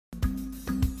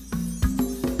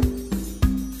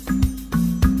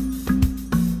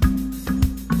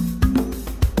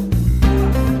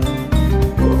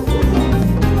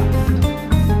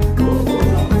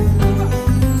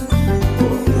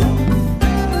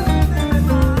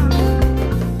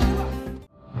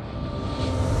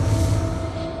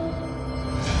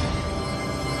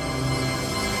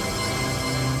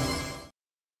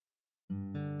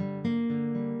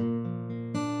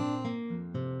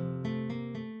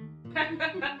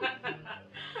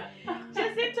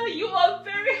Jacinta, you are a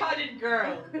very hearted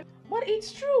girl. But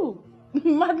it's true.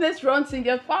 Madness runs in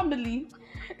your family.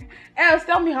 Else,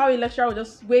 tell me how a lecturer will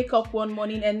just wake up one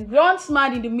morning and runs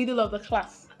mad in the middle of the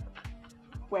class.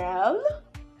 Well,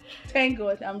 thank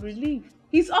God, I'm relieved.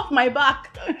 He's off my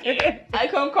back. Okay, I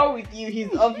concur with you,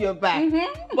 he's off your back.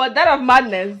 But that of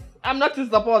madness, I'm not to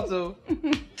support so.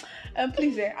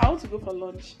 Please, I want to go for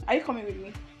lunch. Are you coming with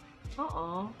me?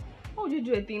 Why would you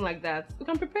do a thing like that? We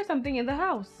can prepare something in the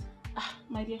house.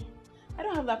 My dear, I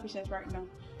don't have that patience right now.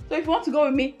 So if you want to go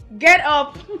with me, get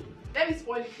up. Let me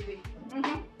spoil you today.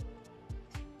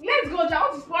 Let's go, I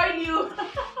want to spoil you.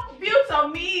 Built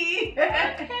on me.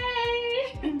 Okay.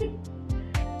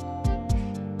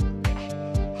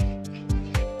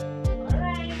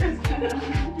 Alright.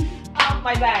 Oh,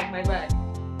 my bag.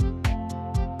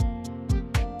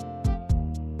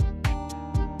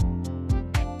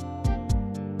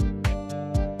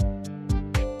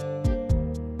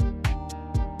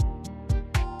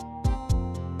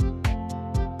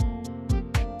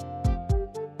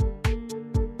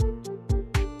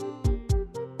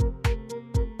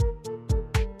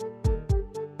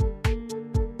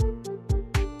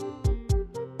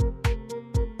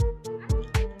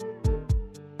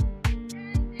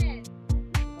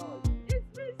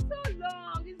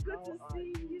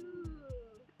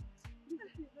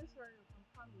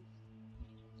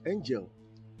 Angel,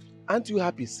 aren't you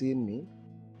happy seeing me?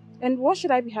 And what should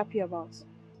I be happy about?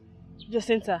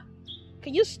 Jacinta,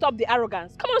 can you stop the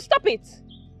arrogance? Come on, stop it!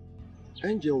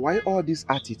 Angel, why all this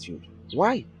attitude?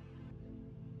 Why?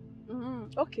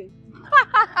 Okay.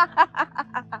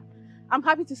 I'm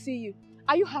happy to see you.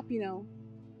 Are you happy now?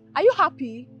 Are you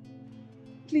happy?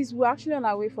 Please, we're actually on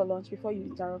our way for lunch before you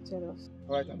interrupted us.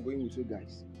 Alright, I'm going with you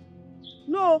guys.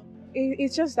 No,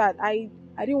 it's just that I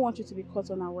didn't want you to be caught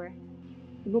unaware.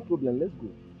 No problem, let's go.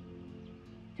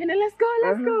 Hey, let's go.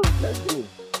 Let's go.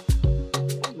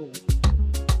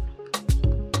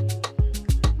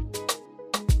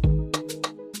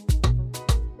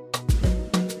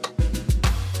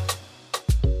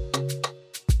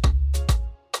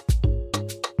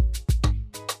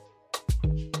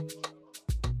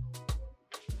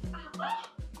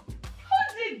 Who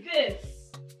did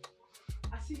this?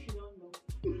 As if you don't know.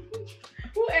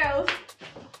 Who else?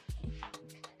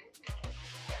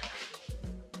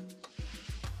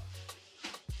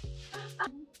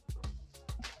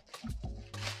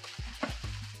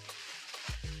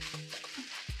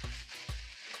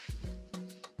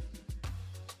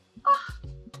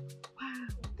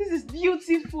 This is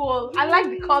beautiful. I like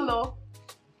the color.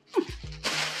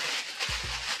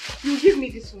 You give me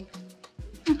this one.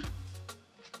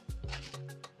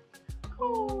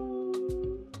 Oh,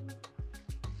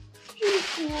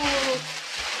 beautiful.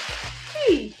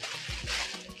 Hey. He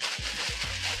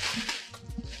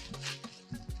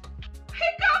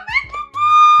got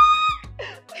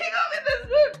me this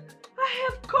book. I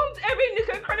have combed every nook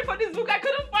and cranny for this book. I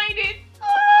couldn't find it.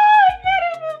 Oh, get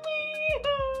it for me.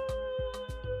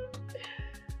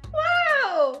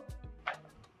 Wow.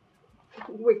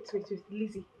 Wait,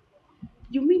 Lizzy.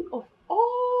 You mean of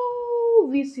all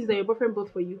these things that your boyfriend bought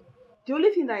for you, the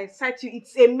only thing that excites you,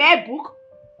 it's a mere book?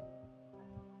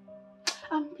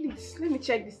 Please, let me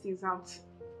check these things out.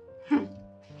 Ha!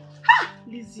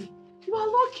 Lizzy, you are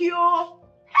lucky, oh.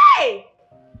 Hey!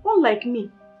 Unlike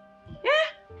me. Yeah?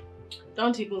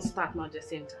 Don't even start now,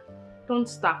 Jacinta. Don't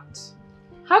start.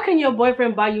 How can your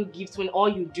boyfriend buy you gifts when all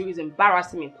you do is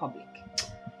embarrass him in public?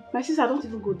 My sister, don't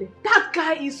even go there. That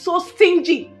guy is so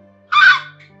stingy.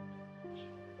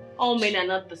 All men are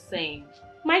not the same.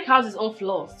 Mike has his own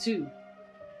flaws too.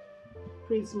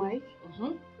 Prince Mike?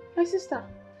 My sister,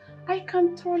 I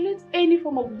can tolerate any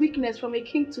form of weakness from a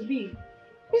king to be.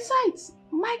 Besides,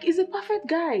 Mike is a perfect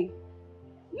guy.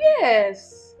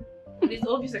 Yes. It's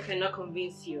obvious I cannot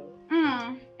convince you.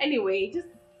 Anyway, just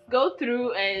go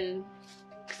through and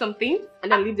some things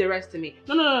and then leave the rest to me.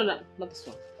 No, not this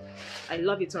one. I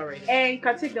love it already. And you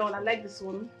can take that one. I like this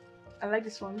one.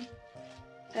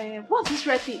 What's this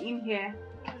red thing in here?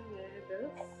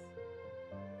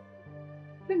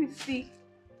 Let me see.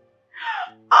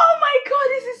 Oh my God,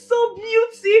 this is so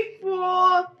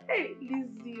beautiful. Hey,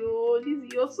 Lizzy,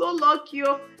 you're so lucky.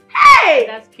 Hey!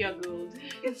 That's pure gold.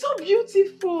 It's so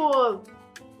beautiful.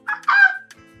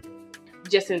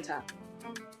 Jacinta,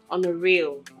 on the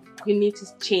real, you need to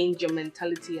change your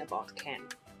mentality about Ken.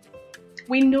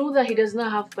 We know that he does not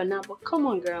have fun now, but come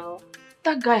on, girl.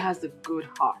 That guy has a good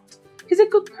heart. He's a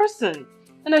good person.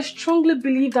 And I strongly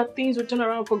believe that things will turn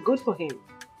around for good for him.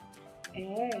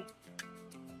 Hey,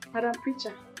 Madam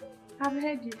Preacher, I've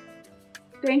heard you.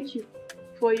 Thank you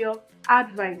for your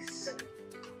advice.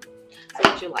 See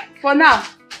what you like. For now,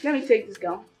 let me take this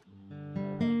gown.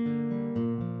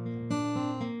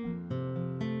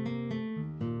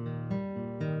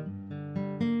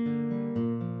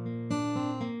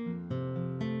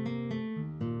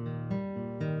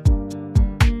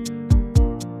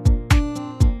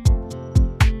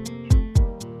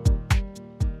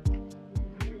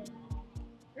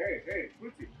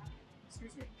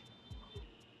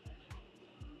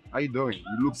 How you doing?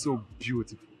 You look so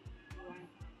beautiful.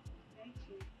 Thank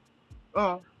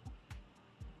you.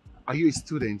 Are you a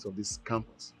student of this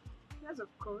campus? Yes, of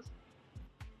course.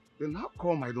 Then how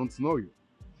come I don't know you?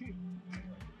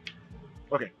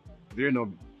 Okay, do you know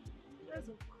me? Yes,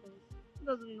 of course. Who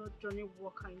doesn't know Johnny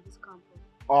Walker in this campus?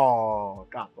 Oh,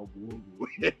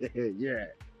 yeah,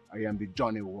 I am the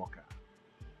Johnny Walker,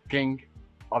 king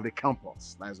of the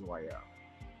campus. That's who I am.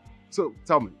 So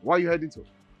tell me, where are you heading to?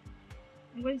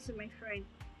 I'm going to see my friend.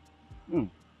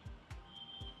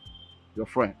 Your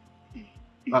friend?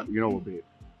 You know what, babe?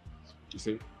 You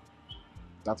see,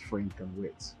 that friend can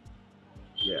wait.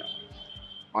 Yeah.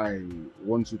 I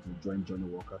want you to join Johnny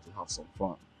Walker to have some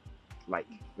fun. Like,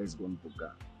 let's go and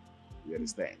Buga. You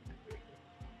understand?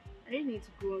 I didn't need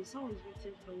to go. Someone's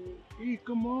waiting for me. Hey,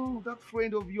 come on. That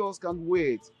friend of yours can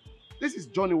wait. This is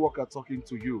Johnny Walker talking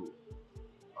to you.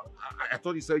 I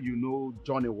thought you said you know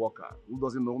Johnny Walker. Who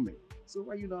doesn't know me? So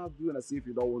why you not doing as if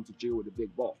you don't want to chill with the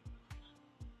big boss?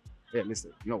 Hey,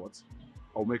 listen, you know what?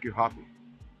 I'll make you happy.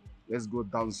 Let's go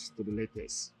dance to the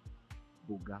latest.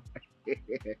 Buga.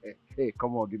 Hey,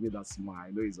 come on, give me that smile.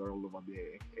 I know it's all over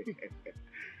there.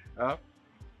 Huh?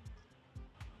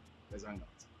 Let's hang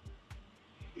out.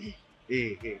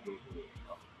 Hey.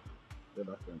 Oh, let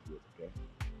that friend do it, okay?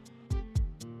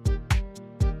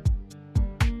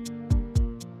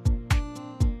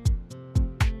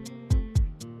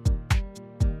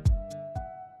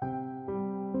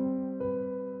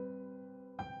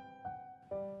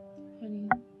 Honey,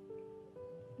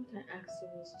 what I asked you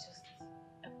was just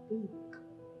a book.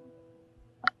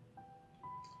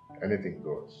 Anything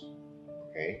goes,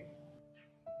 okay?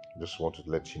 Just want to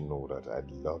let you know that I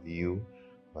love you.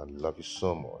 I love you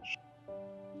so much.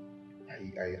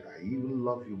 I even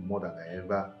love you more than I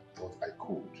ever thought I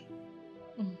could.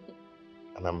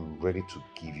 And I'm ready to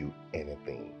give you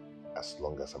anything as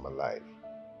long as I'm alive.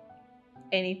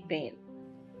 Anything.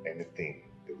 Anything,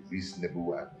 the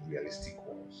reasonable and realistic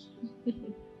ones.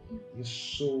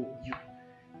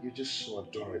 You're just so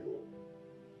adorable.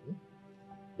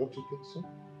 Don't you think so?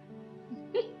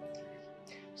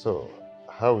 So,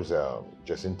 how is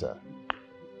Jacinta?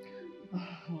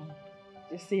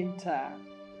 Jacinta.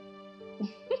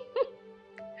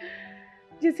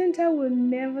 Jacinta will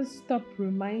never stop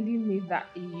reminding me that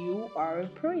you are a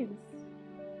prince.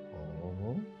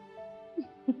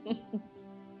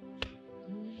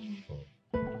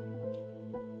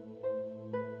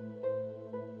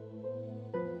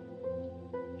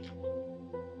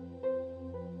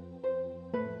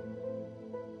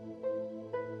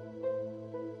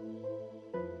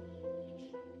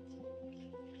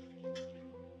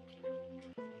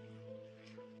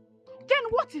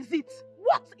 What is it?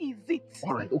 What is it?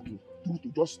 Alright, okay.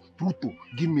 Pluto,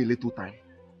 give me a little time.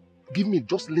 Give me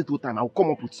just a little time. I'll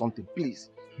come up with something,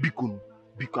 please. Biko,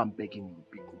 I'm begging you,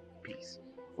 Biko, please.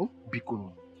 Oh,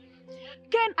 Biko.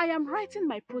 Ken, I am writing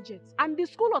my project and the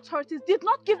school authorities did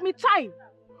not give me time.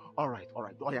 Alright,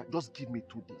 just give me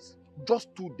 2 days.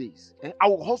 Just 2 days. I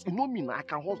will hustle. You know me now, I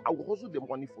can hustle. I will hustle the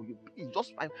money for you. Please,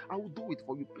 just fine. I will do it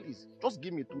for you, please. Just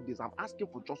give me 2 days. I'm asking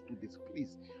for just 2 days,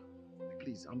 please.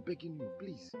 Please, I'm begging you,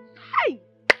 please. Hi.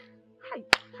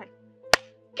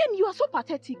 Ken, you are so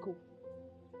pathetic.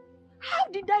 How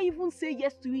did I even say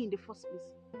yes to you in the first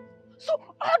place? So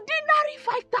ordinary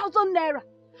 5,000 naira.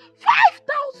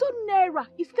 5,000 naira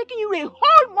is taking you a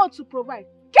whole month to provide.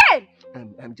 Ken!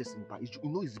 Jacinta, you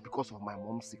know it's because of my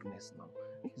mom's sickness now.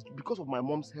 It's because of my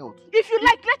mom's health. If you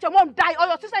like, let your mom die or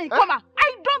your sister in coma.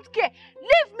 I don't care.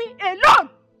 Leave me alone.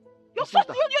 You're so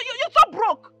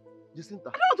broke. Jacinta,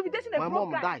 I don't want to be dating a broke guy. My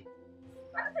mom died.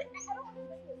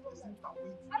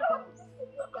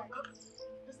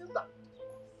 Jacinta,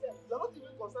 you're not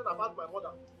even concerned about my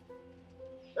mother.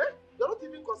 Eh? You're not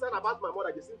even concerned about my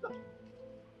mother, Jacinta.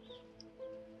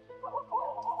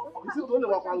 Jacinta, only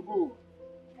one can go.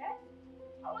 Eh?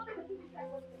 I wanted to do this like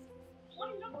what? What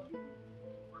are you not going to do?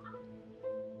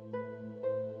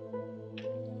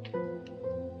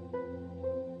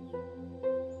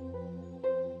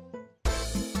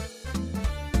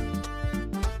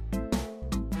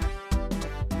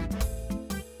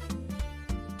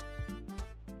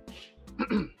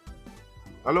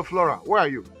 Hello, Flora. Where are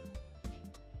you?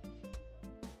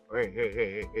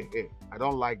 Hey. I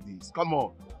don't like this. Come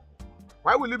on.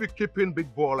 Why will you be keeping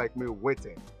big boy like me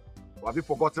waiting? Or have you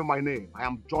forgotten my name? I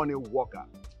am Johnny Walker,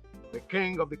 the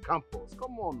king of the campus.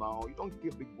 Come on now, you don't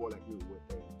keep big boy like me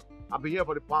waiting. I've been here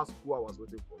for the past 2 hours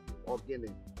waiting for you.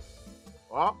 Again.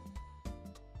 Huh?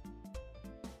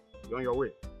 You're on your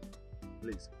way.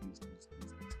 Please go. Please stay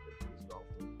now,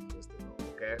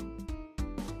 okay?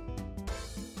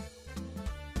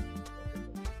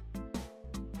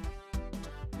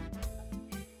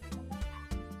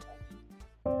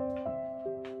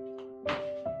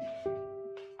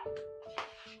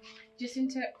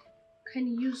 Jacinta, can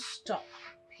you stop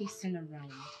pacing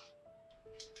around?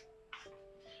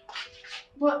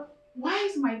 But why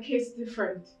is my case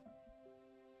different?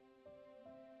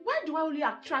 Why do I only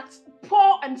attract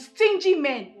poor and stingy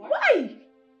men? What? Why?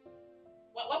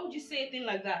 Would you say a thing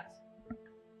like that?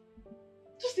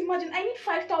 Just imagine, I need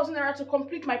 5,000 naira to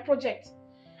complete my project.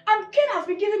 And Ken has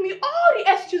been giving me all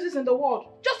the excuses in the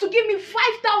world just to give me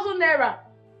 5,000 naira.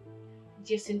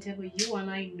 Jacinta, but you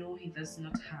and I know he does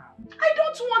not have. I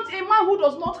don't want a man who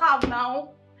does not have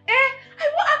now.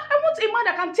 I want a man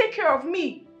that can take care of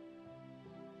me.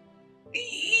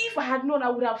 If I had known, I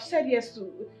would have said yes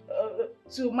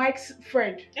to Mike's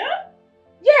friend. Yeah?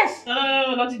 Yes!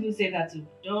 No, don't even say that too.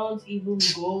 Don't even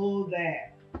go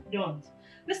there. Don't.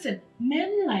 Listen,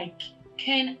 men like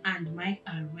Ken and Mike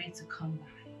are ready to come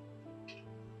by.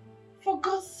 For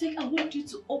God's sake, I want you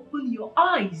to open your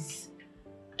eyes.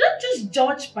 Don't just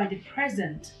judge by the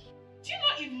present. Do you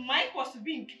know if Mike was to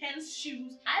be in Ken's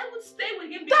shoes, I would stay with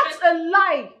him because... That's a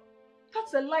lie!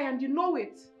 That's a lie and you know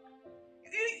it.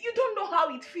 You don't know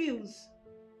how it feels.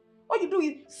 All you do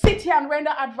is sit here and render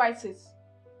advices.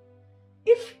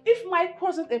 If Mike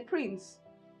wasn't a prince,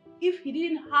 if he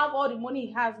didn't have all the money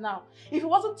he has now, if he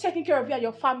wasn't taking care of you and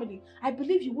your family, I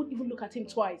believe you wouldn't even look at him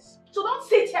twice. So don't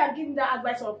sit here and give him that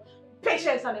advice of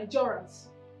patience and endurance.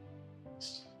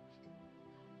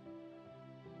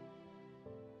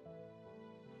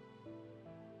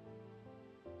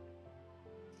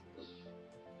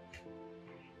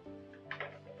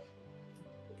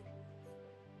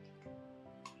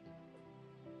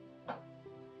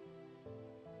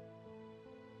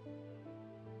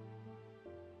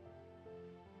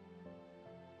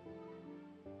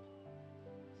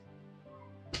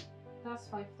 That's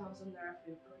 5,000 naira for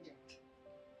your project.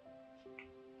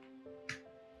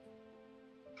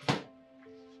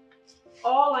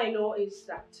 All I know is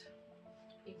that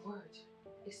a word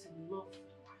is enough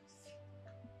twice.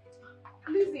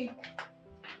 Lizzy.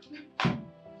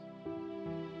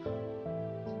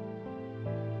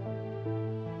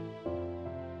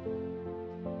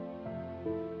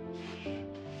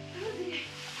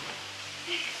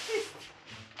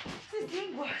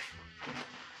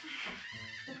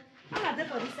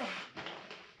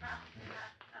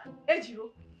 Ejiro,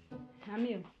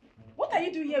 what are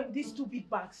you doing here with these 2 big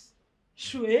bags?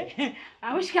 Sure, eh?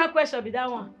 I wish kind question be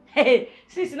that one. Hey,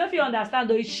 since you know if you understand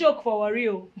though, it's shock for worry.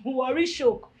 Worry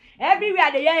shock.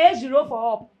 Everywhere they hear A0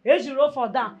 for up, A0 for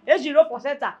down, A0 for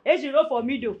center, A0 for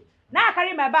middle. Now I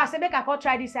carry my bag, say make I come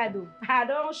try this side though. I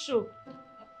don't show.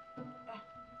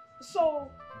 So,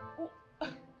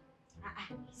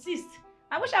 sis,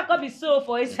 I wish I could be so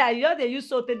for inside. You know they use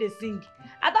so till they sing.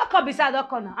 I don't come beside that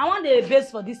corner. I want the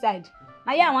base for this side.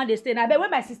 Now yeah, I want to stay. Now, but where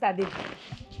my sister did.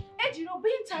 Ejiro,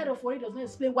 being tired of worry does not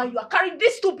explain why you are carrying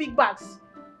these 2 big bags.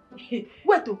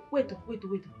 Wait.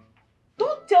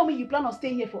 Don't tell me you plan on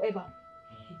staying here forever.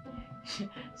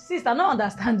 Sister, I don't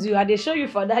understand you. I dey show you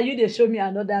for that. You dey show me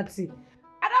another thing.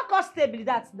 I don't cost stable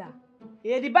that now.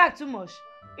 Yeah, the bag too much.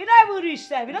 You don't even reach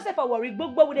self. You don't say for worry.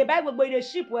 Gbogbo with the bag, gbogbo in the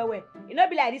ship where. You know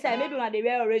be like this. Maybe when they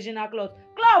wear original clothes.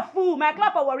 Cloth full. My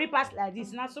cloth for worry pass like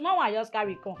this. Now someone want just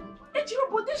carry come. Ejiro,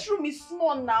 but this room is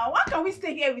small now. How can we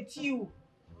stay here with you?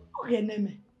 Okay,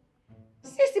 Neme.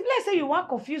 Sister, bless say you want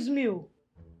confuse me. Oh.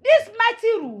 This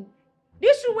mighty room.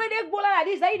 This room where they go like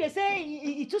this, they say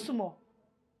it too small.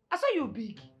 I saw you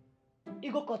big.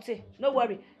 You go cut it. No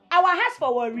worry. Our house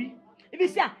for worry. If you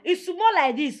see, it's small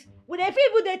like this. When they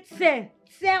people they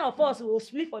 10 of us will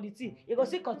split for the tea. You go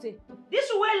see cut it. This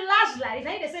room where large like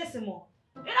this, they say small.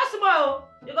 You know small.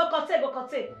 You go cut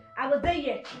it. I go there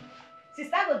here.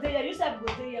 Sister go there here. You say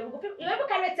go there here. You never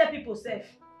carry 10 people safe.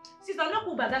 Sister, I'm not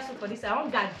cool about that for this. I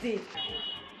want that day.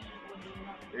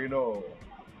 You know,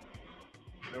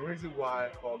 the reason why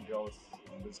all girls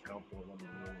on this campus want to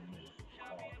know me is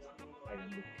because I am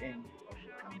the king of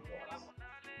the campus.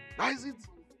 That is it.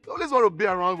 You always want to be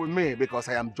around with me because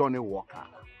I am Johnny Walker.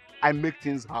 I make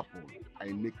things happen. I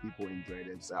make people enjoy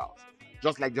themselves.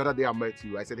 Just like the other day I met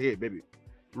you, I said, hey, baby,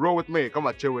 roll with me. Come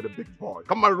and chill with the big boy.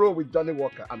 Come and roll with Johnny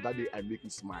Walker. And that day I make you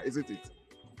smile, isn't it?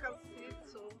 I can see it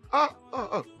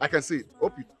too. I can see it.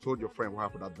 Hope you told your friend what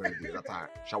happened that very day, that I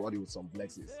showered you with some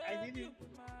blessings. I didn't.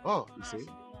 Oh, you see?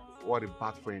 What a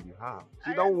bad friend you have.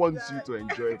 She don't want you to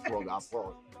enjoy from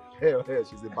herself. Hell,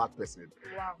 she's a bad person.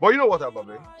 Wow. But you know what,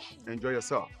 Ababe? Enjoy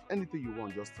yourself. Anything you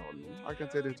want, just tell me. I can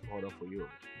tell them to order for you.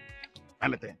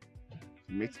 Anything.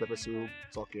 Mixed pepper soup,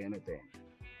 turkey, anything.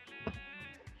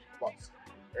 But,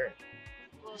 hey,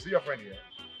 you see your friend here?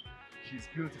 She's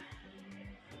beautiful.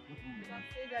 You can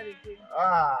say that again.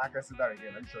 I can see that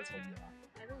again. I'm sure it's from you.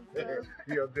 I don't know.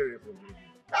 You're beautiful.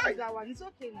 What's that one? It's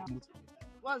okay now.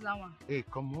 What's that one? Hey,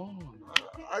 come on.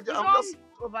 I'm You just...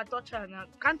 don't over-touch her now.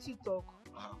 Can't you talk?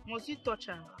 Must you touch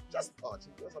her? Just touch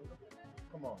it.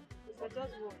 Come on. So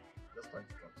just what? Just trying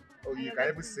to touch. Oh, you can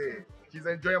even say she's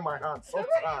enjoying my hand, soft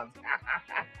hand.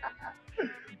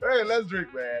 Hey, let's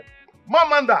drink, man.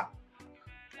 Mamanda!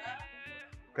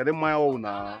 Can they my own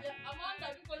now?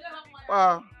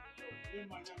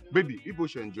 Baby, people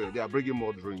should enjoy. They are bringing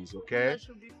more drinks, okay? They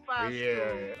should be fast.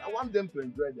 Yeah, I want them to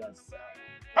enjoy themselves.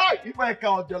 Hey, if I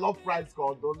count the love price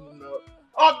card, don't know.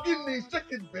 Oh, give me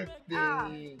chicken, baby.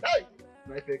 Hey,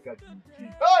 my fake cat.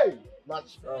 Hey, not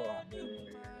sure.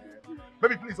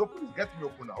 Baby, please open it. Get me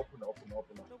open now.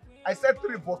 Open. I said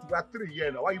 3, but we are 3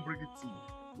 here now. Why you bring it 2?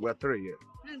 We are 3 here.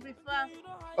 Please be fast.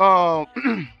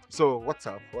 So what's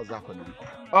up? What's happening?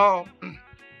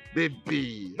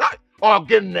 Baby. Oh,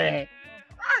 get there.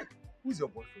 Who's your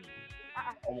boyfriend?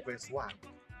 Okay, swag.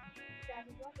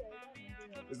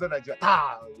 It's not Nigerian.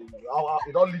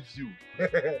 He don't leave you.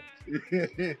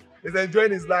 He's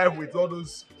enjoying his life with all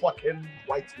those fucking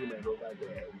white women over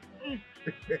there.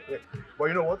 But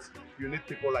you know what? You need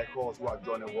people like us who are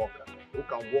Johnny Walker, who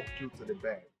can walk you to the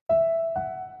bed.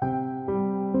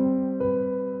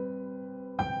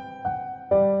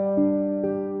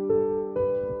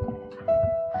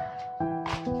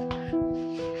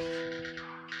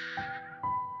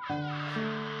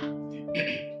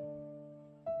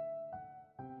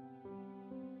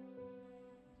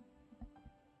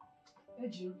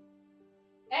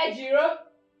 Ejiro,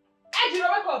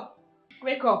 wake up!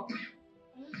 Wake up!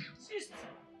 Sis,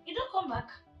 you don't come back.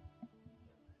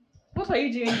 What are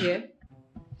you doing here?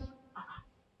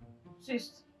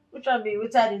 Sis, which one be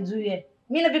what I do here?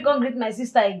 Me never come greet my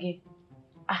sister again.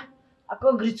 I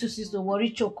can't greet you, sister.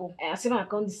 Worry choco. I say I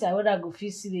can't decide whether I go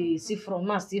feel see from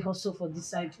man still hustle for this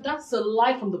side. That's a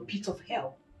lie from the pit of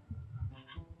hell.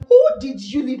 Who did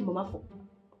you leave Mama for?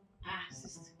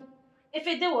 Sister. If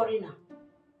you don't worry now.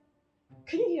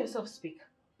 Can you hear yourself speak?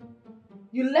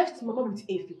 You left Mama with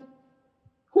Effie,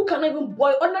 who cannot even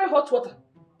boil ordinary hot water.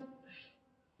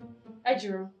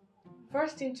 Ejiro,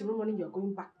 first thing tomorrow morning you're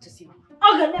going back to see Mama.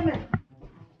 Okay, let me.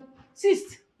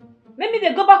 Sis, maybe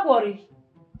they go back worry.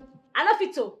 I no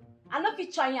fit to. I no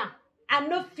fit try. I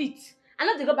no fit. I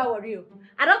no dey go back worry.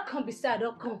 I don't come beside. I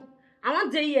don't come. I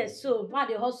want day here so. Why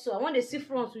they hustle? I want to see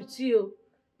front with you.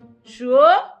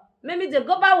 Sure? Maybe they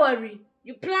go back worry.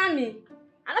 You plan me.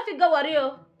 I don't fit go worry.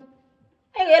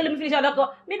 Hey, let me finish. I don't go.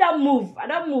 Me don't move. I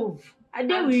don't move. I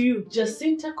deal with you.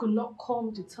 Jacinta could not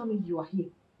come to tell me you are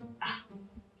here.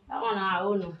 That one I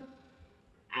own.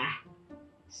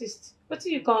 Sister, what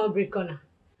do you call break corner?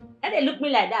 And they look me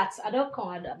like that. I don't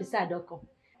come. Besides, I don't come.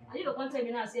 And you don't tell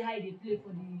me now. Say how they play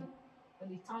for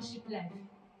the township life.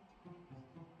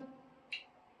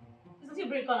 It's still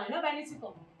break corner. You don't buy anything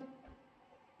for.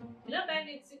 You don't buy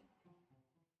anything.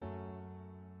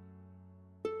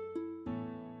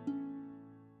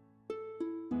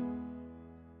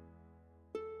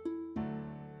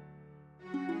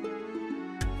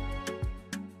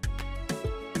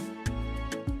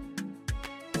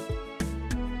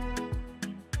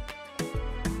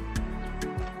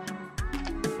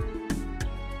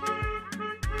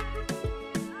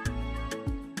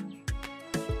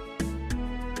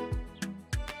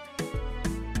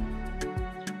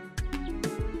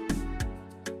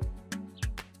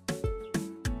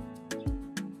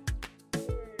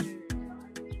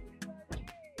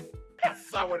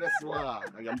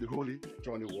 I am the holy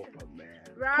Johnny Walker, man.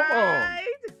 Right.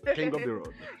 Come on. King of the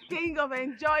road. King of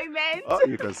enjoyment. Oh,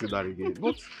 you can say that again.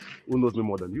 But who knows me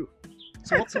more than you?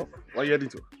 So what's up? What are you heading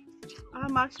to?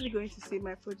 I'm actually going to see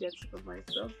my projects for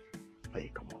myself.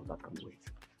 Hey, come on. That can wait.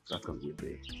 That can wait,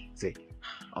 babe. Say,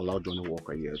 allow Johnny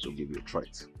Walker here to give you a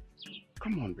treat.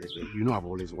 Come on, baby. You know I've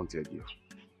always wanted you.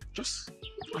 Just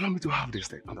allow me to have this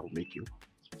thing and I will make you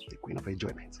the queen of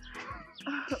enjoyment.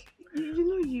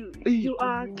 You know you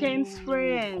are Ken's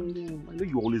friend. I know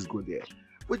you always go there.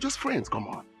 We're just friends, come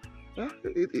on. Yeah?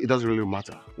 It doesn't really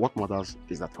matter. What matters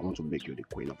is that I want to make you the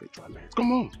queen of enjoyment.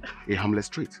 Come on. A harmless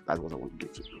treat. That's what I want to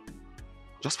give to you.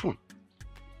 Just fun.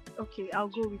 Okay, I'll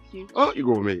go with you. Oh, you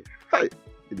go with me. Hey,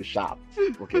 in the shop.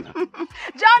 Okay now.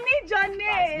 Johnny!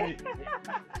 Hey!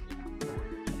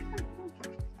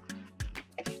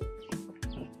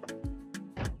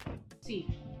 See,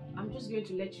 I'm just going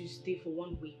to let you stay for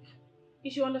 1 week.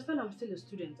 You should understand I'm still a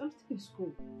student. I'm still in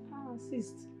school. Ah,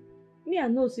 sis. Me, I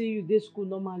know say you dey school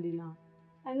normally now.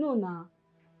 I know now.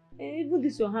 Even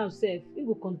this your house sef, it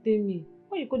go contain me.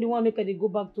 Why you the one make I dey go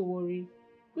back to worry?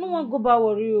 I no wan go back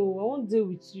worry oh. I wan dey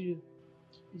with you.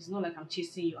 It's not like I'm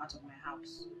chasing you out of my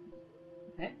house.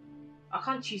 Okay? I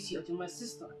can't chase you out. You're my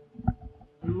sister.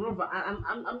 And moreover,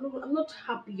 I'm not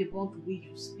happy about the way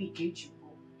you speak, ain't you?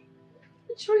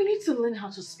 Sure, you need to learn how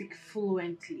to speak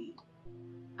fluently.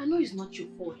 I know it's not your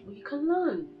fault, but you can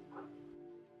learn.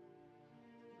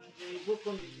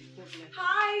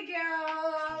 Hi,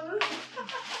 girls.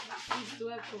 Please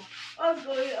welcome. What's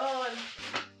going on?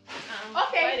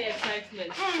 Okay. Why the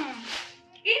excitement?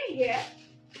 In here,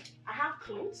 I have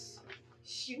clothes,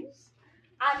 shoes,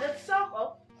 and a sum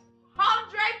of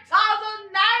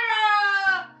 100,000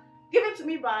 naira given to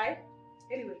me by,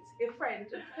 anyways, a friend.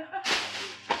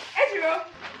 Etiko,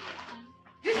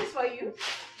 this is for you.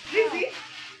 Lizzy,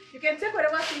 you can take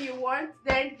whatever thing you want,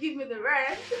 then give me the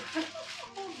rest.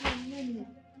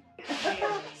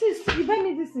 Sis, you buy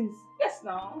me these things? Yes,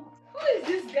 now. Who is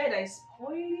this guy that is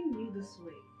spoiling you this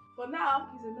way? For now,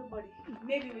 he's a nobody.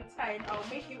 Maybe with time, I'll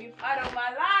make him a part of my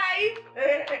life.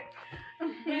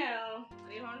 Well,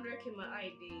 100k my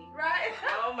ID. Right?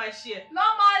 I want my share.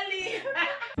 Normally.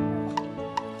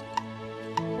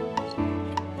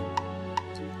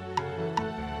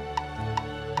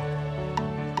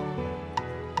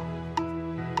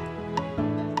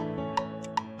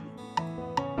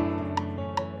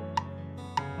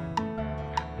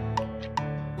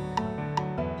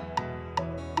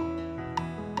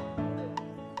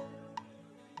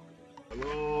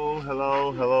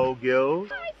 Hello, girl.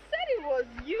 I said it was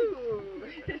you.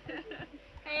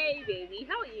 Hey, baby,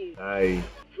 how are you? Hi,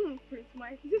 Prince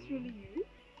Mike, is this really you?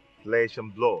 flesh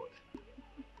and blood.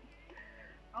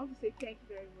 I want to say thank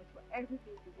you very much for everything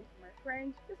you did for my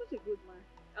friend. You're such a good man.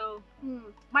 Oh,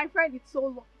 My friend is so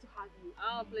lucky to have you.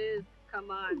 oh, please, come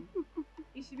on.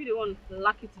 You should be the one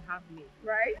lucky to have me.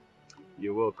 Right?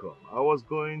 You're welcome. I was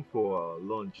going for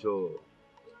lunch, so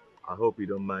I hope you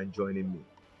don't mind joining me.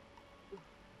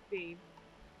 Babe,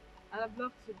 I'd have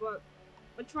loved to, but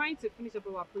we're trying to finish up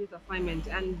our project assignment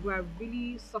and we're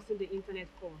really sourcing the internet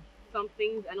for some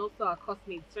things and also our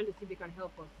classmates trying to see if they can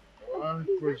help us. I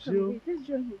presume. Let's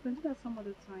join him. We can do that some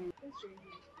other time. Let's join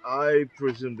him. I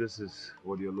presume this is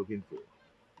what you're looking for.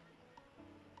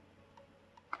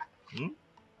 Hmm?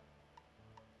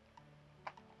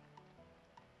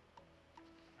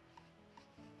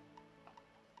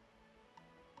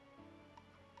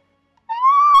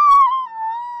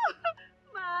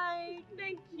 Mike,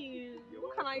 thank you. You're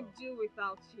What can I welcome. do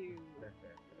without you?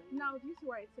 Now, do you see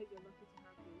why I said you're lucky to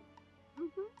have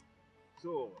me?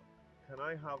 So, can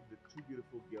I have the two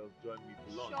beautiful girls join me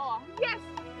for lunch? Sure.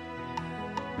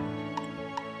 Yes.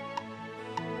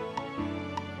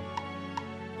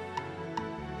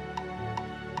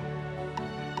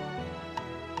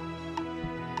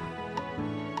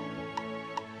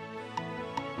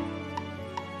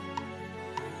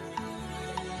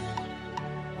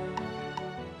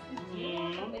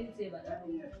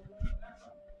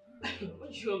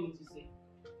 What do you want me to say?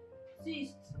 Sis,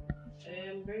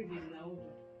 I'm very busy now. Hold on.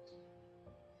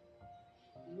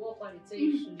 you walk while they tell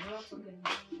you soon. You're not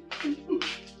talking.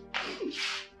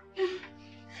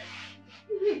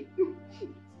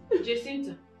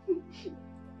 Jacinta,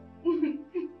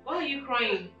 why are you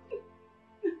crying?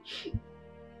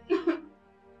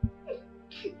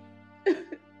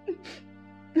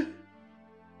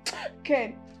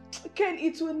 Ken,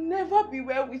 it will never be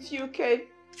well with you, Ken.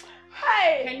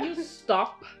 Hey! Can you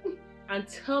stop and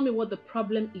tell me what the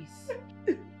problem is?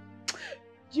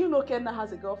 Do you know Ken now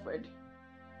has a girlfriend?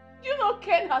 Do you know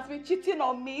Ken has been cheating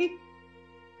on me? Do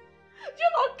you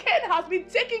know Ken has been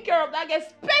taking care of that girl,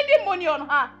 spending money on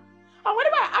her? And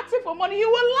whenever I ask him for money, he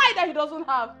will lie that he doesn't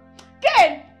have.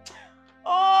 Ken!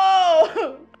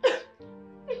 Oh!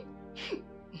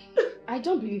 I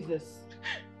don't believe this.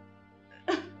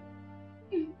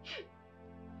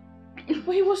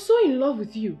 But he was so in love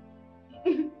with you.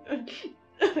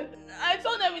 I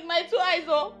saw them with my two eyes,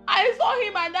 oh. I saw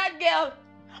him and that girl.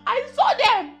 I saw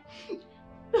them.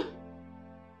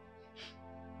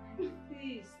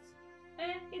 Sis,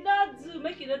 you don't do,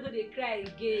 make you don't do they cry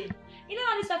again. You know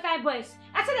all these five boys,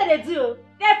 I said that they do.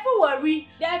 They're full worry.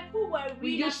 They're full worry. Will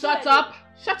you shut up?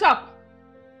 Shut up!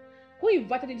 Who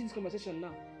invited you into this conversation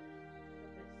now?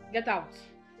 Get out.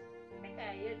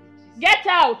 Get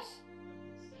out!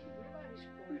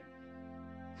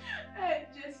 Hey,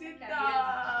 Jacinta,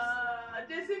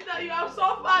 you have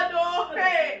suffered, oh.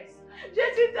 Hey,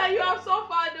 Jacinta, you have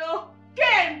suffered, oh.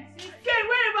 Ken,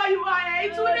 wherever you are,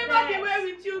 it will never be well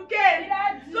with you, Ken.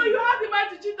 So you have the mind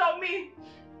to cheat on me.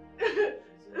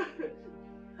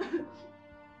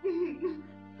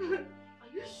 Are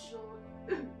you sure?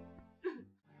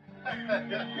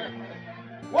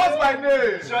 What's my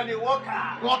name? Johnny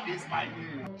Walker. What is my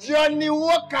name? Johnny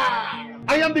Walker.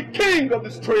 I am the king of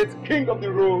the streets, king of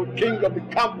the road, king of the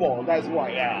campus. That's who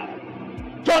I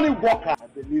am. Johnny Walker. I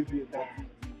believe you.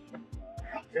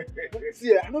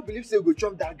 See, I don't believe you go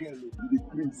chop that girl. You the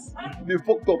Chris. You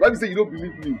fucked up. Let me say you don't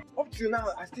believe me. Up till now,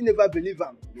 I still never believe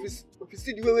him. If you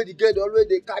see the way the girl always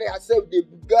they carry herself, the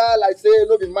girl I say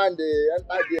no be man they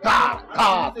enter there.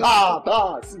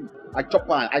 See, I chop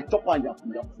on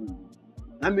yafu.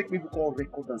 That make me call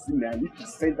record and see me. I need to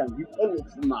send and give all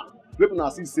of them now. People now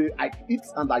see say I eat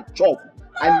and I chop.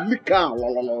 I lick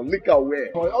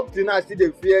away. Up till now, I still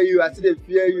they fear you.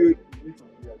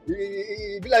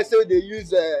 It be like say they use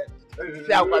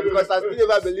because I still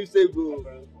never believe say go.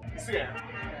 See,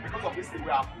 because of this thing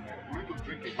we happen, we need to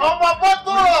drink it. Oh my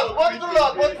bottle! I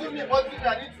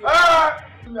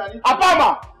need to.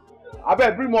 Apama! I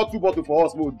bet bring more 2 bottles for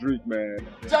us, more drink, man.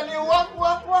 Johnny, walk.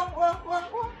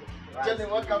 Johnny,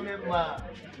 walk, come here, man.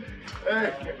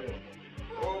 Hey.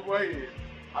 Oh boy.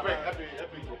 I bet help me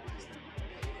go put this thing.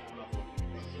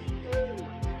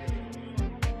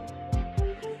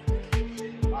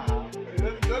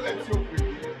 Don't let you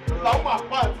open. Now my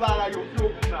pants are like you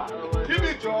open now. Give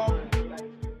me job.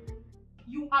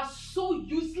 You are so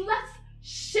useless,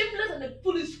 shameless, and a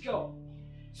foolish girl.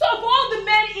 So of all the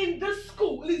men in this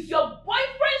school, it is your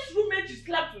boyfriend's roommate you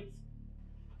slept with.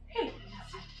 Hey,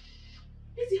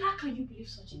 Lizzy, how can you believe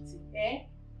such a thing? Eh?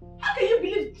 How can you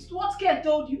believe what Ken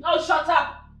told you? Oh, shut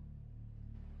up!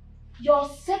 Your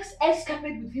sex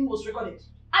escapade with him was recorded.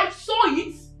 I saw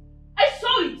it.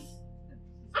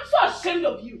 I'm so ashamed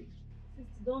of you.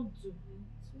 Don't do it.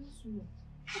 It's small.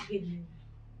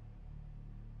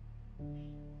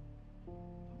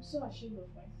 I'm so ashamed of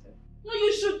myself. No,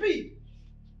 you should be.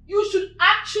 You should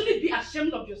actually be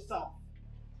ashamed of yourself.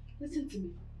 Listen to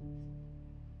me.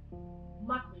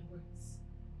 Mark my words.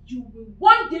 You will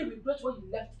one day regret when you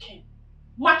left Ken.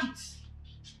 Mark it.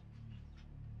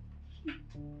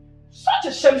 Such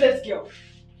a shameless girl.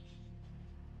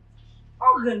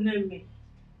 Oh, good name.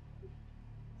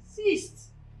 Sis.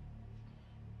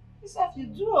 This have you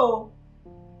do. Oh.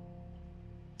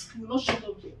 You will not shut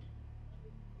up here.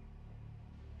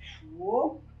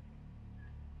 Whoa.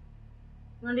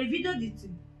 On the video did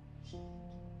too.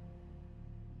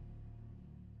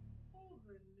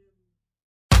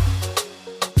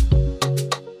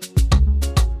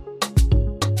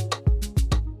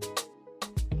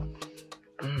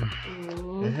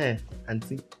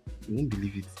 Auntie, you won't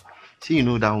believe it. You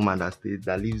know that woman that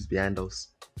lives behind us.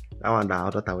 That one that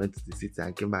our daughter went to the city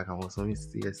and came back and was only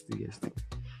yesterday.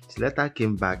 She later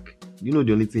came back. You know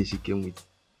the only thing she came with?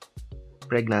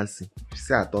 Pregnancy. She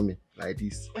said her tummy like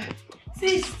this.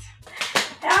 Sis,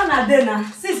 how na dey na?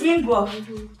 Sis, me go.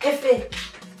 Efe,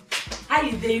 how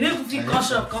you dey? You no fit come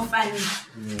shop, come find me.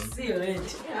 See you already.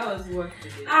 That was work.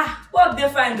 Work dey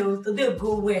fine though. Today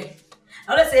go well.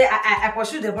 I always say I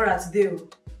pursue Deborah today.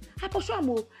 I pursue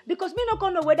am because me no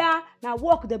come know whether na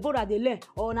work Deborah dey learn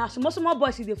or na small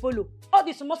boys dey follow. All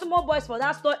the small boys for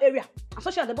that store area. And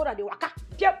social Deborah dey waka.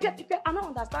 Pia. I no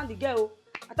understand the girl.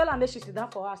 I tell her make she sit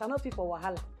down for house. I no fit for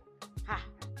wahala.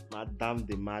 Madam,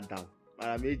 Madam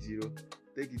Ejiro,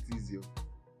 take it easy.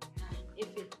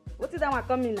 Efe, what is that one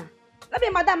coming now? No be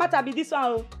madam matter be this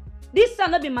one. This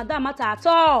one no be madam matter at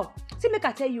all. See, make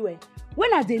I tell you,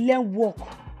 when I dey learn work,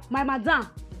 my madam,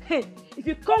 if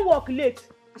you come work late,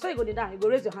 I saw you go down, you go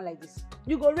raise your hand like this.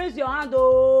 You go raise your hand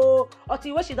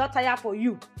until when she don tire for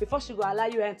you before she go allow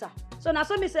you enter. So now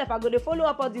so myself I go dey follow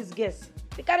up all these girls.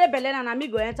 They carry belle and me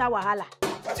go enter wahala.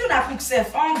 What you na cook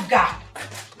sef? Hunger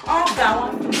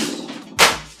one fish.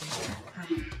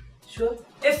 Sure.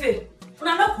 Efe,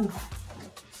 una no cook.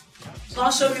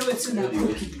 Don't show me wetin na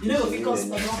cook. You know because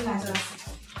for nothing like that.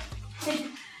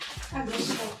 I go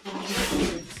stop.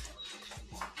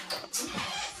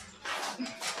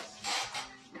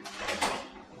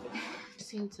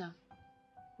 Cynthia,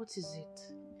 what is it?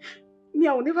 Me,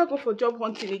 I will never go for job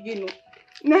hunting again.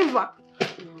 No.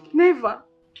 Never.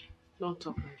 Don't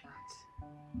talk like that.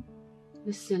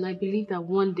 Listen, I believe that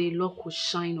one day luck will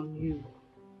shine on you.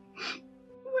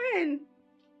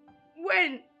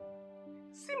 When?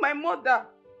 See my mother.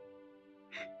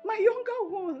 My younger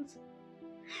ones.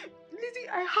 Lizzy,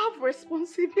 I have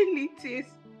responsibilities.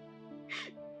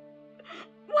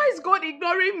 Why is God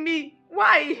ignoring me?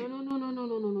 Why?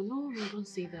 No. Don't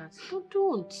say that.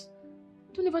 Don't.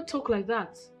 Don't ever talk like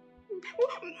that.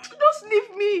 Just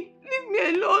leave me. Leave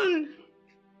me alone.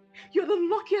 You're the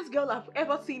luckiest girl I've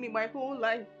ever seen in my whole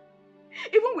life.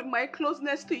 Even with my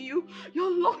closeness to you,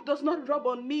 your luck does not rub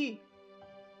on me.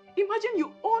 Imagine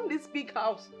you own this big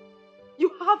house.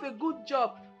 You have a good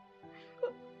job.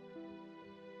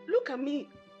 Look at me.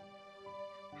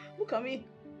 Look at me.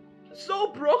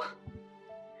 So broke.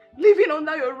 Living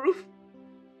under your roof.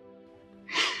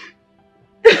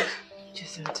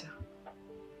 Jacinta,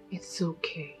 it's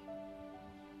okay.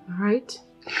 Alright?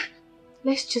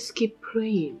 Let's just keep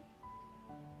praying.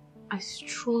 I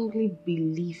strongly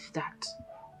believe that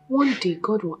one day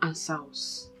God will answer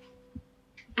us.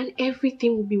 And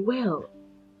everything will be well.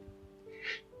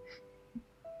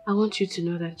 I want you to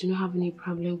know that I do not have any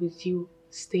problem with you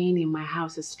staying in my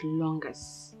house as long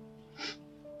as.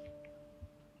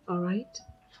 Alright?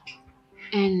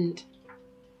 And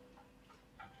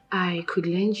I could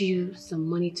lend you some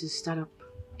money to start up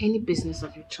any business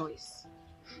of your choice.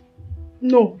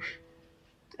 No.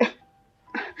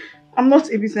 I'm not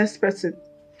a business person.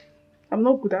 I'm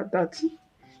not good at that.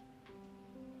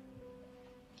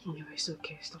 Anyway, it's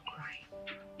okay. Stop crying.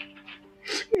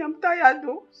 I'm tired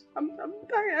though. I'm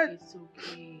tired. It's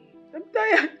okay. I'm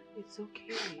tired. It's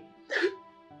okay.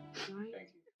 Right?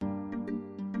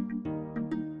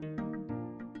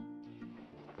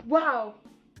 Wow.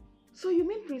 So you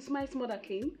mean Prince Mike's mother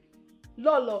came?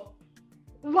 Lolo.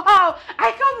 Wow.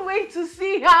 I can't wait to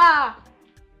see her.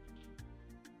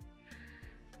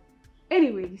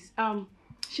 Anyways,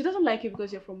 she doesn't like you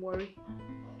because you're from Warri.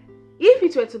 If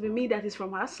it were to be me that is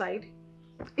from her side,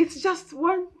 it's just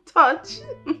one touch.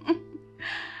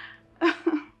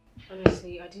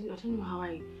 Honestly, I don't know how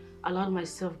I allowed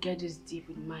myself get this deep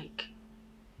with Mike.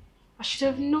 I should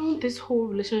have known this whole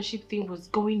relationship thing was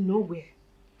going nowhere.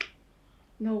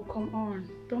 No, come on.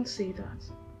 Don't say that.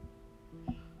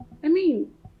 I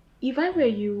mean, if I were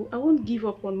you, I won't give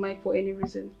up on Mike for any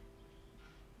reason.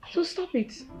 So stop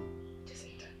it.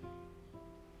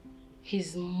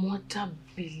 His mother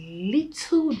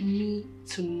belittled me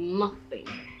to nothing.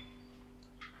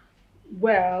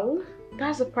 Well,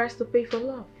 that's the price to pay for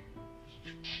love.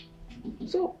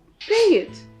 So, pay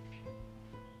it.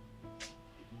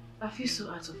 I feel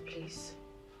so out of place.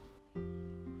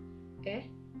 Eh?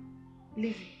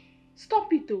 Lizzy,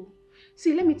 stop it though.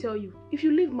 See, let me tell you, if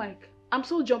you leave Mike, I'm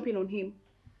so jumping on him.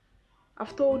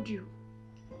 I've told you.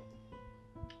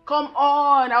 Come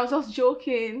on, I was just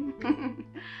joking.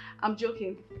 I'm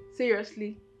joking.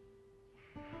 Seriously.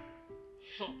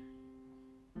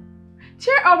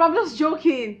 Cheer up, I'm just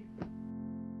joking.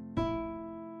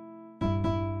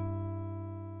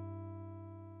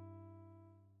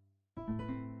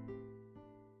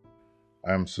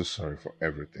 I'm so sorry for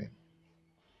everything.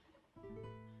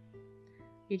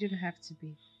 You don't have to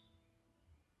be.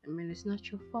 I mean, it's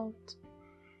not your fault.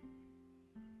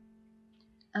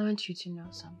 I want you to know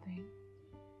something.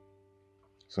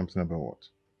 Something about what?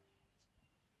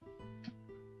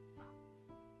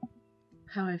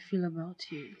 How I feel about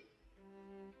you.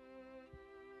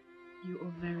 You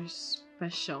are very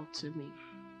special to me.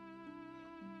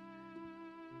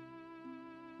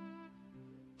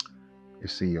 You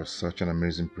see, you're such an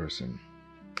amazing person.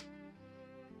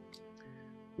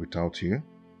 Without you,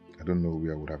 I don't know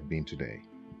where I would have been today.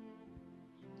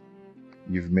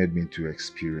 You've made me to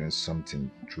experience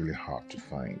something truly hard to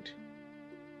find.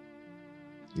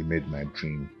 You made my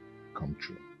dream come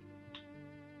true.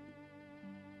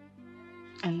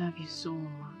 I love you so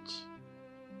much.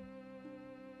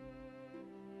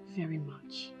 Very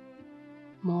much.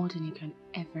 More than you can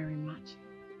ever imagine.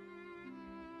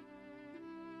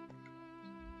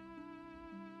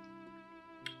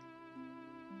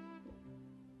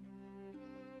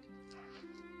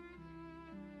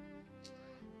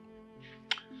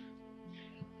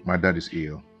 My dad is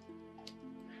ill.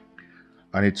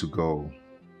 I need to go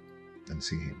and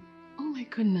see him. Oh my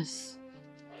goodness.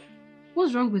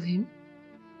 What's wrong with him?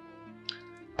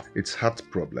 It's heart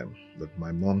problem, but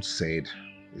my mom said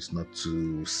it's not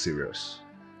too serious.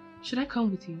 Should I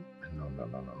come with you? No.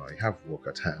 I have work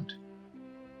at hand.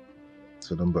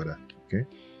 So don't bother, okay?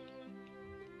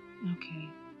 Okay.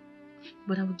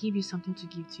 But I will give you something to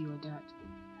give to your dad.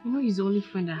 You know he's the only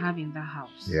friend I have in that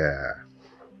house. Yeah,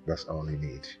 that's all I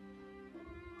need.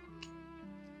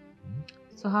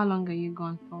 So how long are you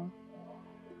gone for?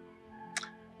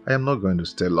 I am not going to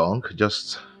stay long,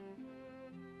 just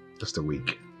a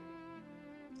week.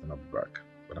 And I'll be back.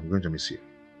 But I'm going to miss you.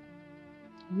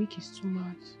 A week is too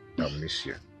much. I'll miss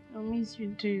you. I'll miss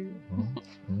you too.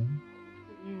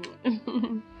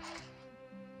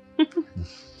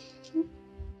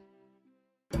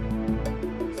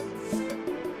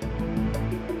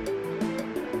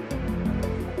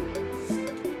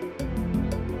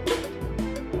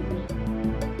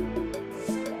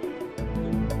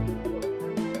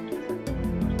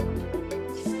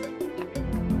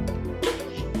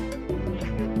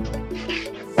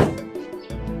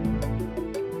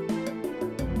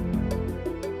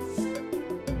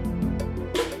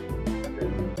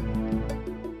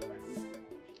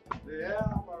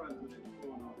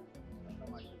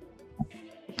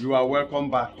 You are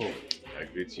welcome back home. I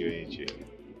greet you, Ichi.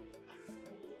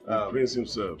 The prince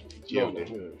himself. You are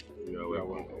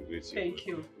welcome. I greet you. Thank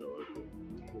you. You're welcome.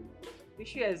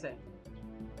 Ishieze,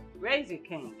 where is the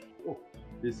king? Oh,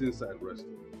 he's inside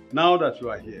resting. Now that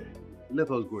you are here, let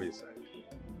us go inside.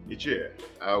 Ichi,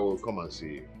 I will come and see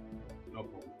you. No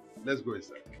problem. Let's go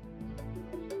inside.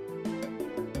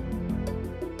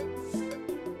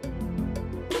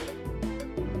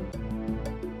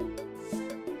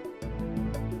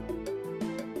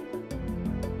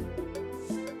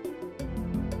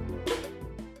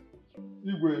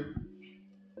 Igwe,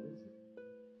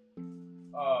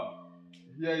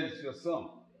 here is your son.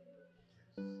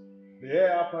 The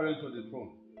heir apparent to the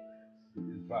throne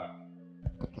is back.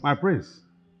 My prince,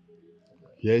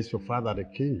 here is your father, the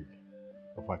king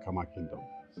of Akama Kingdom.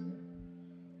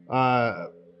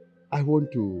 I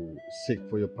want to seek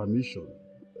for your permission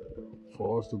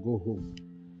for us to go home.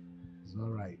 It's all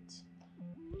right.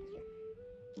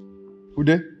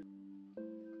 Ude?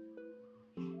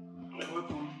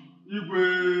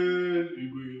 Igwe.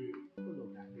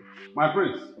 My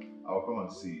prince. I will come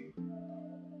and see you.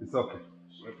 It's okay.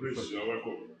 My prince, you are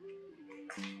welcome.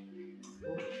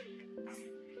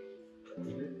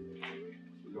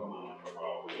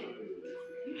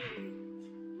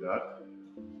 Dad,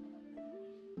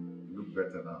 you look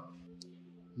better now.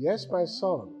 Yes, my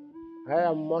son. I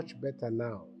am much better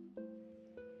now.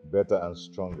 Better and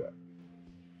stronger.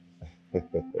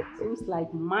 Seems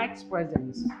like Mike's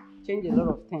presence changed a lot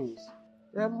of things.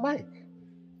 Yeah, Mike.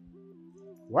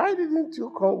 Why didn't you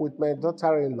come with my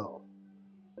daughter-in-law?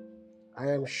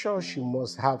 I am sure she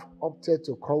must have opted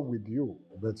to come with you,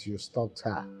 but you stopped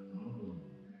her.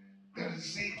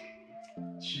 See,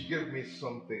 she gave me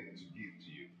something to give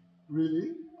to you.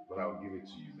 Really? But I'll give it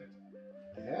to you later.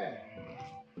 Yeah.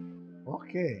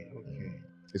 Okay.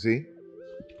 You see,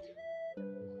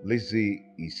 Lizzy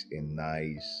is a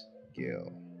nice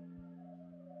girl.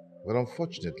 But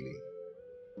unfortunately,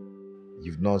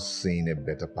 you've not seen a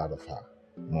better part of her.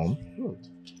 Mom? Good.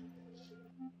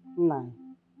 Now,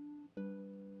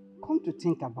 come to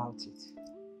think about it.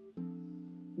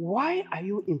 Why are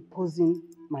you imposing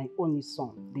my only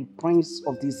son, the prince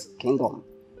of this kingdom,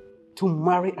 to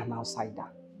marry an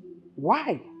outsider?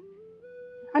 Why?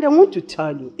 And I want to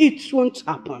tell you, it won't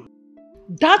happen.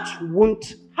 That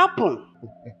won't happen.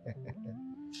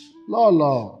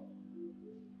 Lolo,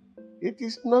 it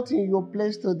is not in your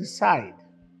place to decide.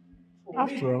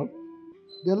 After all,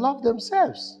 they love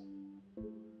themselves.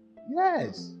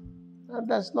 Yes, and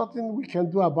there's nothing we can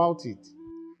do about it.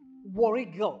 Worry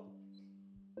girl.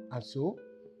 And so?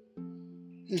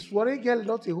 Is Worry girl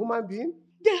not a human being?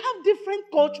 They have different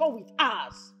culture with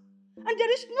us. And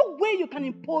there is no way you can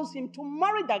impose him to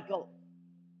marry that girl.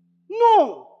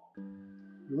 No.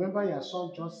 Remember your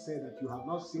son just said that you have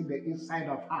not seen the inside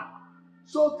of her.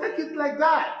 So take it like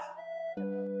that.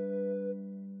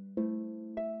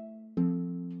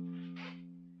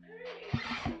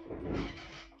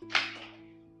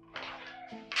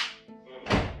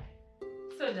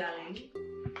 So, darling,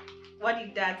 what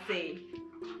did Dad say?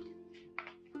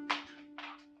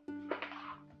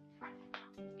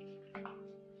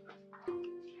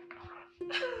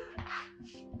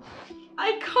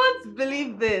 I can't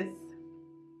believe this.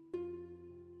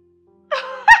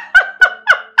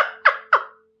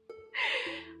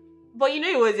 But you know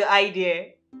it was your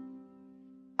idea.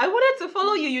 I wanted to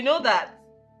follow you, you know that.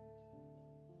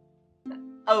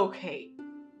 Okay.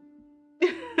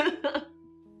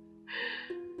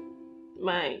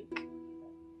 Mike,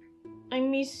 I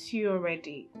miss you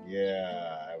already.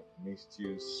 Yeah, I've missed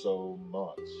you so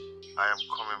much. I am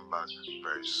coming back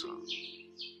very soon.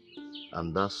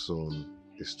 And that soon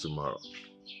is tomorrow.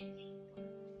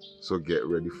 So get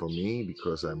ready for me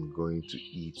because I'm going to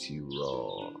eat you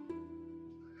raw.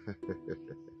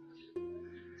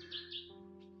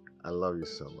 I love you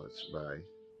so much. Bye.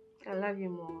 I love you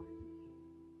more.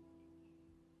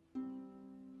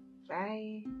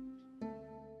 Bye.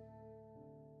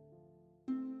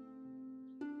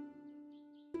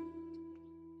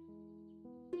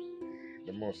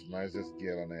 The most nicest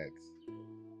girl on earth.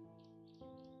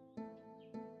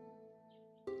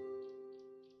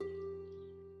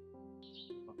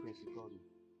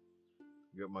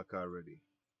 Get my car ready.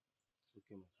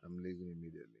 Okay, man. I'm leaving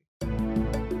immediately.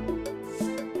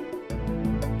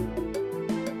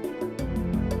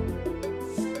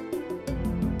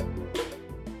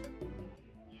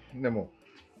 Nemo,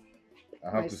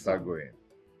 I have to start going.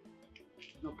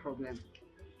 No problem.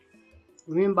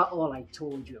 Remember all I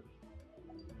told you.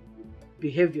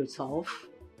 Behave yourself.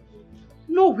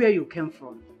 Know where you came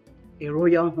from. A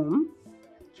royal home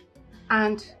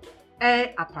and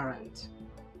heir apparent.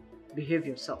 behave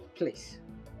yourself, please.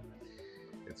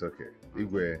 It's okay.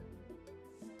 Igwe.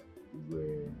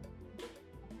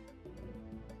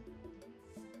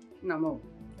 Namo.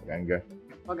 Ganga.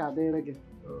 Okay,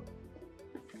 Oh.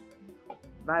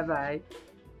 bye.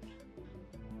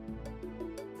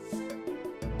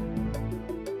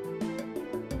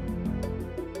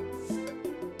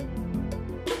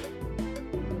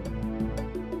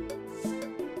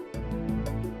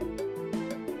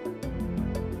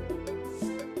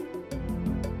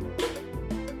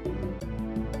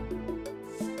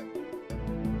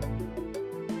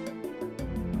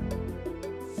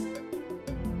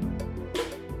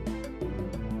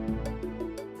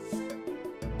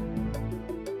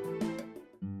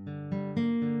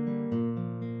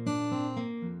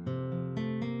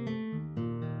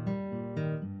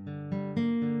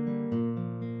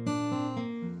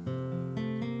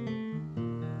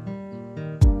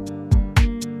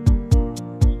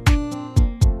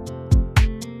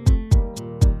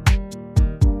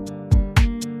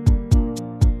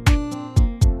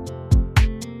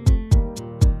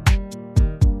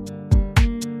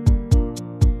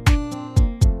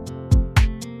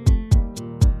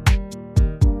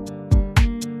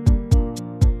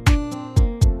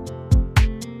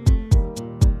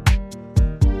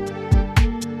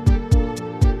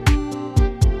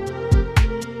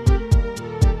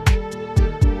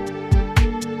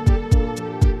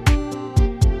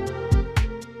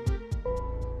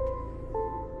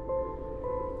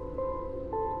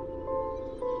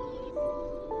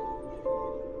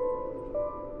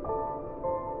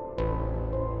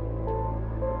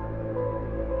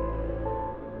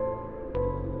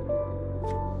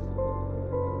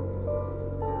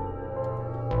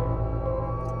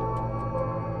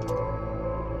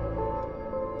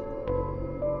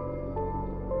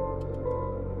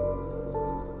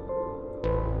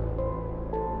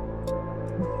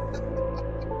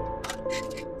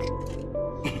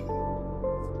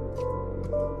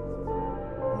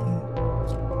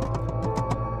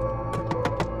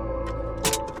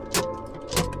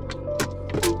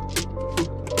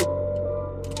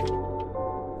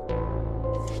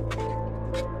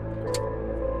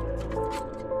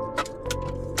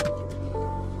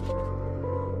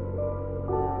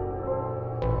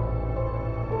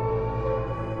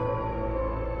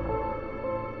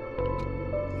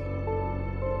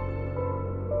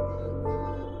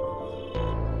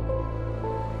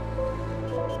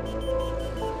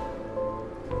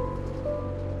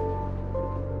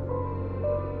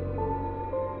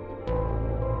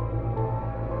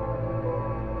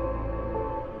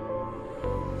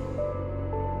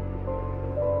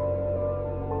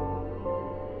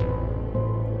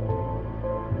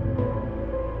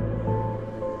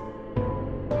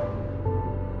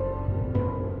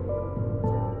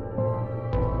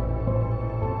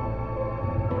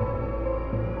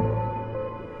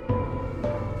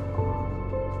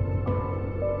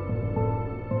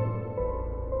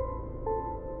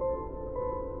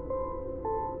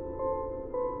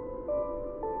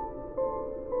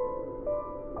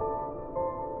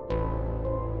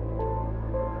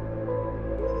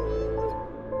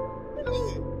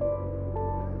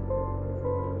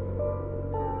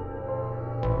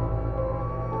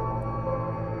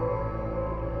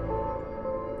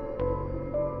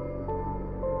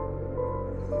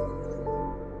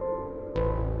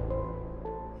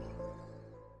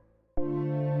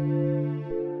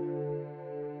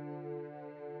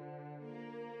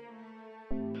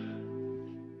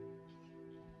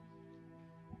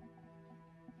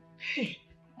 Hey,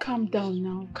 calm down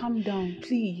now. Calm down,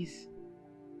 please.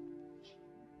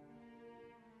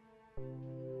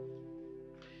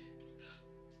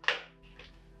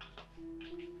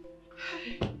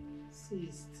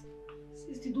 Sis,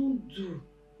 you don't do.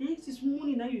 This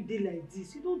morning now you did like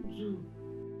this. You don't do.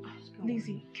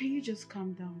 Lizzy, can you just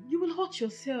calm down? You will hurt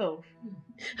yourself.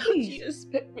 How do you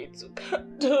expect me to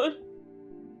calm down?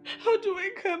 How do I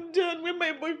calm down when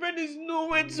my boyfriend is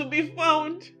nowhere to be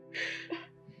found?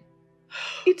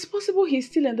 It's possible he's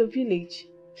still in the village.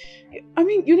 I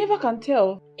mean, you never can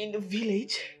tell. In the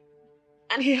village?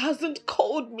 And he hasn't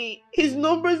called me. His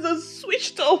numbers are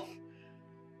switched off.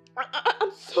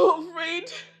 I'm so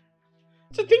afraid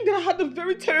to think that I had a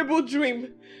very terrible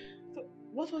dream. So,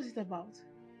 what was it about?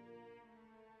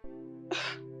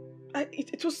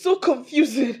 It was so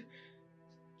confusing.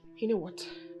 You know what?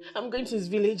 I'm going to his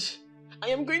village. I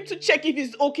am going to check if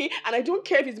he's okay, and I don't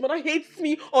care if his mother hates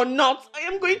me or not. I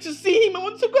am going to see him. I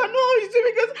want to go and know how he's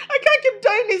doing because I can't keep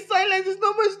dying in silence. His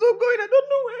number is not going. I don't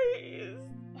know where he is.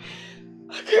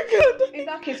 In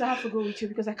that case, I have to go with you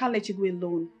because I can't let you go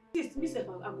alone. Sis, me sef,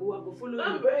 I go follow you. I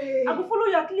go follow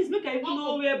you at least make I even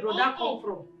know where brother come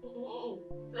from.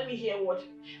 Let me hear what.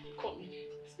 Come in.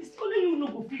 Sis, only you no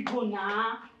go fit go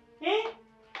now. Eh?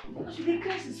 I should dey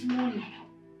cry this morning.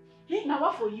 Eh? Now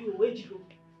what for you, Ejiro?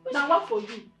 Now what for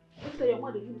you? After your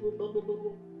mother, you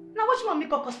go. Now what you want me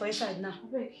to cause for inside now?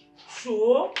 Beg.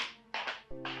 Sure.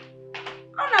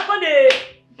 I'm not gonna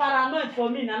paranoid for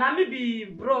me now. Now me be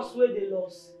bros where they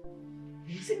lost.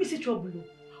 You see me see trouble.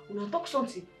 When I talk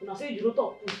something, when I say you don't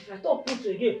talk, if I talk put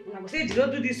again, when I go say you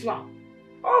don't do this one.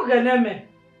 Oh, Geneme.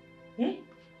 Eh?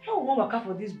 How we won't work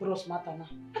for this bros matter now?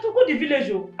 I have to go to the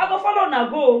village. Oh. I go follow now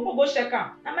go check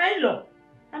am. Na my in-law.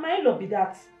 Na my in-law be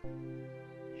that.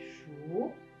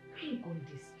 Sure. How you go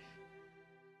this?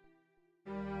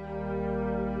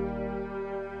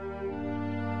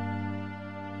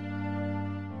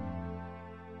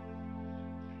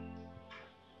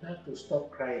 You have to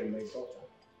stop crying, my daughter.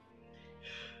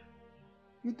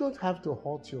 You don't have to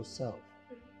hurt yourself.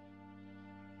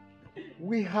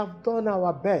 We have done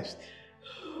our best.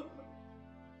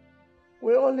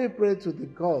 We only pray to the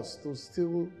gods to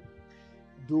still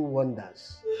do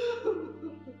wonders.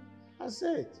 That's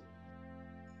it.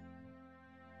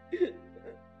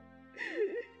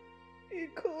 He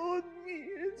called me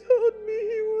and told me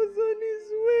he was on his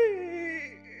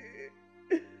way.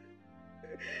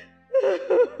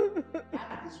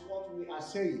 That is what we are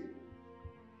saying.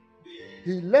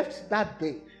 He left that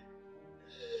day.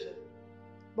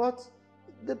 But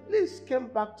the police came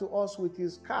back to us with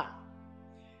his car.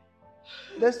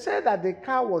 They said that the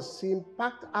car was seen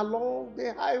parked along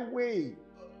the highway.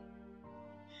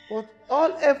 But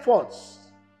all efforts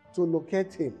to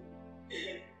locate him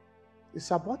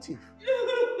is abortive.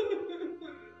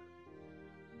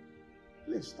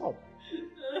 Please stop.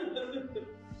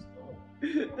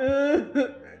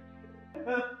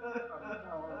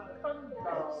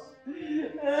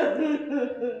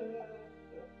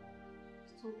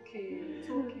 It's okay. It's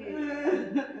okay.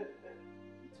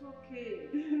 It's okay.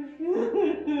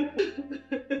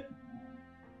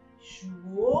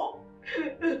 Sure?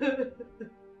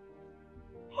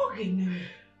 Okay, no.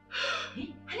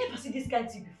 I never see this kind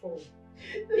of thing before.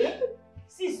 Eh?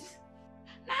 Sis,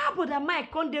 now brother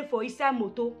Mike come there for inside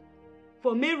motor,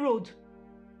 for main road,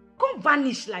 come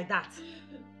vanish like that.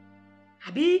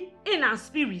 Abi in our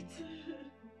spirit.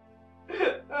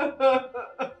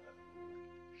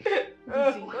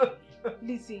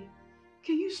 Lizzy,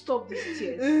 can you stop these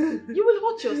tears? You will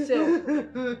hurt yourself.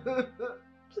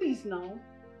 Please now.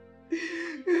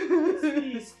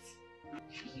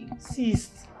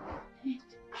 Sis,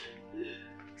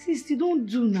 don't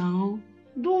do now.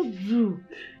 Don't do.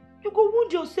 You go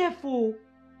wound yourself, oh.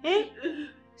 Eh?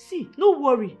 See, no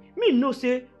worry. Me know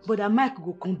say, brother Mike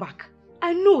go come back.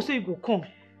 I know say you go come.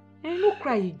 And no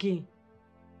cry again.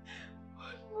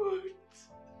 1 month.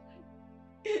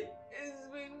 It's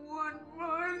been 1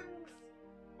 month.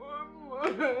 1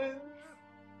 month.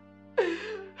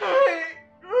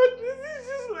 God, this is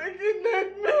just like a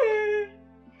nightmare.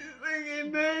 It's like a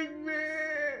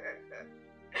nightmare.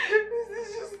 This is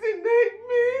just a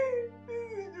nightmare.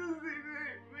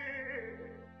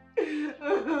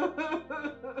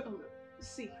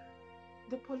 See,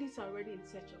 the police are already in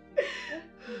search of him.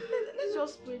 Let's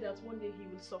just pray that one day he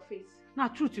will surface. Now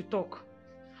truth you talk.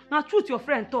 Now truth your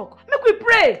friend talk. Make we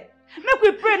pray. Make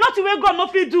we pray. Nothing wey God no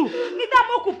fit do. Neither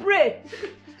make we pray.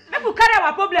 Make we carry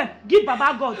our problem give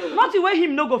Baba God. Nothing wey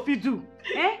him no go fit do.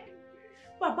 Eh?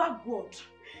 Baba God.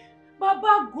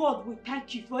 Baba God, we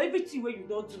thank you for everything wey you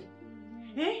don do.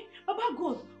 Eh? Baba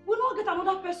God, we no get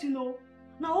another person, no.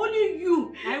 Now only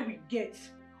you I will get.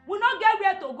 We not get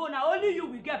where to go. Now only you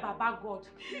will get Baba God.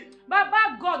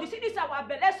 Baba God, you see this our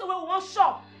belly, so we won't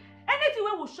shop. Anything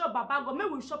we will shop Baba God,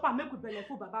 maybe we shop and make we belly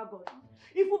full Baba God.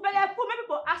 If we belly full, maybe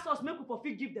people ask us, make we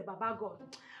forfeit give the Baba God.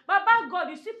 Baba God,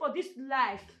 you see for this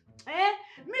life,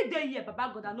 me dey here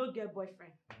Baba God, I no get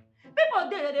boyfriend. People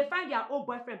there they find their own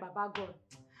boyfriend Baba God.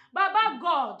 Baba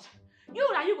God,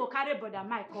 you go carry brother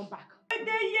Mike come back. They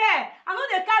here, I know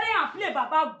they carry and play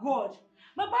Baba God.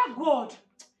 Baba God,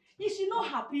 if she not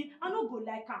happy, I no go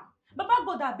like her. Baba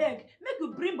God, I beg, make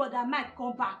you bring brother Mike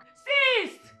come back.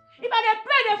 Sis, if I dey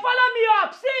pray, they follow me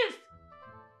up, sis.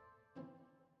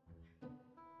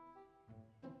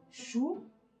 Sure?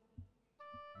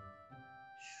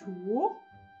 Sure?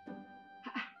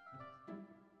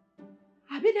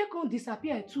 Abi they come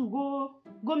disappear too,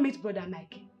 go meet brother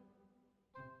Mike.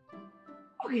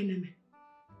 Okay, Neme.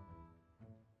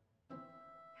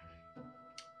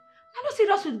 I'm not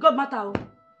serious with God matter. Oh.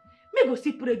 May go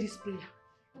see pray this prayer.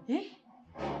 Eh?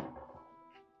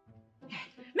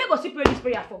 May go see pray this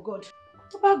prayer for God.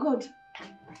 Papa God,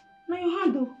 now your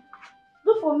hand, oh.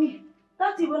 Do for me.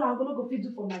 That thing when I'm gonna go fit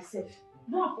do for myself.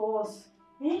 Do it for us.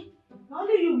 Eh? Now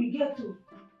only you will get to.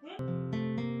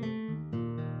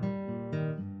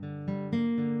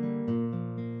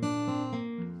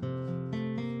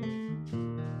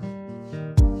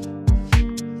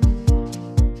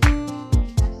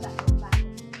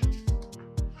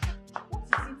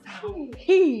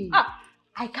 Hey.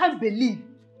 I can't believe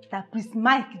that Prince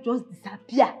Mike just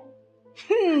disappeared.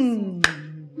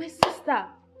 My sister,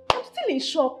 I'm still in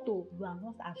shock though. You are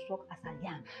not as shocked as I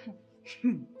am.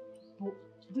 But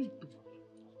wait,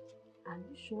 are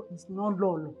you sure it's not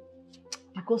Lolo?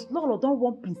 Because Lolo don't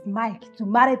want Prince Mike to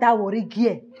marry that worry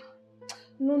girl.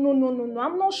 No,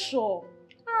 I'm not sure.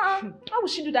 How would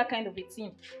she do that kind of a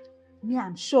thing? Me,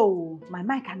 I'm sure. My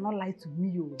Mike cannot lie to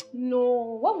me.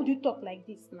 No, why would you talk like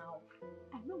this now?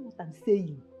 I know what I'm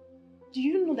saying. Do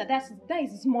you know that that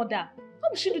is his mother? How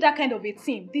would she do that kind of a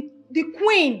thing? The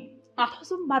queen. It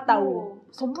doesn't matter. No.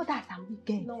 Some mothers are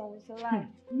wicked. No, it's a lie.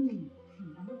 I know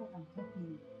what I'm talking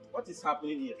about. What is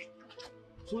happening here?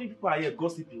 So many people are here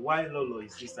gossiping while Lolo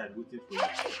is inside waiting for you.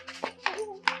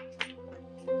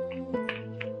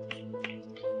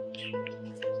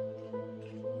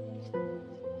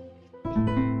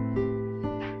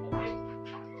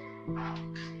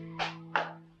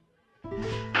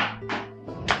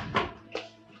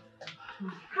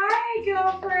 Hi,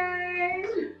 girlfriend.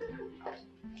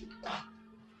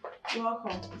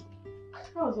 Welcome.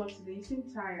 How was work today? You seem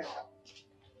tired.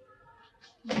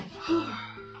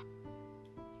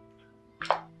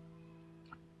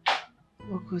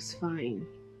 Work was fine.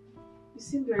 You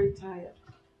seem very tired.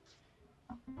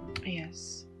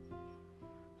 Yes.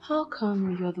 How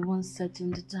come you're the one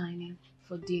setting the dining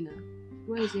for dinner?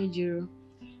 Where is Ejiro?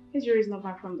 Ejiro is not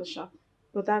back from the shop.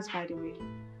 But that's by the way.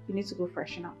 You need to go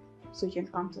freshen up so you can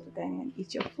come to the dining and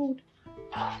eat your food.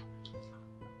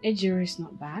 Ejiro is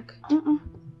not back?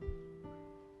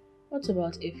 What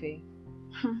about Ife?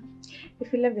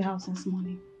 Ife left the house this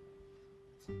morning.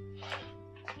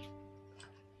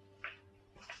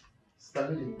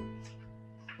 Stanley.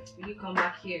 Will you come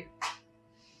back here?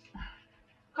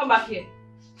 Come back here.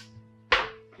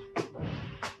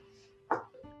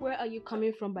 Where are you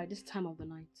coming from by this time of the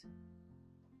night?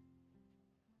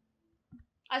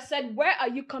 I said, where are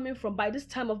you coming from by this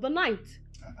time of the night?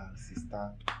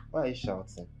 Sister, why are you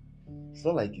shouting? It's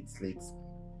not like it's late.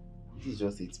 It is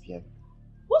just 8 p.m.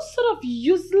 What sort of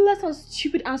useless and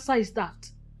stupid answer is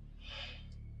that?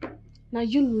 Now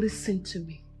you listen to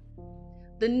me.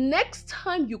 The next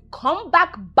time you come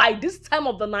back by this time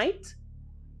of the night,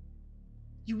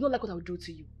 you will not like what I will do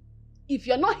to you. If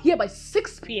you're not here by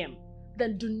 6 p.m.,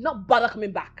 then do not bother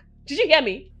coming back. Did you hear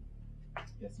me?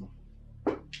 Yes, ma'am.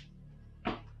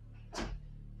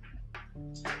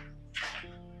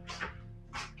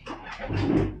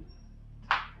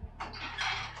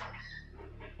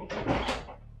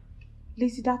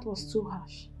 Lizzy, that was too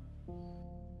harsh.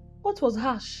 What was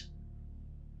harsh?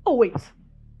 Oh wait,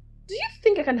 do you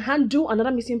think I can handle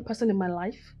another missing person in my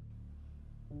life?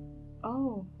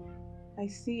 Oh, I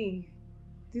see.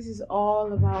 This is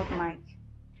all about Mike.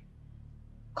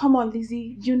 Come on,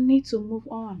 Lizzy, you need to move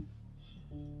on.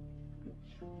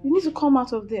 You need to come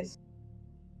out of this.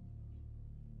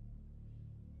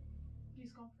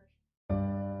 Please come fresh.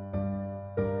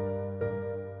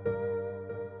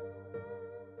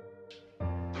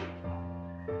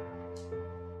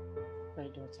 My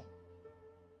daughter,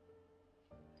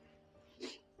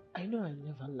 I know I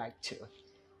never liked you,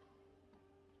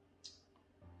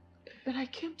 but I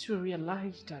came to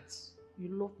realize that you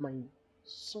love my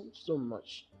son so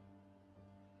much.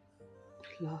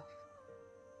 Love.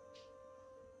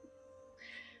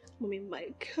 Mommy,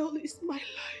 my girl is my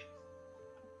life.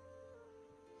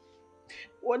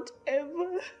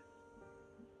 Whatever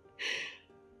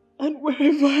and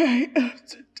wherever I am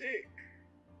today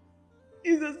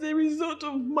is as a result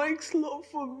of Mike's love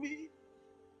for me.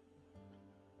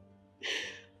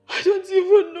 I don't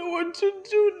even know what to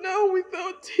do now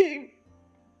without him.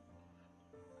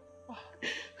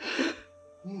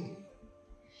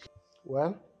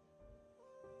 Well,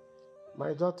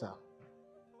 my daughter,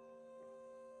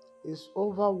 it's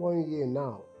over 1 year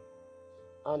now,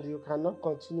 and you cannot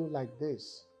continue like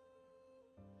this.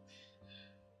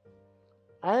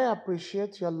 I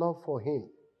appreciate your love for him.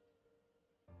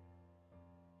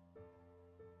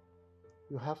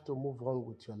 You have to move on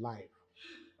with your life.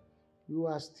 You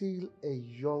are still a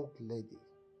young lady.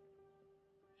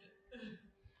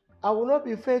 I will not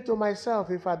be fair to myself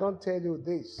if I don't tell you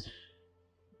this.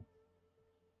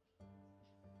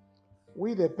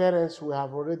 We, the parents, we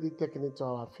have already taken it to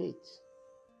our feet.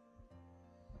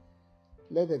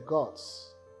 Let the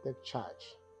gods take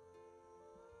charge.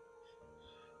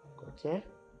 Okay?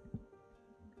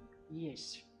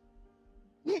 Yes.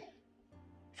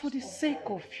 For the sake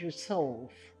of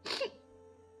yourself,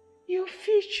 your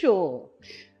future,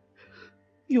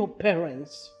 your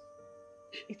parents,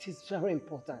 it is very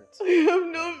important. I have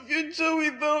no future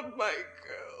without my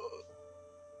girl.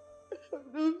 I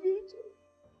have no future.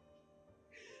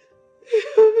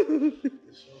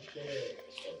 It's okay.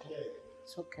 It's okay.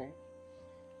 It's okay.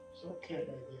 It's okay,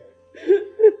 my dear.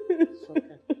 It's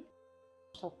okay.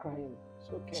 Stop crying. It's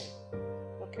okay.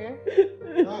 Okay?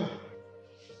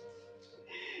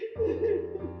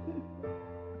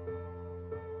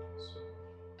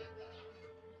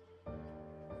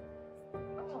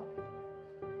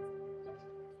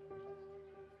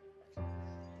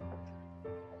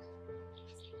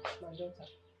 My daughter.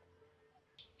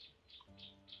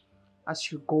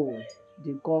 As you go,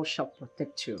 the God shall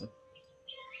protect you.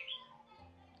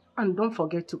 And don't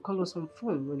forget to call us on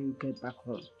phone when you get back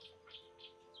home.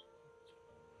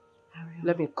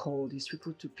 Let me call these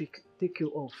people to take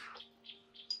you off.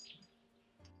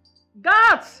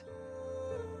 Guards!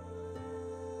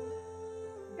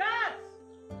 Guards!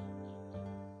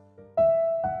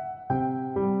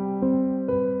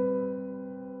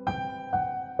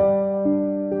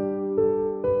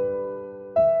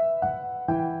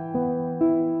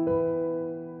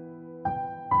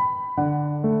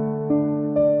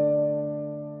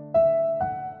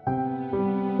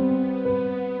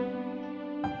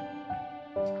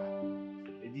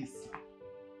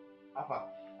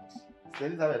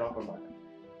 Elizabeth don't come back.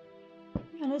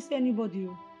 I don't see anybody.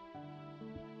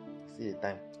 See the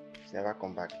time. She never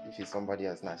come back. If it's somebody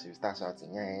else now, she will start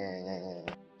shouting.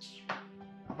 Yeah.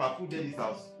 Papa, who did this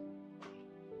house?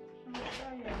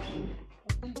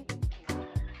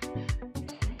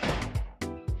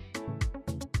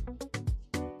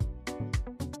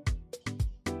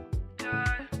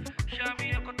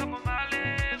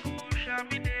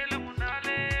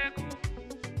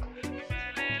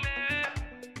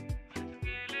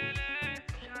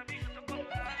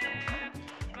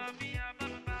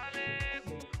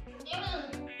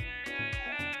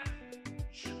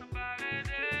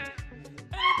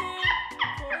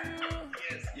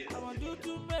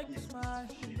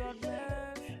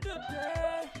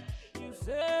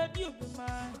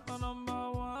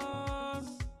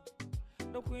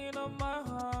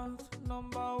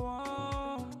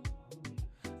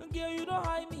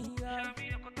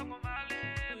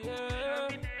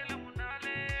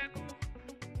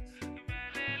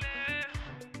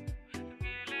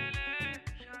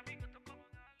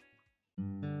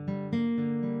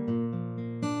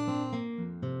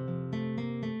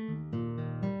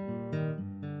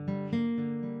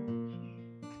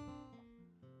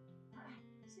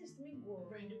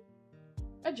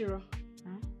 Ejiro,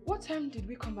 what time did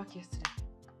we come back yesterday?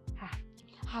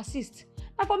 Assist.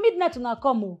 Now for midnight una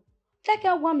come o. Take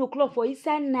out 1 o'clock for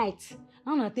inside night.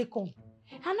 Now una take come.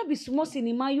 I no be small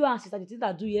cinema you and sister the thing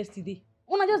that do yesterday.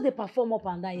 Una just dey perform up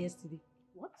and down yesterday.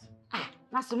 What?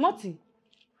 Na small thing.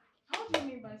 How do you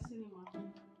mean by cinema?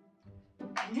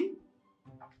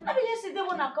 No be yesterday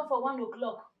when I come for 1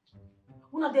 o'clock.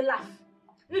 Una dey laugh.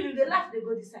 You dey laugh, they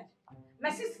go this side. My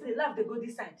sister dey laugh, they go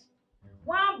this side.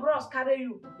 One bros carry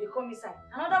you, they come inside.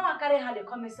 Another one carry her, they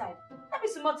come inside. That be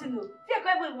small thing, no. Fear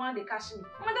come even one, they catch me.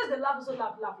 I'm just they laugh, so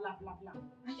laugh.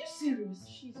 Are you serious?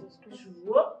 Jesus Christ.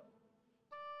 True.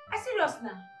 I serious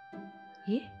now.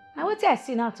 Yeah? Now what I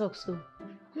see now talk so.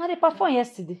 Now they perform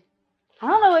yesterday. I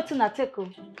don't know what to take.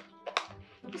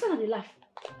 What's not they laugh?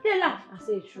 They laugh. I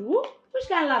say true. Which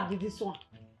kind of laugh did this one?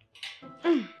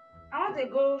 I want to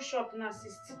go shop now,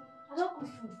 sister. I don't cook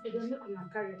food. They don't make una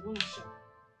carry. I want to shop.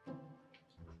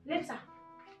 Later.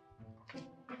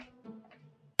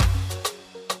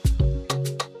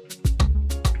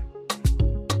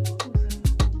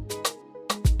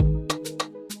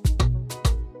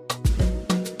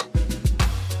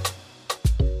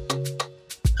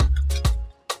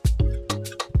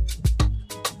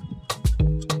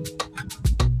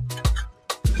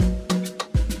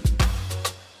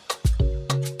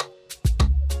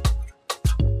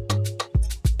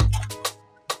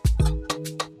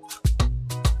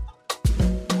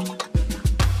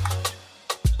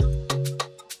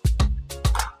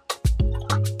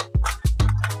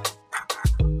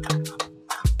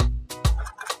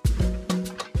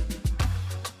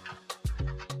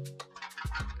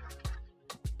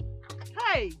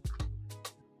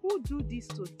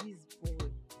 To this boy,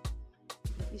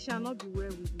 he shall not be well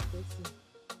with the person.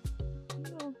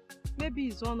 No, maybe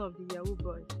he's one of the Yahoo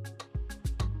boys.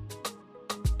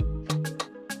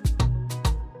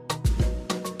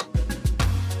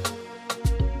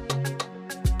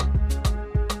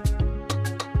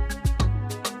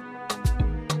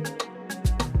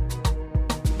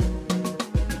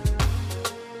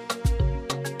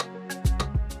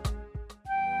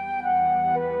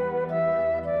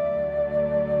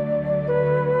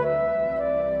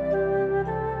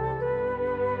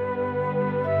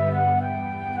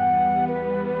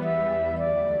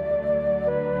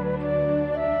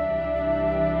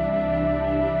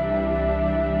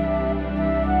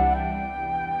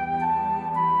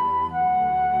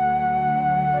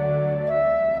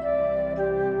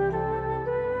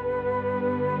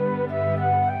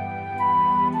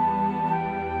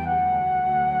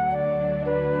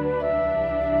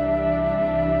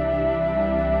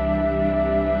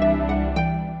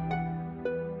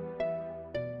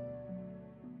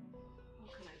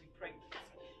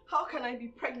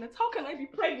 pregnant? How can I be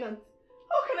pregnant?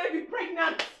 How can I be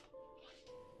pregnant?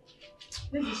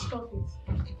 Let's stop it.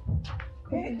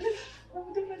 Hey, I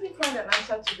will definitely find an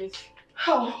answer to this.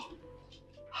 How?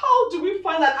 How do we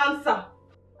find an answer?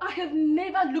 I have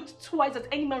never looked twice at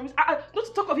any man. Not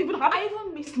to talk of even having. I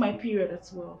even missed my period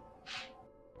as well.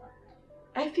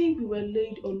 I think we were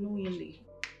laid unknowingly.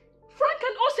 Frank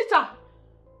and Osita!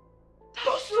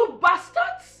 Those two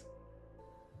bastards!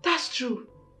 That's true.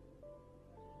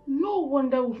 No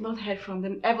wonder we've not heard from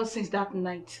them ever since that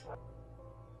night.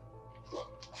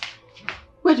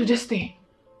 Where do they stay?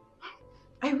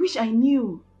 I wish I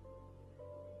knew.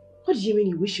 What do you mean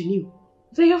you wish you knew?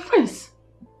 They're your friends.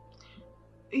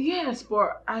 Yes,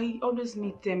 but I always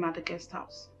meet them at the guest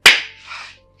house.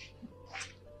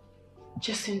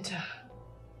 Jacinta,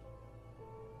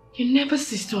 you never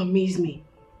cease to amaze me.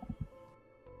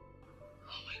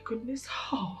 Oh my goodness,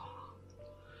 how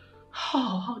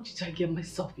did I get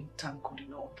myself entangled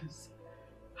in all this?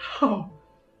 How?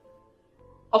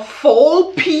 Of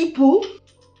all people?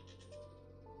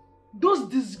 Those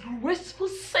disgraceful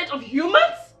set of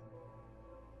humans?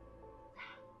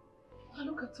 Now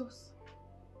look at us.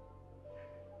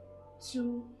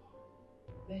 Two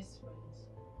best friends.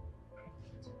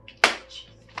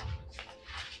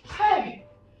 Hey!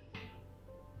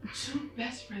 Two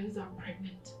best friends are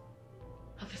pregnant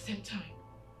at the same time.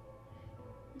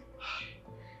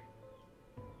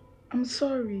 I'm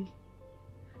sorry.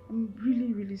 I'm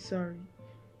really, really sorry.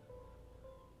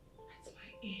 At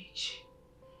my age.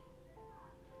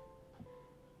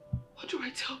 What do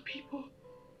I tell people?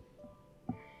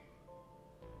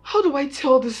 How do I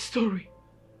tell this story?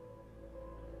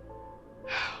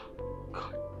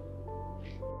 God.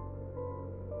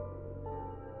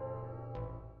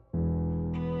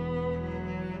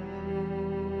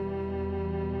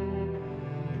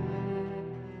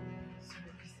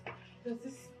 There's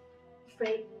this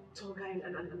very tall guy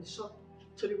and the short,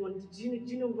 chubby one. Do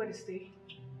you know where they stay?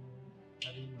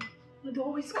 I don't know. No, they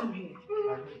always come here. I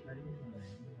don't know.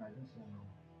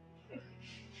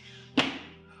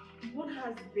 One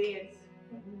has beards.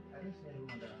 I don't see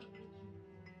anyone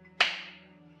that.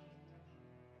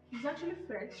 He's actually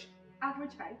fresh,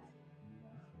 average height.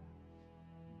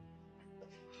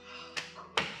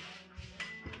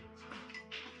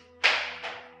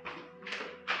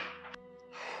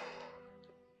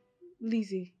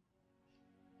 Lizzy,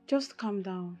 just calm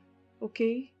down,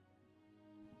 okay?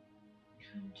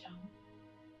 Calm down?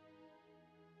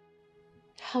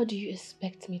 How do you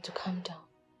expect me to calm down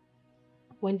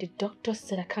when the doctor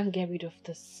said I can't get rid of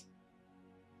this?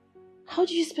 How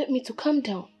do you expect me to calm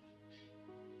down?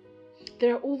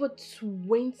 There are over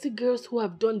 20 girls who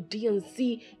have done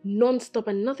D&C non-stop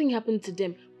and nothing happened to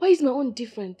them. Why is my own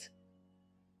different?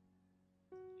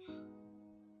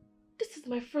 This is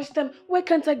my first time. Why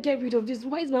can't I get rid of this?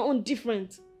 Why is my own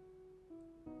different?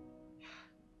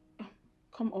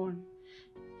 Come on.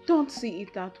 Don't see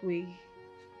it that way.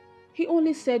 He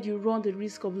only said you run the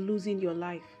risk of losing your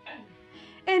life.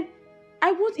 And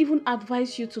I won't even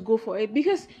advise you to go for it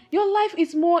because your life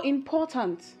is more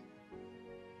important.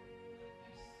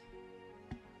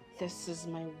 This is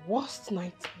my worst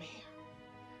nightmare.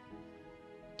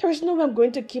 There is no way I'm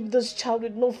going to keep this child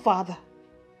with no father.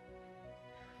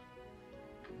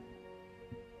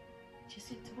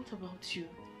 Jacinta, what about you?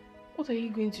 What are you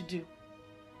going to do?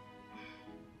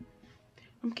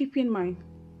 I'm keeping mine.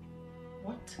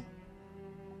 What?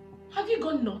 Have you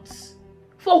gone nuts?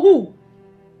 For who?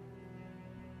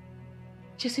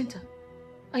 Jacinta,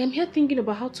 I am here thinking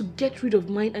about how to get rid of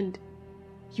mine and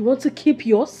you want to keep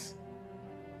yours?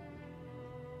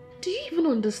 Do you even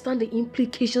understand the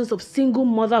implications of single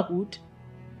motherhood?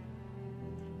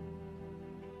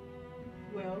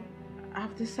 Well,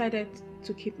 I've decided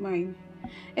to keep mine.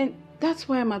 And that's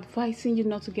why I'm advising you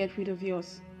not to get rid of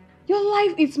yours. Your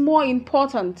life is more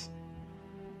important.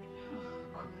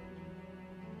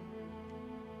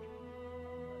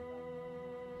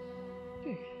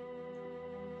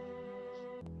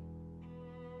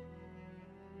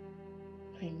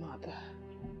 My mother.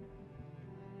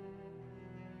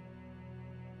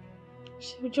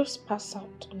 She will just pass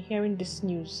out on hearing this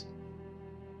news.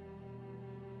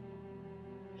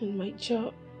 And my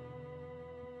job.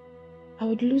 I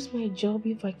would lose my job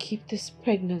if I keep this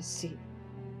pregnancy.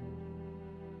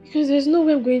 Because there's no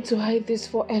way I'm going to hide this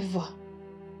forever.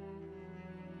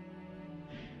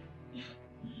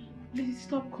 Please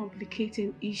stop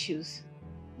complicating issues.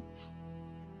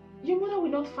 Your mother will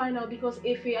not find out because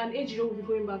Efe and Ejiro will be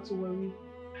going back to Warri.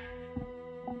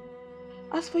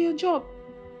 As for your job,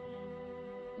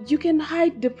 you can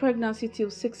hide the pregnancy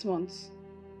till 6 months.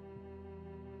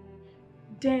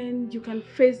 Then you can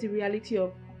face the reality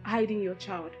of hiding your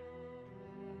child.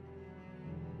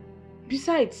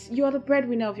 Besides, you are the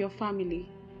breadwinner of your family.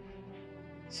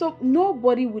 So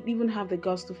nobody would even have the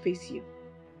guts to face you.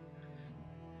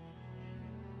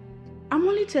 I'm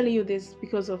only telling you this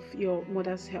because of your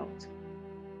mother's health.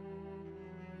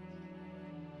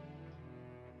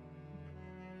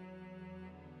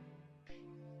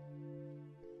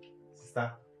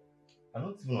 Sister, I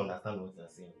don't even understand what you're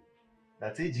saying.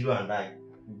 That Ejiro and I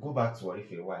will go back to Warri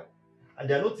for a while. And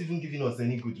they are not even giving us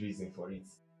any good reason for it.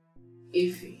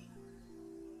 Ife,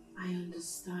 I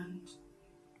understand.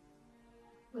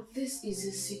 But this is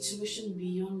a situation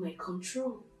beyond my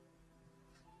control.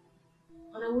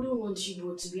 And I wouldn't want you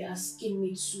both to be asking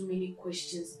me too many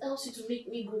questions, else it will make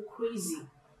me go crazy.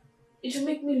 It will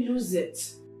make me lose it.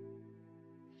 Sister,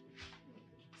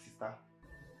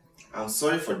 I'm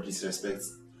sorry for the disrespect,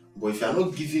 but if you are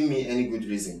not giving me any good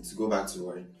reason to go back to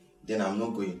Warri, then I'm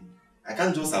not going. I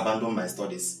can't just abandon my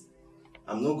studies.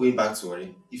 I'm not going back to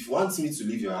Warri. If you want me to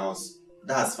leave your house,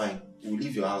 that's fine. We'll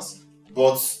leave your house.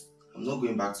 But I'm not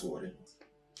going back to Warri.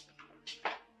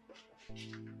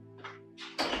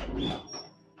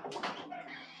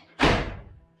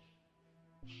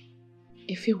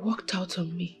 If he walked out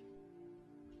on me,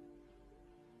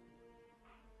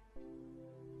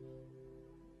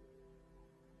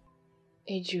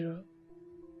 Ejiro,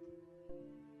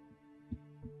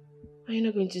 are you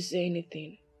not going to say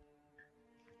anything?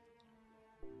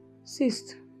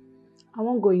 Sis, I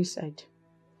won't go inside.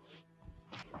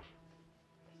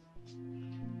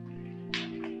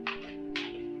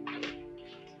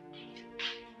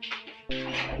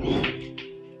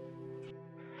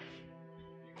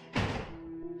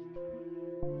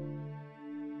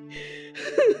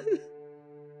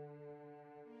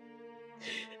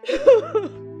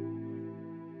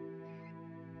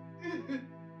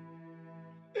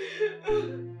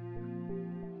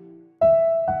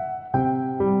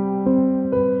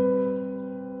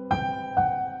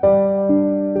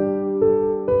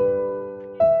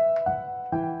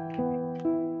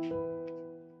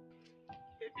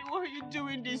 Why are you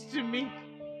doing this to me?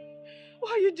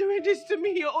 Why are you doing this to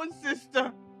me, your own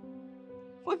sister?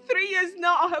 For 3 years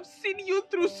now, I have seen you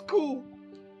through school.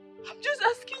 I'm just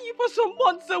asking you for some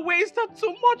months away. Is that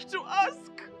too much to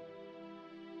ask?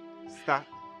 Sister,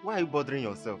 why are you bothering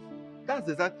yourself? That's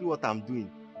exactly what I'm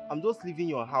doing. I'm just leaving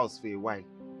your house for a while.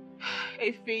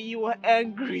 Efe, you are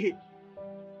angry.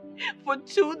 For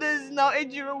 2 days now,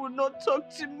 Ejiro will not talk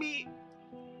to me.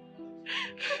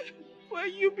 Why are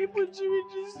you people doing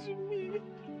this to me?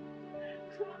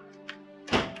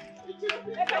 You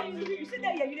sit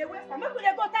there, you waste time. Make we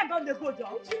go time down the go,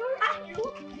 John.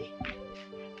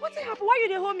 What happened? Why you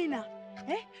dey hold me now?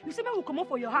 Eh? You say make we come out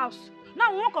for your house.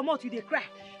 Now we won't come out, you dey cry.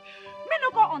 Me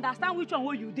no go understand which one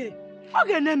where you dey.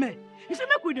 Okay, name. You say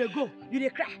make we dey go, you dey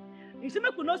cry. You say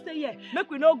make we no stay here, make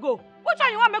we no go. Which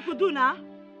one you want make we do now?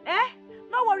 Eh?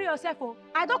 No worry yourself, oh.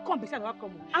 I don't come beside I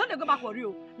come. I don't go back for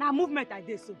you. Now movement like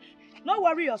this, so. No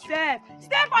worry yourself.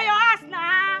 Stay for your ass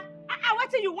now. What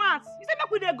do you want? You say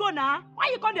make we dey go now. Why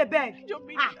you come dey beg?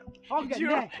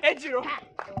 Ejiro, Ejiro.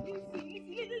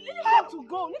 Leave them to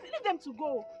go. Leave them to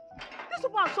go. These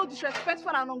people are so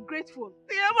disrespectful and ungrateful.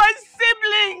 They are my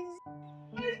siblings.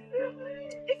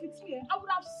 If it's me, I would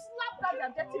have slapped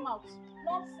out their dirty mouth.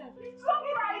 Nonsense. Stop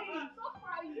crying. Stop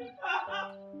crying.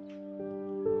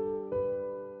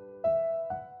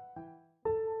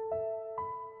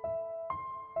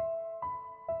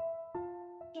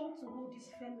 To hold this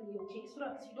family, okay, so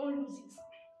that you don't lose it.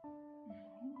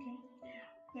 Okay.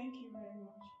 Thank you very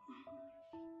much.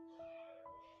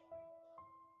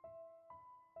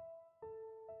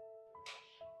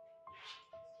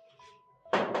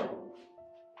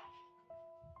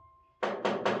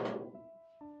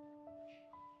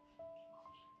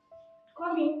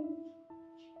 Come in.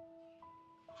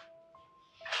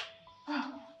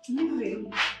 Lizzy,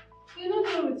 You're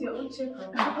not done with your own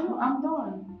checkup. I'm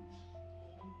done.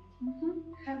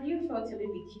 Have you felt your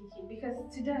baby kicking? Because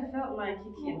today I felt mine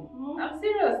kicking. I'm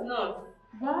serious, no.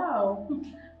 Wow.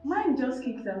 Mine just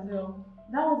kicked as well.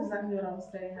 That was exactly what I was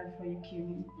telling her before you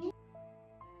came in.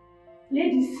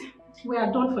 Ladies, we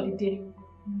are done for the day.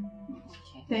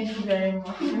 Thank you very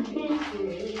much.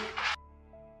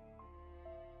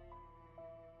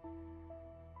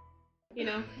 You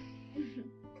know,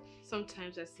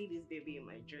 sometimes I see this baby in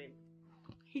my dream.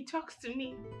 He talks to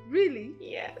me. Really?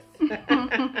 Yes.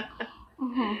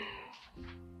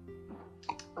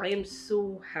 I am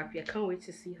so happy. I can't wait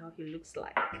to see how he looks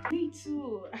like. Me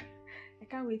too. I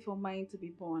can't wait for mine to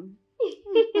be born.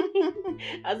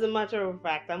 As a matter of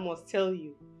fact, I must tell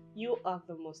you, you are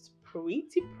the most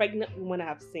pretty pregnant woman I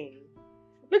have seen.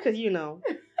 Look at you now.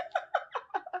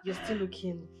 You're still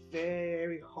looking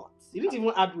very hot. You didn't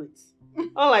even add weight.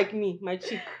 Unlike me, my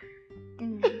cheek.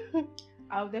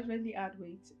 I'll definitely add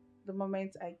weight the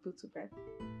moment I go to bed.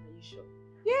 Are you sure?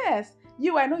 Yes.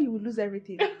 I know you will lose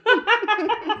everything.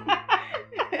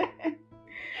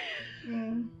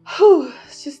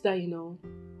 It's just that,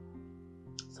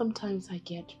 sometimes I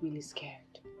get really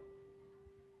scared.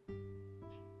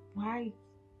 Why?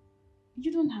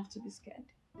 You don't have to be scared.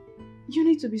 You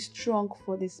need to be strong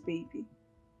for this baby.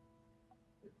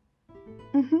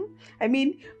 I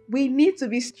mean, we need to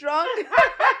be strong.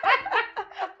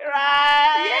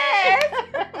 Right? Yes.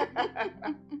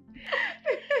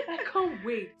 I can't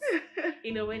wait.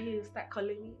 When he'll start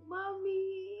calling me,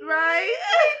 Mommy. Right?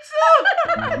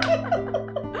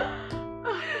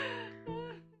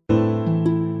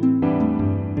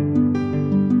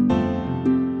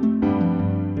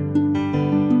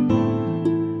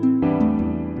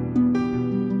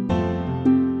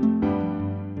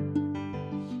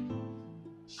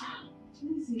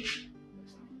 Lizzy.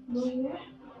 No, yeah?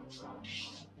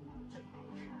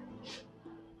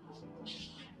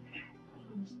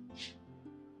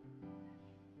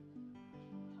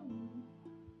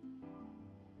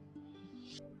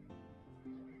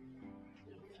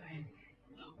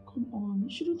 Come on, you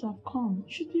shouldn't have come.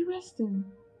 You should be resting.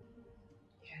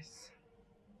 Yes.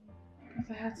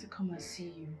 If I had to come and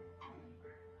see you.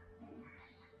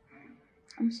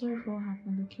 I'm sorry for what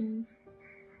happened, okay?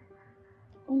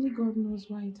 Only God knows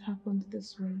why it happened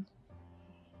this way.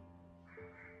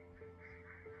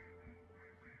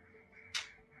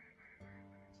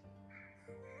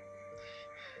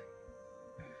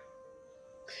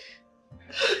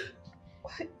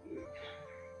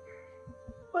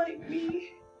 Why me?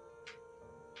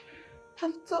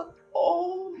 After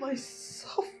all my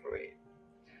suffering.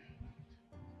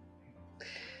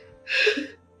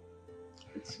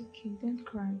 It's okay, don't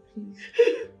cry, please.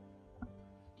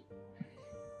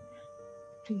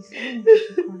 Please, I don't want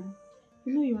you to cry.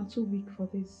 You know you are too weak for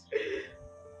this.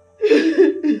 My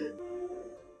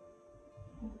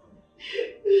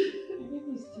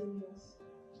baby is still yours.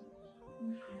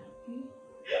 Don't cry, okay?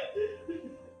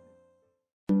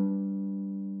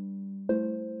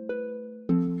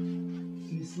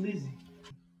 Miss Lizzy,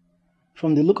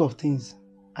 from the look of things,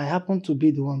 I happen to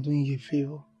be the one doing you a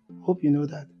favor. Hope you know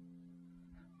that.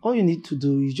 All you need to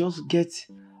do is just get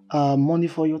money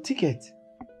for your ticket.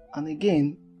 And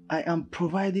again, I am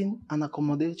providing an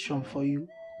accommodation for you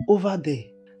over there.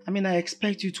 I mean, I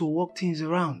expect you to work things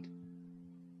around.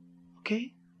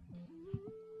 Okay?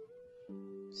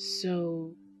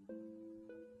 So,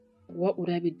 what would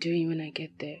I be doing when I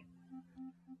get there?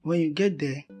 When you get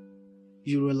there,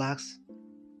 you relax.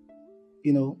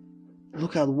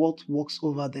 Look at what works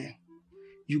over there.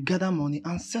 You gather money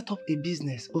and set up a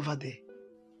business over there.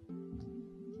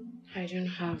 I don't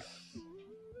have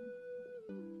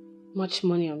much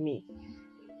money on me.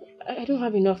 I don't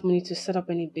have enough money to set up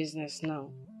any business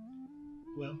now.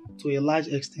 Well, to a large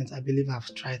extent, I believe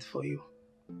I've tried for you.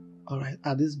 Alright,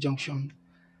 at this junction,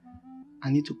 I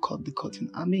need to cut the curtain.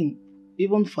 I mean,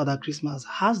 even Father Christmas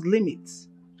has limits.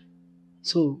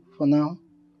 So, for now,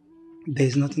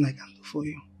 there's nothing I can do for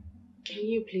you. Can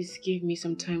you please give me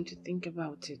some time to think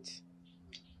about it?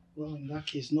 Well, in that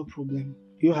case, no problem.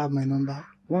 You have my number.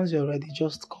 Once you're ready,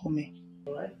 just call me.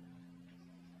 Alright?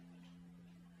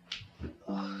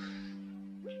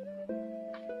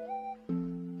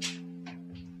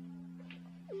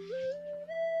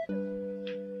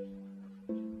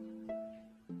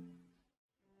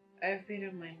 I've made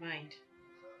up my mind.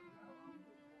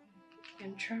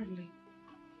 I'm traveling.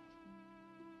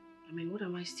 I mean, what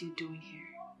am I still doing here?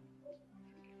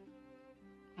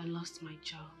 I lost my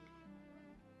job.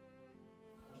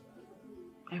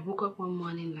 I woke up one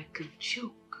morning like a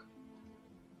joke.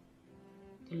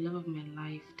 The love of my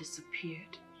life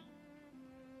disappeared.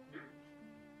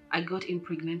 I got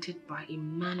impregnated by a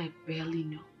man I barely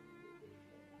know.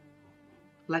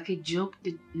 Like a joke,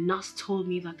 the nurse told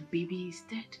me that the baby is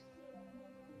dead.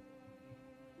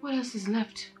 What else is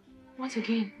left? What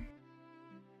again?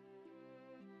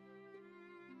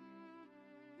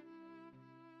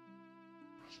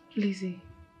 Lizzy,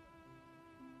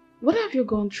 what have you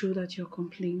gone through that you're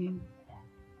complaining?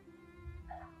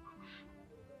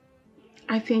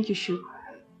 I think you should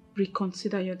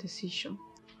reconsider your decision.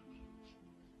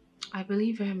 I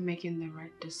believe I'm making the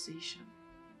right decision.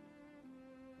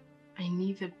 I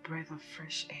need a breath of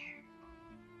fresh air.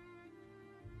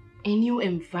 A new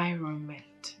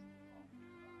environment.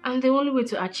 And the only way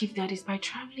to achieve that is by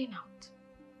traveling out.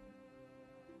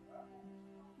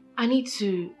 I need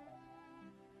to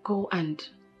go and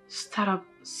start up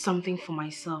something for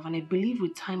myself, and I believe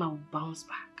with time I will bounce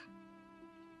back.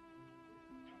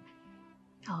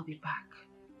 I'll be back.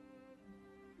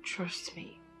 Trust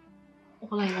me.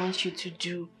 All I want you to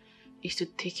do is to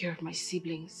take care of my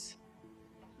siblings,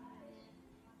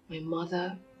 my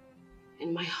mother,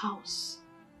 and my house.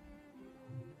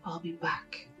 I'll be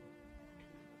back.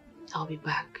 I'll be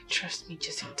back. Trust me,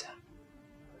 Jacinta.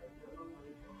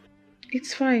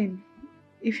 It's fine.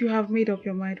 If you have made up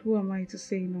your mind, who am I to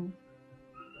say no?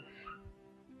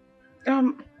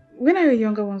 When are your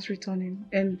younger ones returning?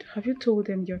 And have you told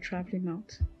them you're traveling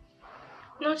out?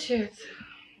 Not yet.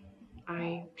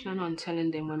 I plan on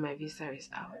telling them when my visa is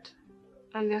out.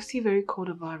 And they're still very cold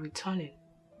about returning.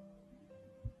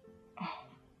 Oh.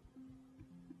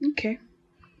 Okay.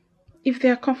 If they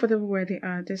are comfortable where they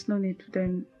are, there's no need,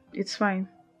 then it's fine.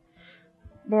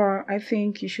 But I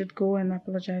think you should go and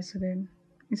apologize to them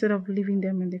instead of leaving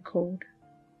them in the cold.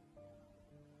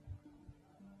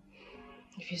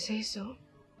 If you say so.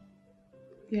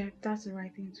 Yeah, that's the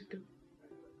right thing to do.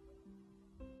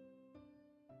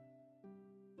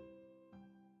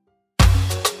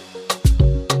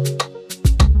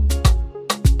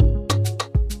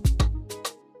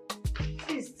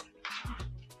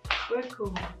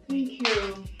 Welcome. Thank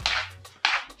you.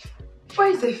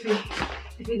 Where is Efe?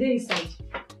 Efe dey inside.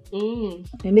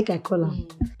 Then make I call her.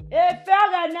 Efe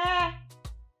Ogane!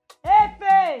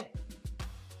 Efe!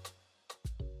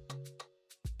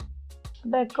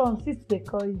 They come, sis, they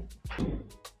call you.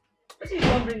 What you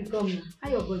gonna bring come now? How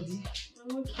your body?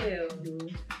 I'm okay.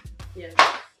 Yes.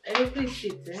 I will please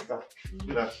sit.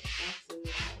 Good afternoon.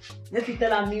 Let me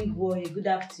tell her mean boy, good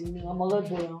afternoon. I'm a lot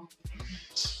boy.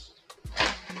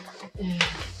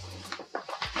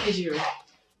 Ejiro.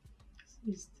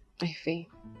 Efe.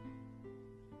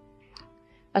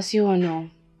 As you all know,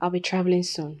 I'll be traveling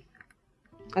soon.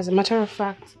 As a matter of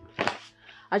fact,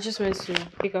 I just went to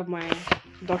pick up my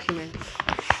documents.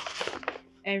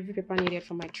 Every paper needed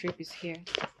for my trip is here.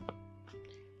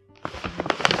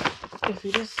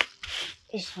 Efe, this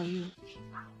is for you.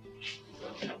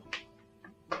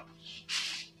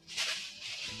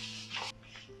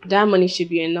 That money should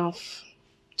be enough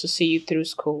to see you through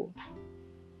school.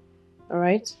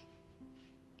 Alright?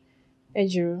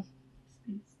 Ejiro,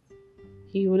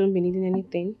 you wouldn't be needing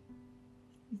anything?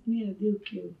 It's me, I'll be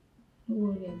okay. Don't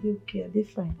worry, I'll be okay, I'll be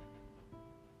fine.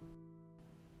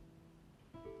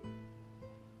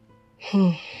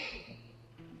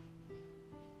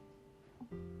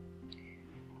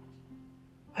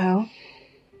 Well,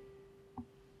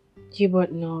 you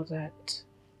both know that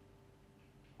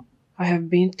I have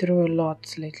been through a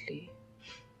lot lately.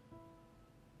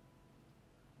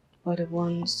 But the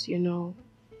ones you know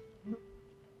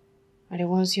are the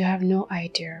ones you have no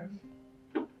idea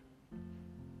of.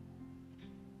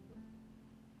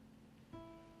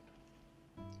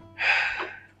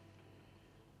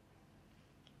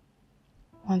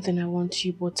 One thing I want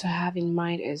you both to have in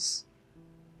mind is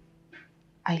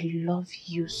I love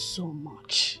you so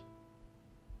much.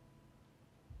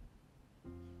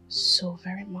 So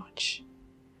very much.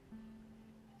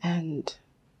 And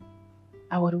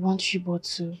I would want you both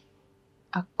to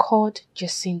accord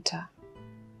Jacinta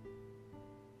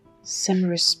same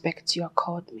respect you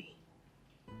accord me.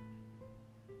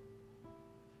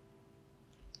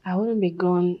 I wouldn't be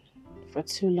gone for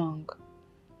too long.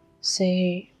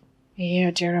 Say a year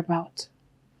or thereabout.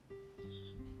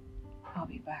 I'll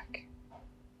be back.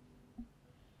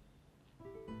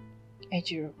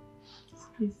 Ejiro.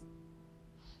 Please.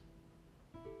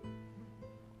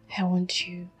 I want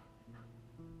you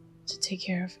to take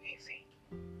care of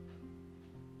Efe.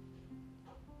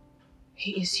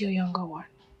 He is your younger one.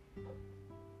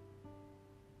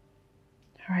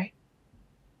 Alright?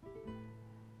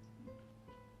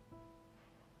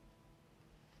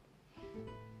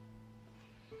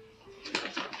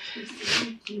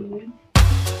 Thank you.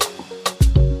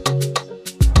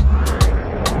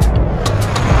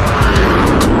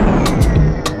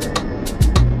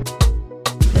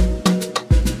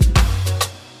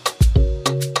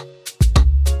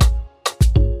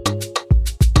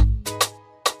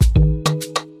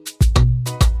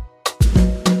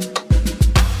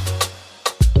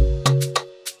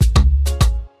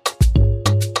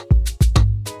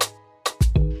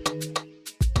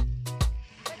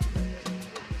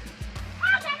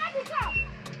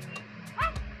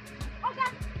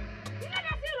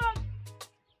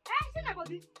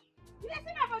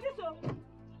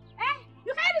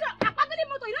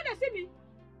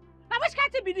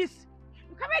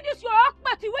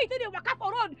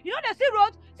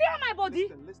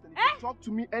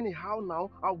 Anyhow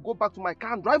now, I'll go back to my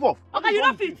car and drive off. Okay, you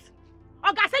no fit.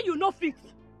 Okay, say you no fit.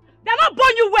 They not born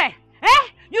you where? Eh?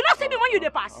 You not see me when you dey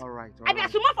pass. Alright. I be a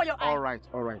small for your eye.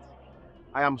 Alright.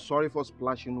 I am sorry for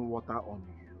splashing water on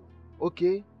you.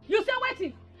 Okay? You say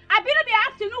waiting. I believe the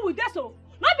afternoon with this so.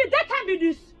 Not be that time be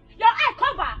this. Your eye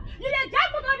cover. You dey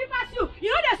drive motor be pass you.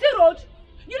 You know they see road.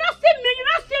 You don't see me. You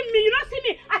don't see me. You don't see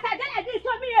me. As I did like this, so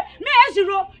me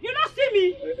zero. You don't see me.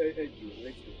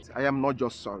 I am not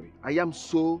just sorry. I am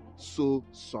so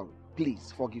sorry.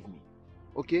 Please forgive me.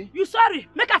 Okay? You sorry.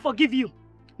 Make I forgive you.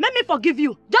 Make me forgive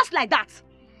you. Just like that.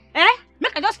 Eh?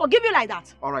 Make I just forgive you like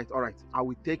that. Alright. I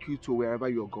will take you to wherever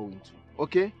you're going to.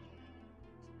 Okay?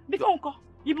 Before Uncle,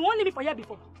 you been wanting me for here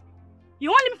before. You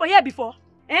want me for here before?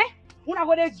 Eh? When I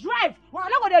go to drive, when I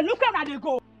not go to look where they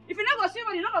go. If you not go see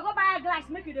road, you not go buy a glass,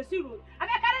 make you the see road. I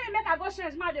mean, carry me make I go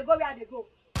change man, they go where they go.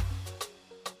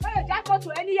 When you drive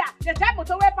to any year, the drive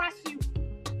motor way past you.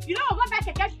 You don't go back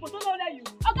to catch motor over you.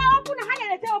 Okay, open the hand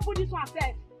and they open this one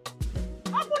first.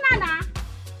 Open Nana.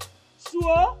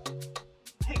 So.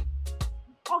 Hey.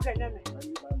 Okay, then.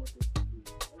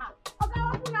 Okay,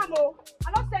 open Namo.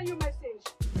 I don't send you message.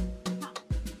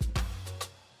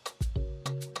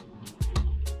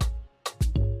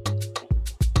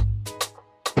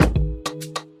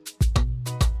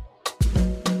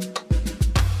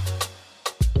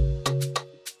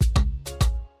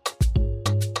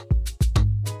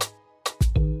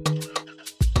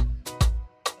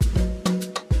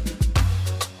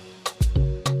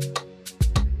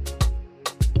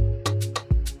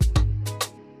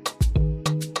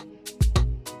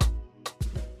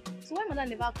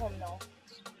 Never come now.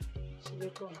 She will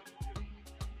come.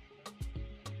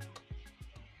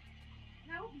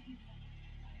 Now,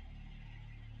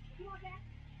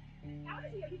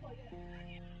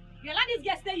 you let this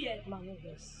girl stay here? Mama,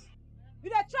 yes. You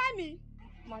dey try me?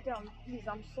 Madam, please,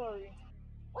 I'm sorry.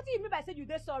 What do you mean by say you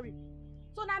dey sorry?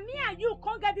 So now me and you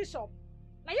can't get this shop.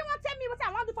 Now you want to tell me what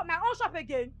I want to do for my own shop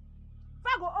again? If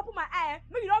I go open my eye,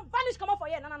 maybe you don't vanish come out for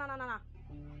here. No.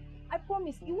 I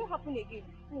promise, it won't happen again.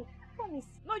 No.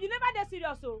 Promise. No, you never dey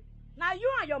serious so. Now you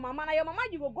and your mama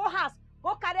you will go house,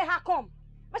 go carry her come.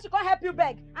 But she can't help you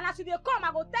beg. And as you dey come, I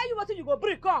go tell you what you go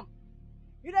bring come.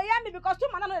 You dey hear me because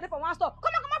two man no dey for one store.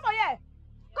 Come on for here.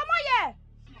 Come on here.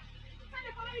 Can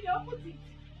they come in the open it?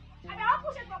 And they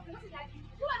open it for nothing like this.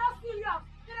 You are not serious.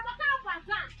 They dey back up and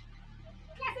down.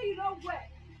 Can't say you don't wear.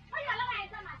 Why you allow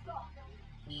me enter my store?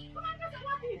 Come on, just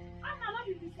what it. I'm not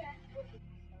you this.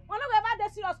 When I go ever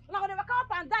dey serious, when I go dey back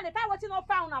up and down, they find what you no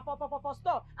found for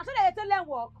store. And so they tell them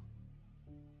work.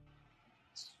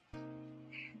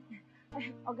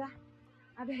 Oga,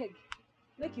 I beg.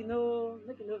 Make you no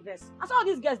vex. That's all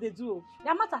these girls they do.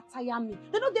 Their matter tire me.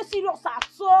 They don't dey serious at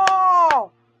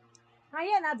all. I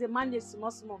hear now the man is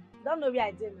small. Don't know where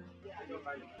I did now.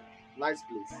 Nice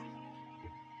place.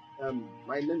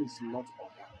 My name is not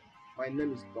Oga. My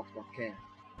name is Dr. Ken.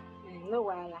 No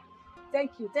wahala.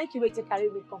 Thank you. Wait to carry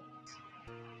me come.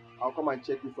 I'll come and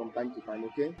check you from time to time,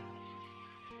 okay?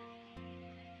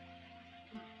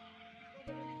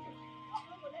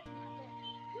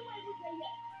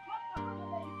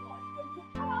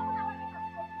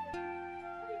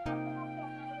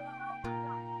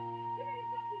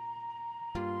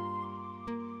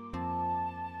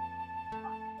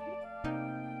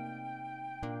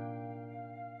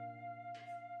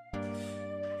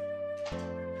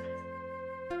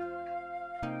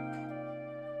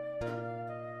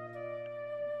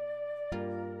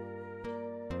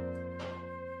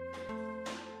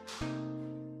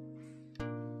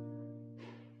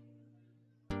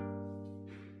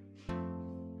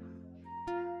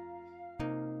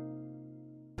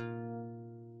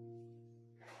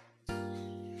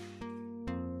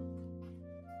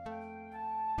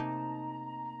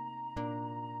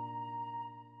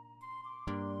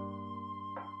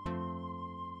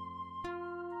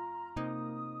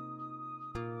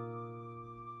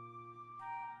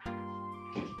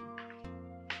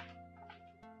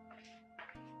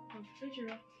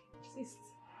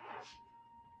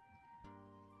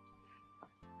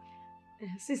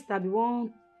 Sister, we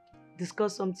won't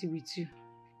discuss something with you.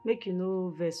 Make you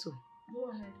know vessel.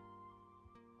 Go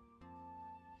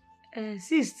ahead.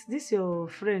 Sis, this your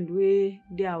friend wey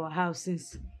dey our house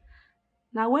since.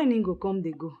 Now when he go come,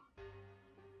 they go.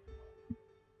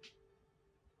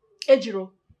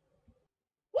 Ejiro,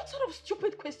 what sort of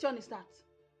stupid question is that?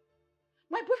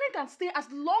 My boyfriend can stay as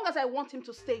long as I want him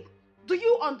to stay. Do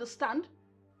you understand?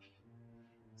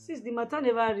 Sis, the matter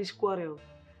never reach quarrel.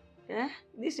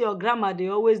 This your grandma, they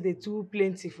always dey too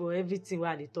plenty for everything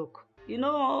where they talk. You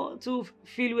know, to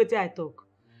feel what I talk.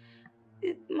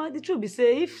 The truth be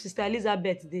say, if Sister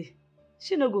Elizabeth dey,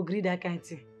 she no go gree that kind of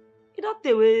thing. You don't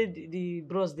take away the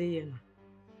bros dey here now.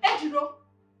 Ejiro,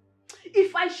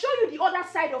 if I show you the other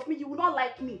side of me, you will not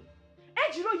like me.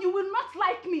 Ejiro, you will not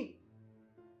like me.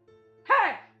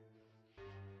 Hey!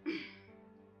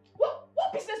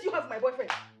 What business do you have with my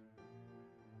boyfriend?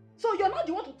 So you're not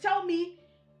the one to tell me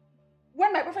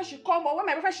when my boyfriend should come or when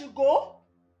my boyfriend should go?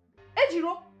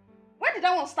 Ejiro, when did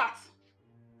that one start?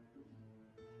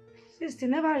 Sister,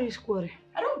 never reach quarrel.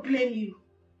 I don't blame you.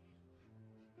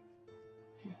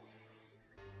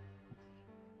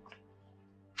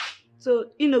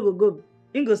 So, you no go,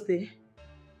 you go stay.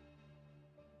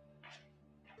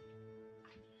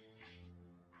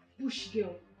 Bush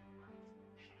girl.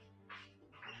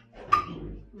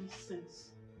 Nonsense.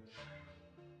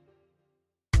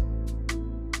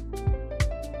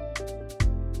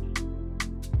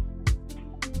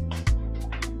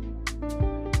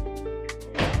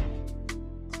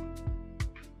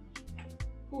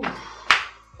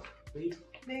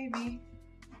 Baby.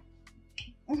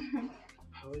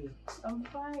 How are you? I'm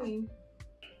fine.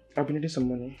 I've been needing some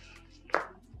money.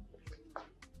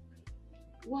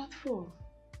 What for?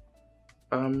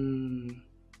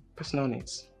 Personal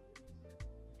needs.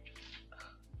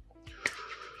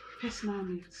 Personal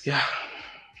needs. Yeah.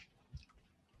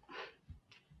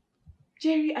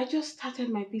 Jerry, I just started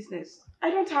my business. I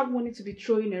don't have money to be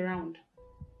throwing around.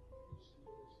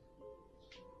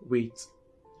 Wait,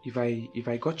 if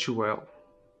I got you well,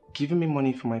 giving me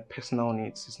money for my personal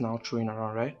needs is now throwing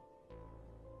around, right?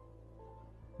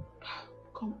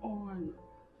 Come on.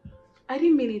 I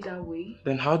didn't mean it that way.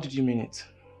 Then how did you mean it?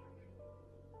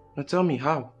 Now tell me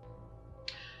how.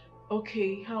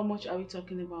 Okay, how much are we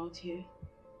talking about here?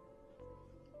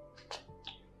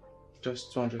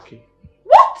 Just 200k.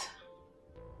 What?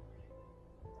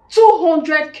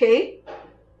 200k?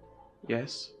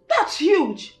 Yes. That's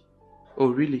huge. Oh,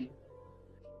 really?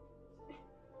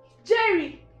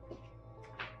 Jerry!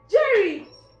 Jerry!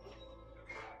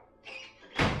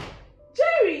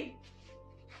 Jerry!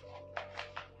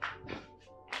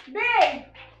 Babe!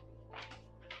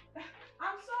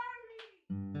 I'm sorry.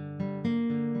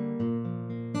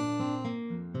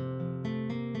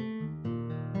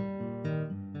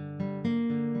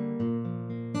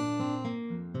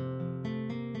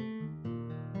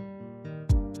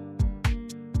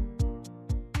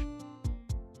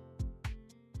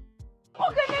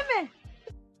 Okay, Meme.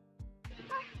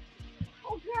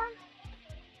 Okay.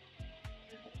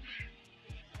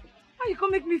 How you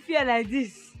come make me feel like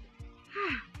this?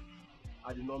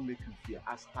 I did not make you fear.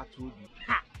 I told you.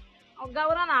 Oga,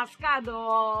 whether na scared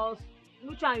or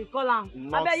which one you call am?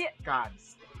 Not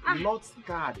scared. Not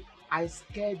scared. I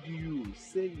scared you.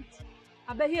 Say it.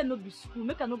 I bet here no be school.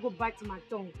 Make I no go bite my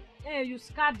tongue. Hey, you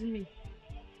scared me.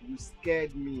 You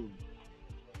scared me.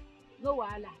 No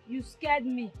wahala. You scared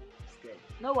me. Scared.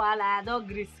 No wahala. I don't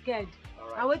agree. Scared.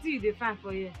 Alright. Now wait till you dey find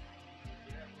for here.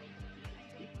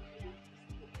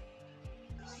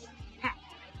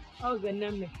 Oh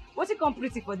goodness, what's it come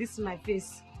pretty for this my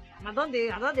face? I don't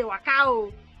dey waka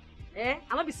o. I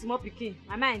no be small pikin.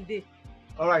 My mind dey.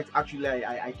 Alright, actually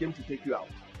I came to take you out.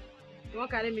 You wan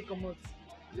carry me comot?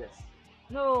 Yes.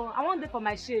 No, I wan dey for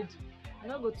my shade. I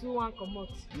no go too wan comot.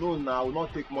 No, now I will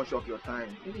not take much of your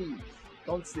time. Please.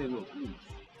 Don't say no, please.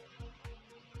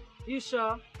 You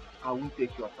sure? I won't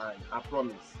take your time. I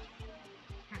promise.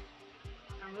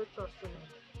 I no trust you.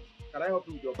 Can I help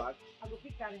you with your bag? I go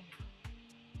fit carry am.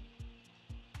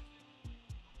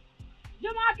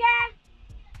 Jumoke!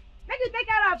 Make you take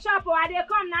care of shop or I dey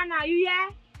come now, you hear?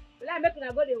 Like make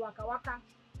una go dey waka waka.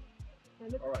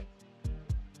 Alright.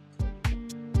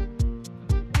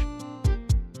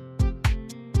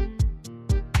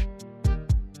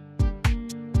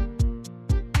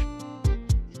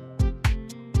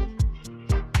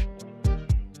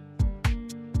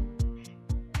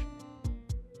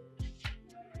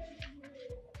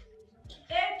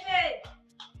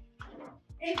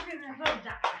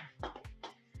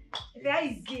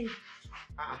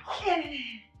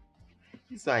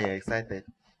 This one you're excited.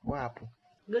 What happened?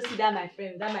 Go see that my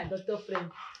friend, that my doctor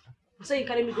friend. So you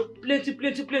carry me go plenty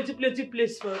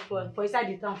place for inside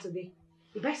the town today.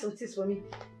 You buy some things for me.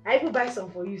 I even buy some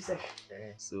for you, sir.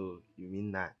 So you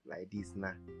mean that like this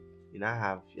now? You not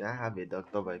have a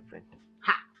doctor boyfriend?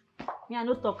 Ha! Me I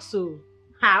no talk so.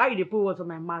 Ha! Why you dey put words on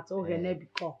my mouth? Oh, her name be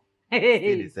call. Still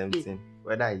the same thing.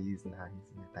 Whether I use now,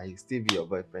 you still be your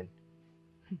boyfriend.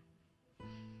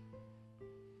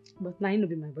 But now you no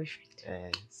be my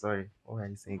boyfriend. Sorry. What are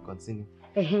you saying? Continue.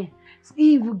 So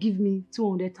he will give me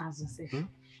 200,000, sir.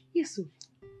 Yes, sir.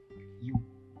 You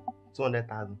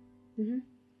 200,000.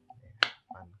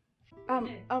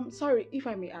 Sorry if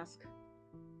I may ask.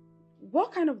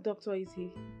 What kind of doctor is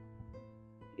he?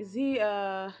 Is he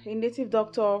a native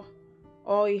doctor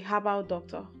or a herbal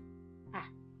doctor?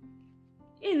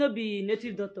 He no be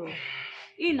native doctor.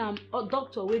 He na a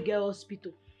doctor wey get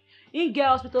hospital. In get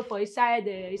hospital for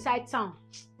inside town.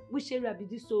 Which area be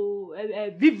this so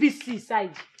VVC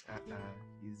side?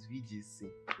 It's VGC.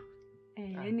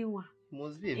 Anyone.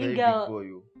 Must be a very big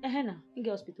boy. In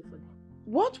get hospital for that.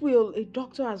 What will a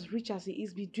doctor as rich as he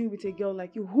is be doing with a girl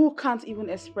like you who can't even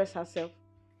express herself?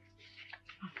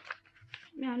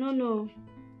 I don't know.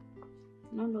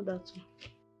 I don't know that one.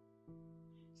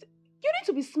 You need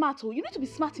to be smart, oh. You need to be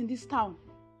smart in this town.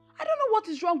 I don't know what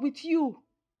is wrong with you.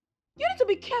 You need to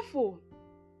be careful.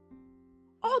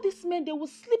 All these men, they will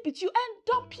sleep with you and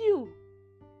dump you.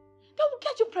 They will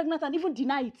get you pregnant and even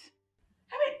deny it.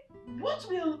 I mean, what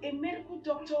will a medical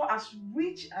doctor as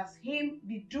rich as him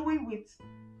be doing with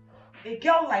a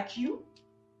girl like you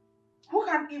who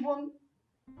can't even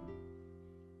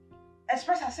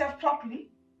express herself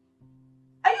properly?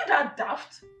 Are you that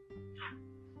daft?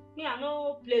 Me, I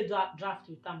no play draft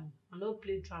with them. I no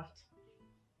play draft.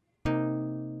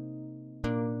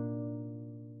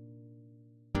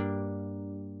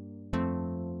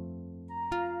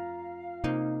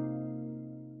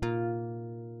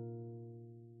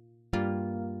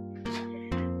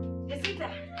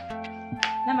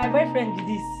 Now my boyfriend be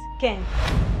this, Ken.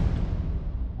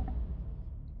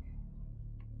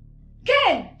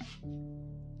 Ken!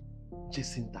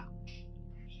 Jacinta.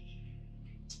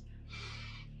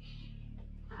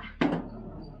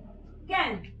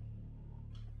 Ken!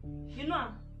 You know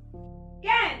him?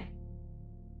 Ken!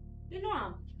 You know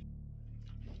him?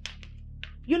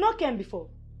 You know Ken before?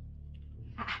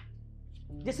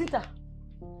 Jacinta!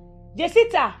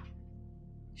 Jacinta!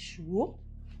 Sure?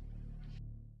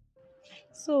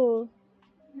 So,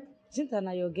 Jacinta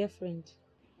na your girlfriend?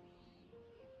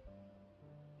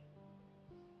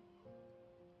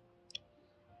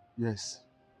 Yes.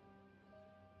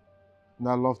 And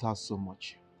I loved her so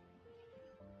much.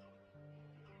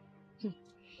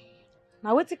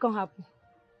 Now what can happen?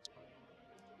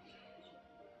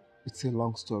 It's a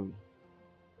long story.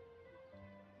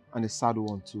 And a sad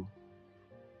one too.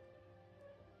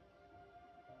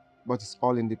 But it's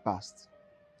all in the past.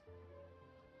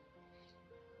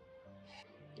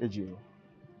 Ejiro,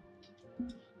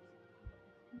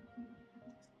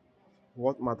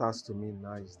 what matters to me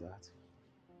now is that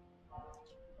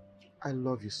I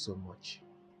love you so much.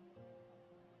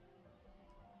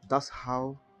 That's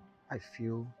how I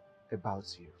feel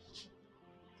about you.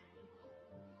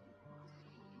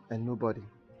 And nobody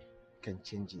can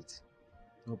change it.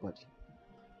 Nobody.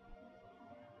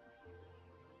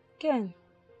 Ken,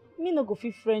 me no go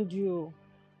fit friend you.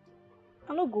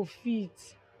 I no go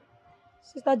fit.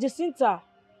 Sister Jacinta,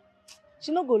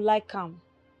 she no go like am.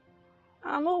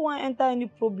 I no wan enter any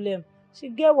problem. She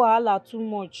get wahala too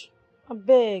much.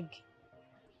 Abeg.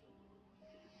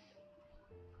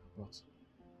 But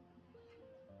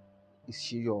is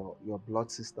she your blood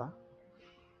sister?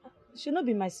 She no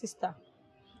be my sister.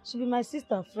 She be my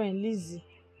sister friend, Lizzy.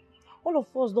 All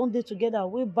of us don dey together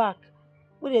way back.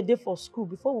 We dey for school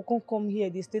before we come here,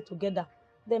 they stay together.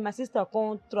 Then my sister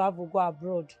come travel, go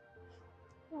abroad.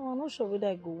 No, I'm not sure whether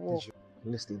I go work.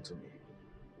 Listen to me.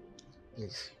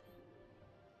 Please.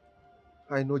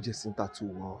 I know Jacinta too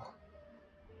well.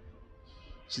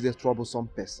 She's a troublesome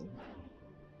person.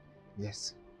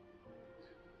 Yes.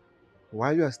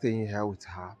 While you are staying here with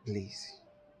her, please,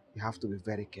 you have to be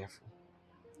very careful.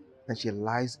 And she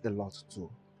lies a lot too.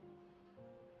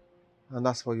 And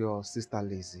as for your sister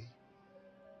Lizzy,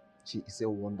 she is a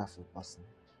wonderful person.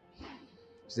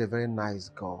 She's a very nice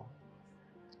girl.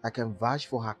 I can vouch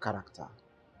for her character.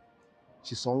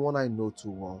 She's someone I know too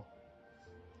well.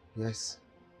 Yes.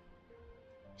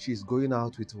 She's going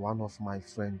out with one of my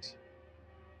friends.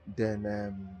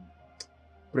 Then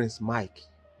Prince Mike.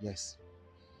 Yes.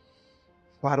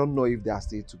 But I don't know if they are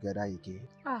still together again.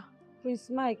 Ah, Prince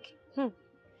Mike. That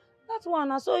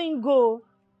one, I saw him go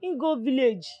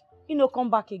village. He no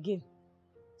come back again.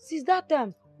 Since that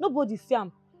time, nobody see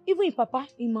him. Even his papa,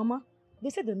 his mama, they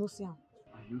said they no see him.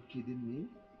 Are you kidding me?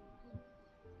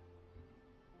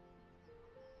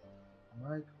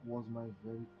 Mike was my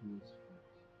very close friend.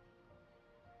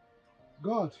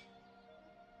 God,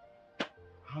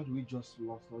 how do we just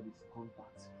lost all this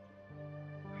contact?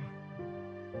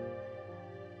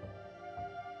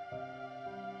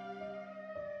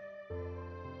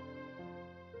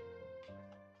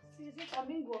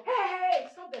 Hey,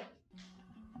 stop there.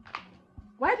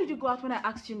 Why did you go out when I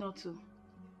asked you not to?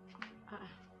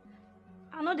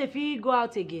 I know if he go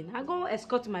out again. I go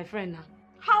escort my friend now.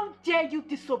 How dare you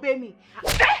disobey me?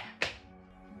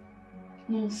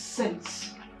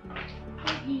 Nonsense.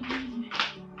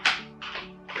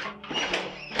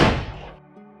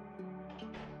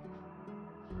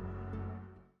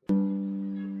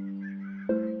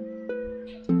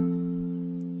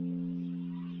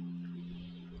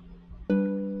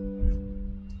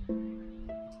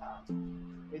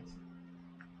 Wait.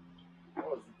 What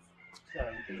was it? Yeah,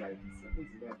 looking like this.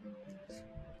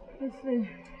 Efe,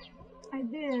 I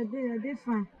did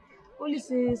fine. Only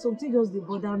say something just dey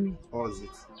bother me. What was it?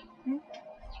 Eh?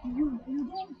 You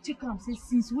don't check am say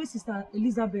since wey Sister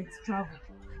Elizabeth travel.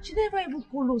 She never even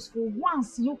call us for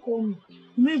once. You no call me.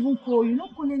 You no even call. You no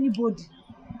call anybody.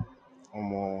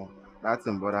 Omo, that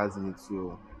thing bothers me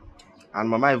too. And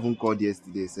Mama even called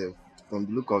yesterday sef. From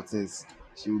the look of things,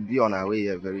 she will be on her way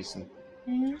here very soon.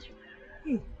 Eh?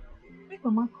 Hey, make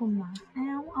Mama come now.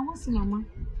 I want see Mama.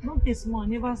 Don't take small. I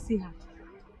never see her.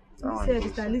 This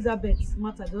Sister Elizabeth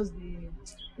matter just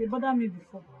they bother me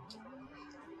before.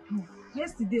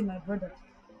 Yesterday, my brother,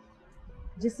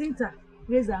 Jacinta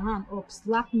raised her hand up,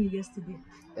 slapped me yesterday.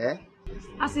 Eh?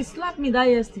 As he slapped me that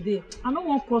yesterday, I no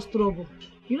wan cause trouble.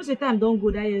 You know say time don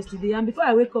go that yesterday, and before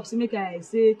I wake up, say make I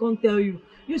say come tell you.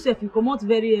 You sef you comot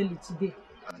very early today.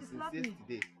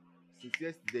 Since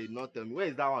yesterday, you not tell me. Where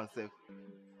is that one sef?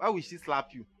 Why will she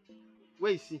slap you?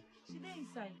 Where is she? She dey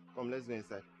inside. Come, let's go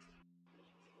inside.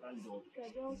 Stand up.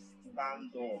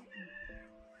 Stand up.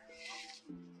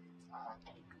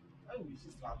 Why will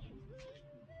she slap you?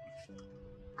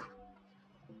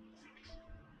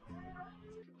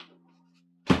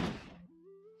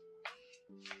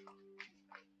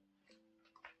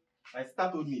 My sister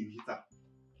told me you hit her.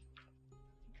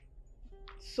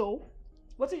 So?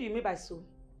 What do you mean by so?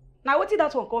 Now what did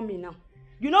that one call me now?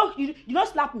 You know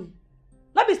slap me.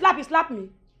 Not be slap, you slap me.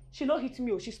 She no hit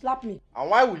me, she slapped me. And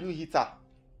why will you hit her?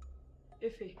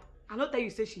 Efe, I no tell you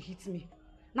say she hit me.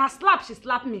 Now slap, she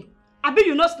slap me. Abi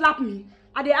you no slap me.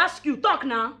 I dey ask you, talk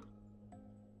now.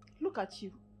 Look at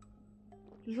you.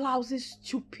 Lousy,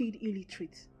 stupid,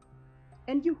 illiterate.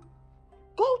 And you,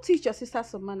 go teach your sister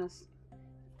some manners.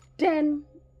 Then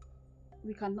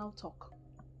we can now talk.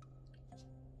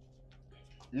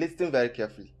 Listen very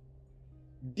carefully.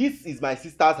 This is my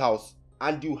sister's house,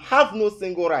 and you have no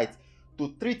single right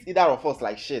to treat either of us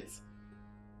like shit.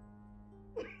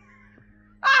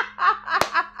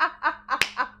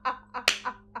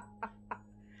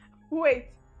 Wait,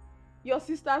 your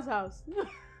sister's house?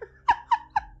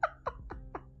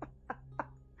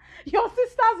 Your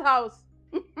sister's house?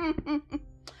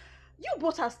 You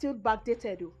both are still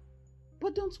backdated though.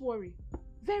 But don't worry,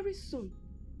 very soon,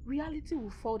 reality will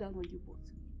fall down on you both.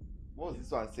 What was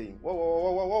this one saying? What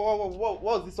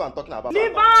was this one talking about?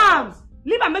 Leave am!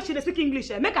 Leave am make she dey speak English,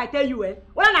 eh? Make I tell you, eh?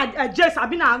 Whether na Jess,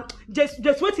 abi na Jess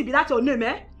wetin be that your name,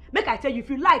 eh? Make I tell you, if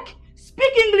you like,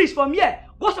 speak English from here,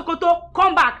 go Sokoto,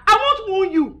 come back. I won't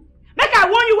warn you. Make I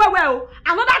warn you well.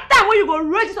 Another time when you go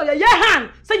raise it on your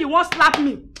hand, say you won't slap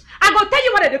me. I go tell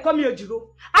you what they call me Ojiro.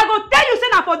 I go tell you say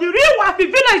na for the real Wafi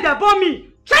village they born me.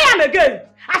 Try am again.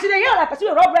 As you dey hear like person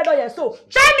wey rub red on your soul.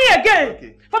 Try me again.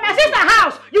 Okay. For my sister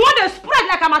house, you want to spread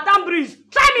like a matam breeze.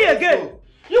 Try me again.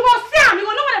 You go see am, you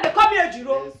go know what they call me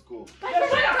Ojiro. Let's go. You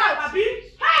show yourself, Abi.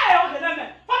 Hey, okay, let me.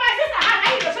 For my sister house,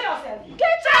 how you go show yourself?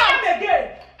 Try am again.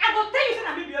 I go tell you say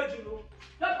na me be Ojiro.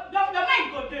 Your mind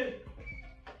go dey.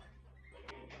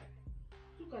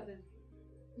 Look at them.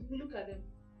 Look at them.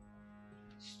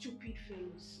 Stupid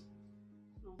fellows.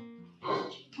 No.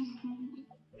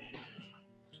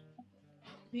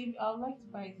 Babe, I would like to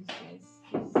buy this dress.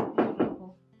 It's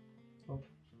beautiful. Oh.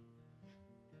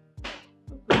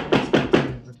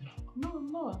 No,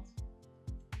 I'm not.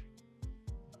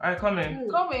 Alright, come in.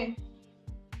 Come in.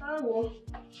 I will.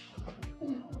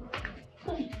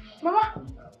 Mama.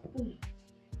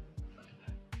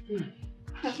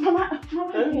 Mama,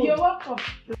 you're welcome.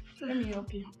 Let me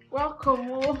help you.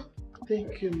 Welcome. Oh.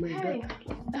 Thank you, my daughter.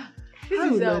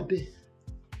 This is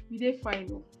we did fine.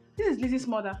 Oh. This is Lizzy's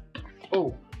mother.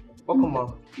 Oh, welcome,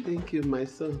 Mom. Thank you, my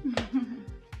son.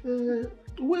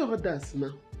 Where are others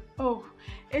now? Oh,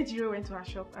 Ejiro went to her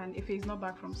shop and Ife is not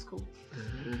back from school.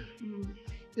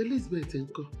 Elizabeth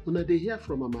and Co. When they hear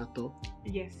from Amato?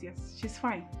 Yes, she's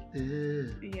fine.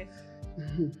 Yes.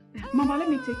 Mm-hmm. Mama, let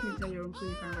me take you into your room so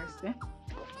you can rest, eh?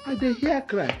 I they hear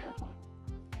cry.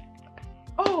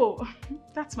 Oh,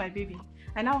 that's my baby.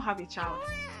 I now have a child.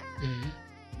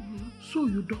 So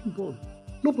you don't born?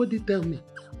 Nobody tell me.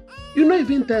 You not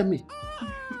even tell me.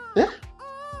 Hey,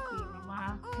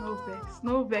 Mama,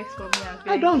 no vex for me.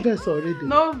 I don't vex already.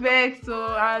 No vex,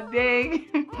 so I beg.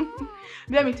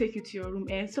 Let me take you to your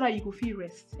room, so that you go feel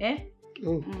rest, eh?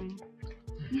 Oh.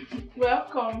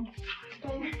 Welcome.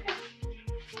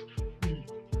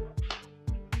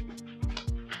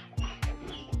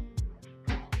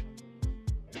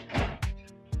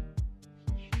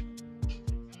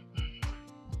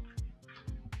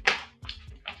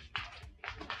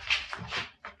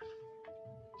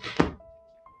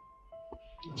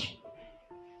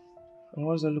 And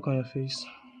what's that look on your face?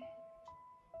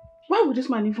 Why would this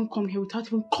man even come here without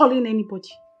even calling anybody?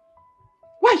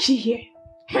 Why is she here?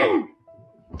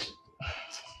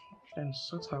 And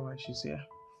sort her why she's here.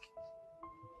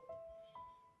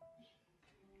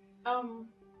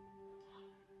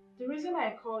 The reason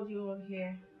I called you all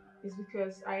here is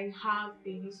because I have a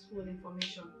useful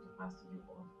information to pass to you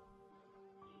all.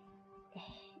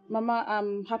 Mama,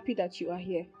 I'm happy that you are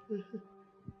here.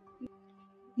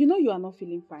 You know you are not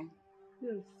feeling fine.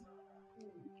 Yes.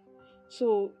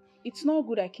 So it's not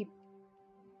good I keep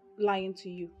lying to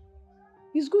you.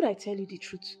 It's good I tell you the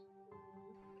truth.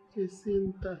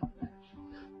 Jacinta,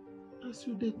 as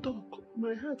you dey talk,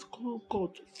 my heart can't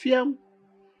cut. Fear,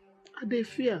 I dey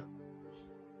fear.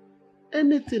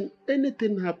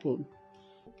 Anything happen.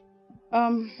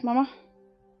 Mama,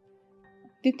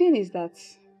 the thing is that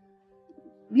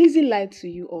Lizzy lied to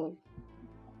you all.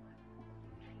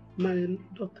 My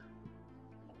daughter.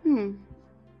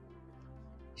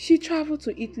 She traveled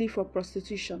to Italy for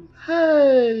prostitution.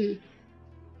 Hey!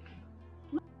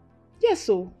 Yes,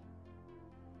 so.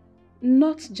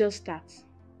 Not just that.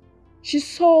 She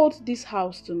sold this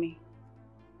house to me.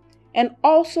 And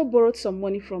also borrowed some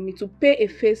money from me to pay a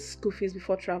face school fees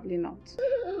before traveling out.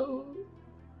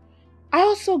 I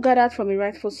also gathered from a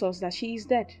rightful source that she is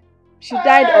dead. She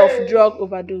died of drug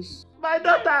overdose. My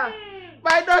daughter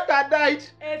died.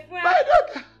 My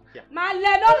daughter.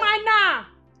 Male, no mind now.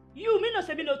 You, me no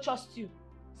say me no trust you.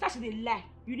 Such dey lie.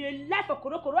 You dey lie for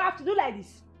koro. I have to do like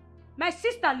this. My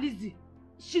sister Lizzy,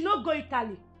 she no go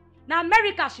Italy. Now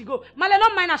America she go. Male, no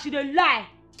mind now, she dey lie.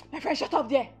 My friend, shut up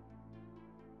there.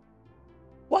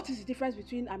 What is the difference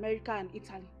between America and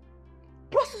Italy?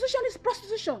 Prostitution is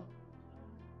prostitution.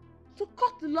 To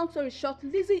cut the long story short,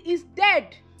 Lizzy is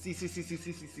dead. See. You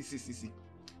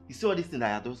see all this thing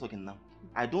that you're talking now?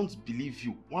 I don't believe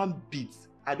you one bit.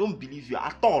 I don't believe you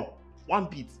at all. One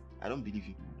bit. I don't believe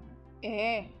you.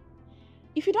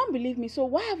 If you don't believe me, so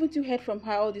why haven't you heard from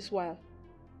her all this while?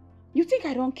 You think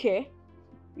I don't care?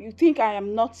 You think I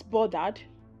am not bothered?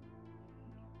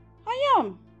 I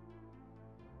am.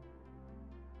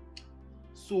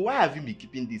 So why have you been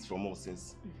keeping this from us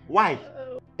since? Why?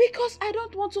 Because I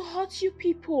don't want to hurt you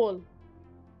people.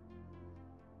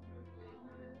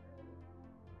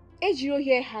 Ejiro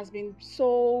here has been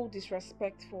so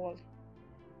disrespectful.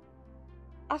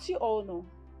 As you all know,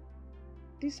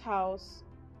 this house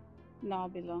now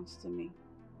belongs to me.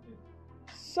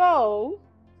 So,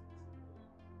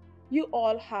 you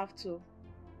all have to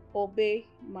obey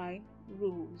my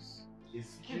rules.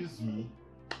 Excuse me?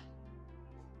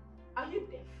 Are you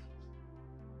deaf?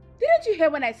 Didn't you hear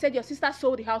when I said your sister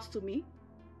sold the house to me?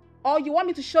 Or you want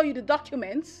me to show you the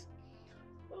documents?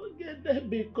 Okay, then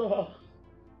because,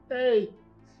 hey,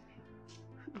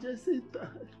 Jacinta,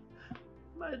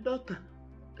 my daughter,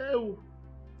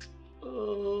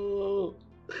 oh,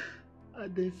 I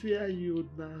dey fear you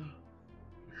now.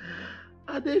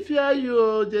 I dey fear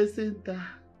you, Jacinta.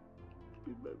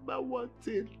 Remember one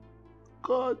thing,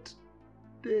 God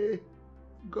dey.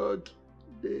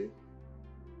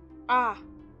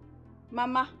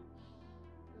 Mama,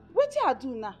 what do I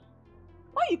do now?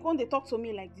 Why you come dey talk to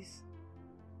me like this?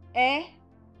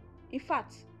 In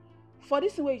fact, for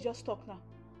this way you just talk now,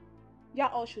 you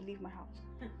all should leave my house.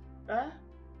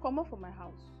 Come up from my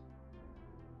house.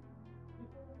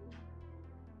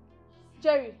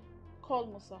 Jerry, call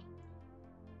Musa.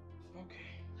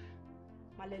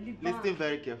 Okay. Listen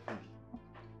very carefully.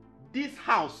 This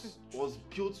house was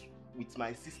built with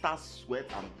my sister's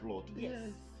sweat and blood.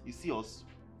 Yes. You see us,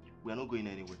 we are not going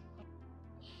anywhere.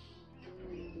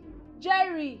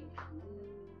 Jerry!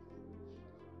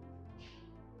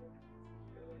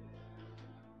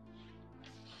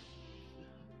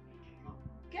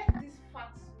 Get this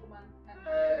fat woman and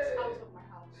get out of my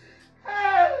house.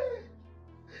 Hey!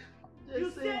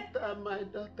 Jacinta, my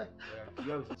daughter.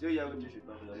 Wait,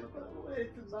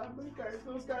 America is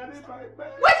not carrying my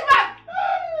bag. Wait, man!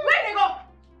 Where they go?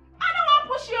 I don't want to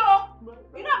push you.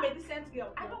 You know I'm a decent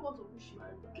girl. I don't want to push you.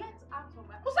 Get out of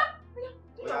my house. Musa,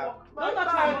 do your work. Don't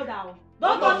touch my mother.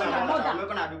 Don't touch my mother.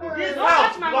 This Don't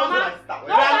house touch my belongs mama. to my sister.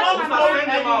 We are not going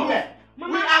anywhere.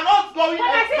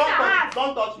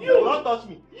 Don't touch me. Don't touch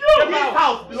me. This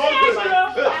house belongs to my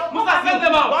sister. Musa, send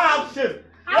them out. Don't have shame.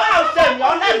 Don't have shame.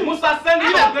 You're not Musa, send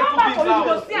them out. This house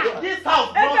belongs to my sister.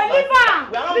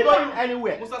 We are not going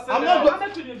anywhere. Musa, send I'm them not out.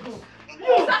 going.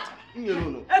 No. See,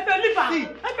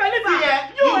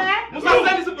 Musa,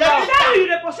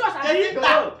 send this people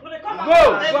out. Go.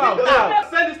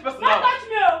 Send this person out. Don't touch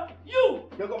me, you.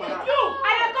 I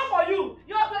come for you.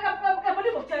 Everybody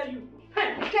will tell you.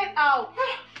 Get out.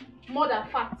 More than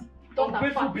fat. Don't have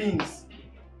Ungrateful fat. beings.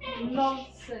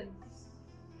 Nonsense.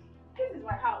 This is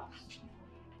my house.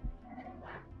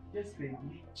 Yes,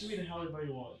 baby. Do it however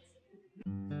you want.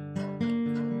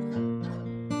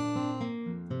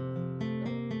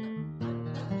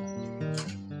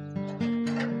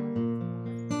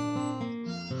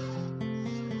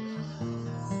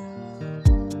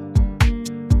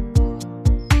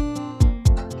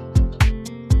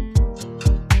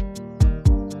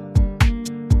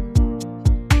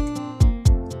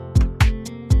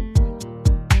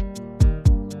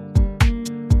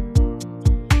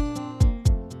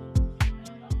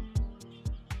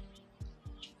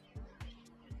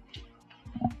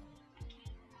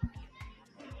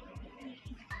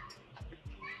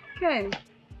 Ken,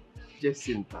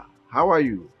 Jacinta, how are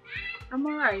you? I'm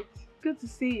alright. Good to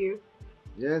see you.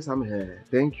 Yes, I'm here.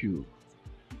 Thank you.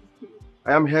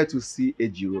 I am here to see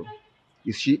Ejiro.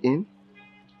 Is she in?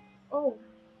 Oh,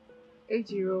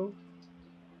 Ejiro.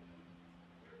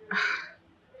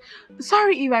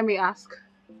 Sorry if I may ask.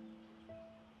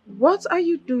 What are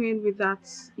you doing with that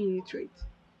illiterate?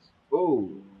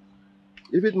 Oh,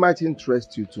 if it might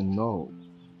interest you to know,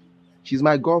 she's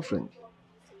my girlfriend.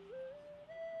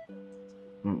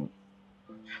 Mm.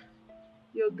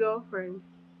 Your girlfriend?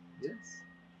 Yes.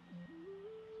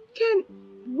 Ken,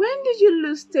 when did you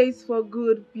lose taste for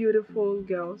good, beautiful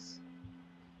girls?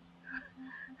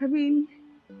 I mean,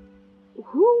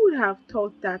 who would have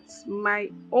thought that my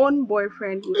own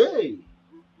boyfriend would... Hey!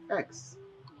 Ex.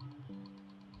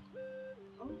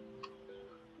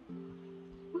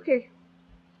 Okay.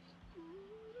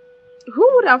 Who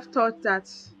would have thought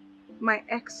that my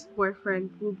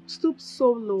ex-boyfriend would stoop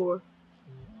so low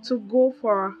to go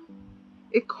for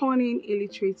a cunning,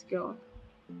 illiterate girl?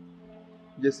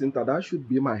 Jacinta, that should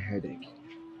be my headache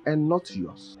and not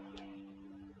yours.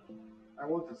 I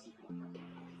want to see her.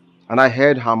 And I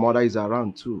heard her mother is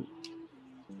around too.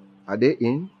 Are they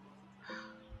in?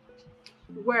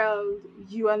 Well,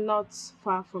 you are not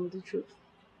far from the truth.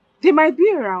 They might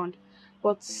be around,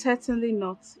 but certainly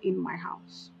not in my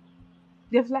house.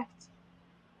 They've left.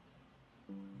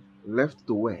 Left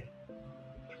to where?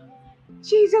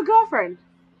 She's your girlfriend,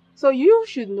 so you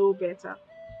should know better.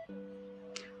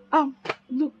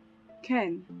 Look,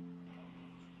 Ken.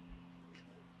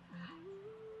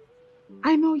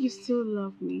 I know you still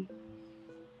love me.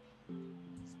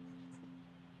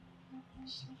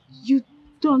 You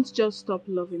don't just stop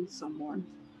loving someone.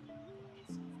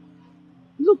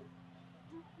 Look,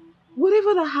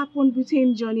 whatever that happened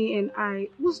between Johnny and I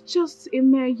was just a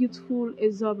mere youthful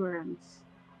exuberance.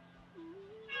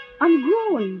 I'm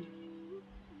grown.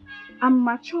 I'm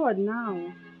matured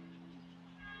now.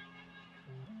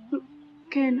 Look,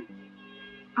 Ken,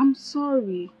 I'm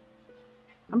sorry.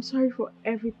 I'm sorry for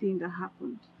everything that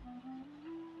happened.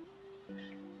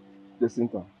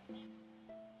 Jacinta,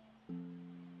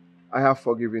 I have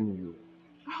forgiven you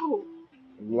Oh,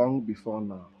 long before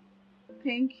now.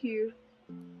 thank you.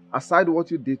 Aside what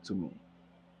you did to me,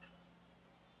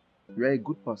 you are a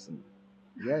good person.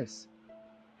 Yes,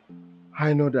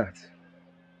 I know that.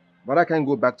 But I can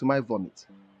go back to my vomit.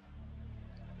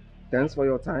 Thanks for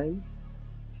your time,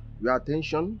 your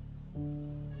attention,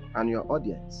 and your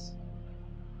audience.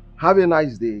 Have a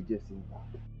nice day, Jacinta.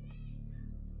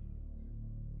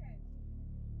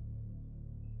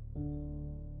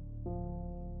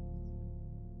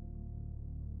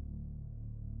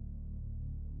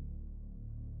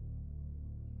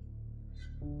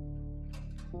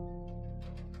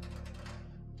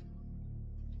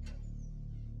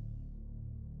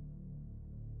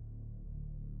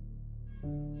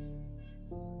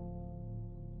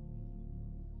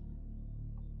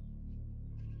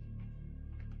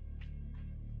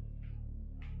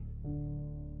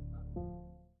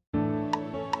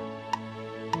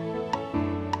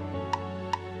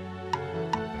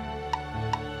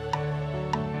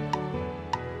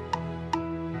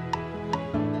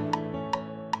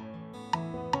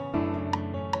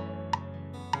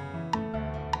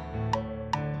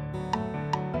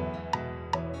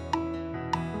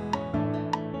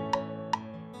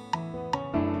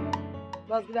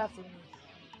 Boss, good afternoon.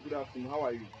 Good afternoon, how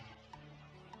are you?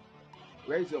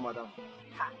 Where is your madam?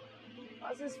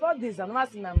 Since 4 days, I've never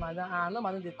seen my madam. No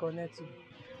madam they connect to.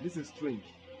 This is strange.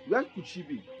 Where could she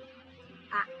be?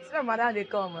 See my madam they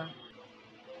come. Eh?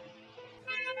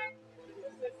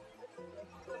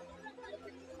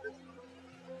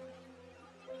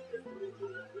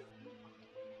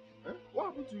 What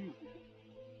happened to you?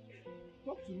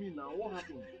 Talk to me now. What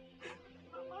happened?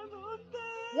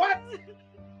 What?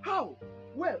 How?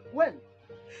 Where? When?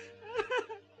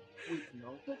 Wait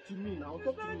now. Talk to me now.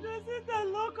 Talk to me. Just the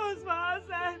locals for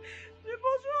outside.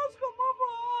 People just come up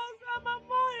for us. And my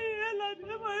mom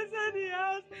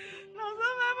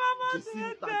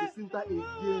Jacinta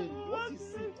again. What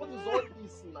is it? What is all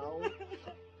this now?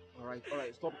 Alright,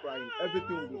 stop crying.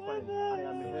 Everything will be fine. I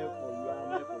am here for you.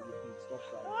 Please stop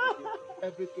crying. Okay?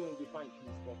 Everything will be fine.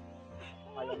 Please stop.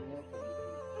 I am here for you.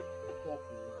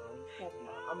 Please. Stop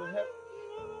now. I'm here.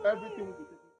 Everything will be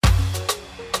taken.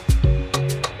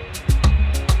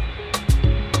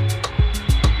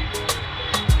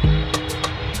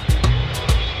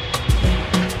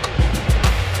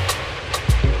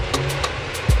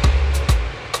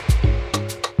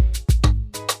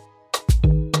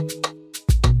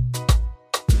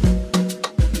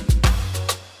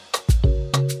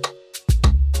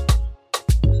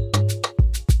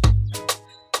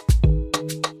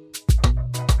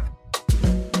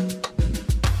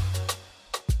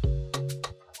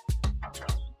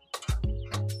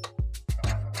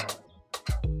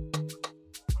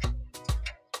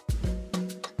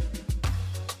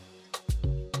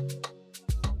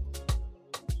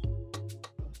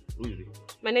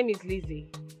 My name is Lizzy.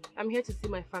 I'm here to see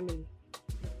my family.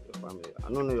 Your family?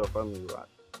 I don't know your family.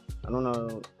 I don't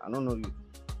know you.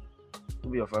 Who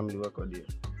be your family work or there?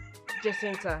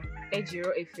 Jacinta,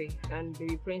 Ejiro Efe, and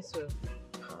Baby Princewell.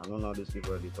 I don't know how these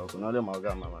people they talk. None of them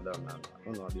are my madam. I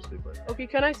don't know how these people. Okay,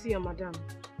 can I see your madam?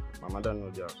 My madam no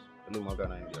there. Only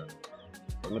Morgan in there.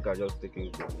 But make I just take him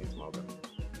to meet Morgan.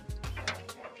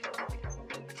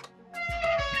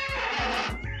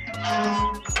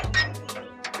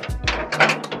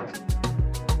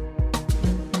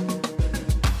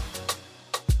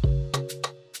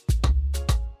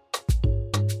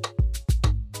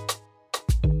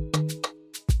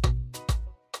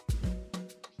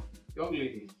 Young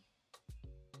lady,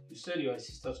 you said you're a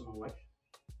sister to my wife?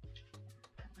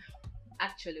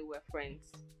 Actually, we're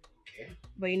friends. Okay.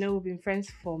 But you know, we've been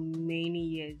friends for many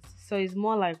years. So it's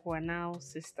more like we're now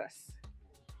sisters.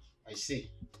 I see.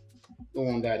 No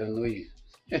wonder I don't know you.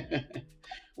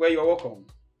 Well, you're welcome.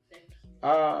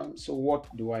 So what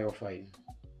do I offer you?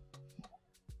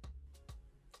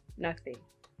 Nothing.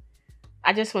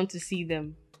 I just want to see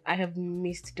them. I have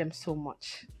missed them so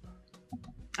much.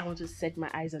 I want to set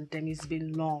my eyes on them. It's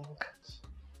been long.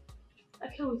 I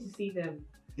can't wait to see them.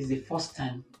 It's the first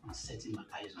time I'm setting my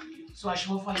eyes on you. So I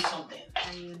should offer you something.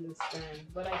 I understand,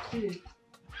 but I couldn't.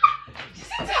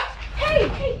 Hey!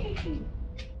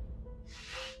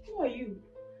 Who are you?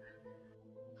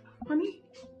 Honey?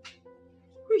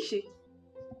 Who is she?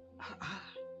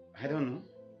 I don't know.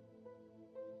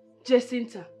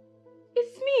 Jacinta,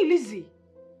 it's me, Lizzy.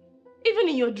 Even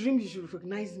in your dreams, you should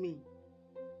recognize me.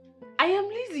 I am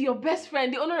Lizzy, your best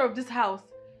friend, the owner of this house.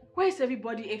 Where is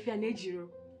everybody, Efe and Ejiro?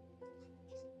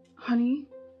 Honey,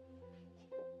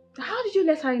 how did you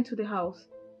let her into the house?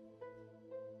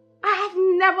 I have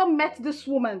never met this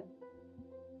woman.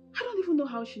 I don't even know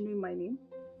how she knew my name.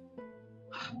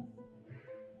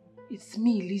 It's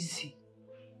me, Lizzy.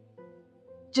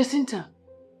 Jacinta,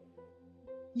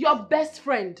 your best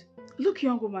friend. Look,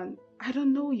 young woman, I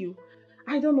don't know you.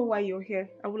 I don't know why you're here.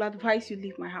 I will advise you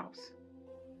leave my house.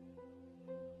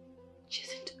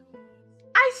 Jacinta,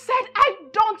 I said I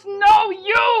don't know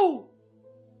you!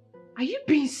 Are you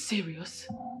being serious?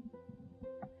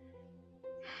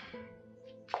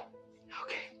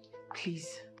 Okay,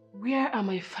 please. Where are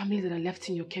my family that I left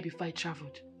in your care before I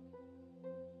traveled?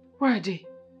 Where are they?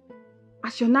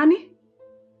 As your nanny?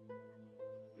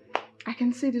 I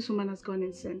can see this woman has gone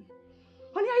insane.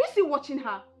 Honey, are you still watching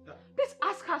her? Please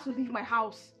ask her to leave my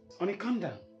house. Honey, calm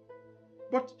down.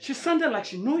 But she sounded like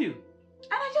she knew you.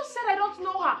 And I just said I don't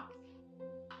know her.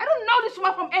 I don't know this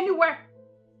woman from anywhere.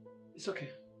 It's okay.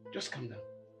 Just calm down.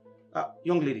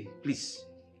 Young lady, please.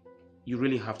 You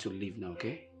really have to leave now,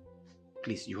 okay?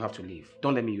 Please, you have to leave.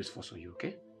 Don't let me use force on you,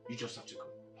 okay? You just have to go.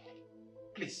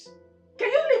 Please. Can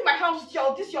you leave my house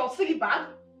with this your silly bag?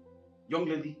 Young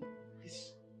lady,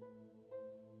 please.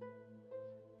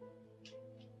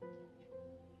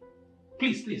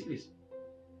 Please, please, please.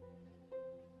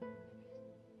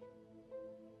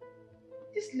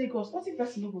 This Lagos, what if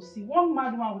person will see? One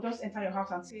mad woman will just enter your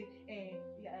house and say,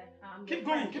 keep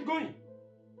going, keep going.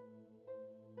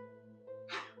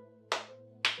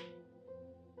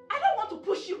 I don't want to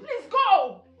push you, please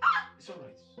go! It's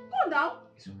alright. Go on now.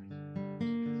 It's alright.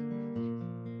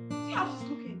 See how she's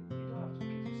looking. You don't have to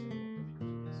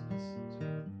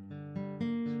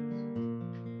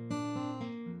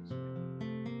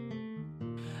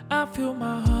I feel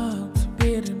my heart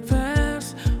beating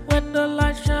fast when the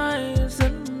light shines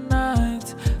in the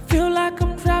night. Feel like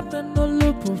I'm trapped in the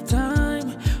loop of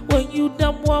time. When you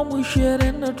dump one we shit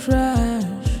in the trash.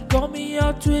 Got me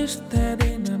all twisted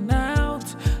in and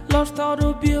out. Lost all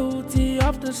the beauty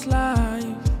of this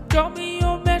life. Got me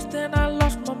all messed messed and I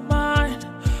lost my mind.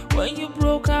 When you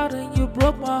broke out and you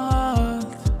broke my heart.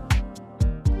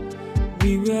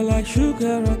 We were like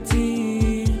sugar and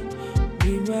tea.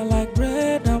 We were like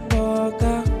bread and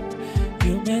butter.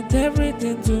 You meant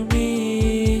everything to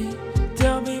me.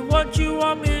 Tell me what you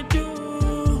want me to do.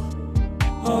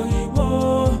 Oh, you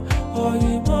more, oh,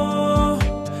 you more.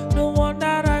 The one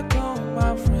that I call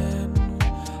my friend.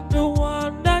 The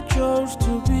one that chose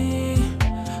to be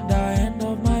the end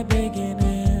of my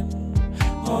beginning.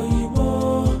 Oh, you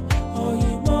more, oh,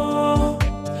 you more.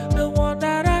 The one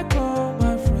that I call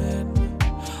my friend.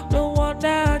 The one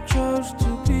that I chose to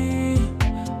be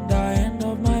the end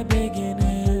of my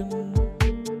beginning.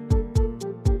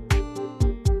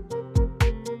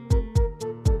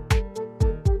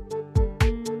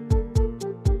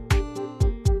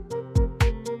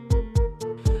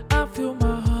 I feel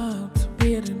my heart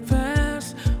beating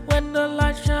fast when the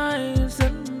light shines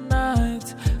in the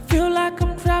night. Feel like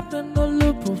I'm trapped in the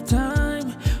loop of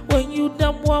time. When you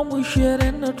dump one we shit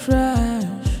in the trash.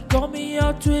 Got me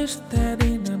all twisted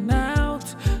in and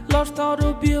out. Lost all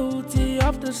the beauty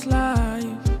of this life.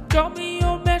 Got me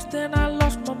all messed and I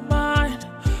lost my mind.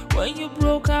 When you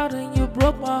broke out and you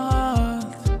broke my heart.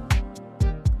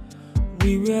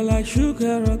 We were like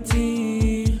sugar and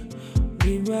tea.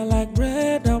 We were like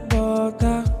bread and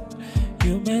butter.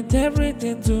 You meant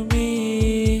everything to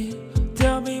me.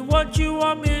 Tell me what you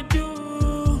want me to do.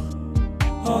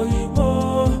 Oh, you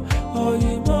more, oh,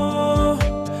 you more.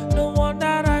 The one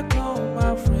that I call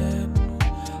my friend.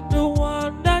 The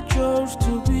one that chose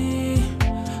to be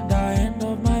the end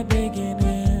of my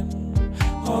beginning.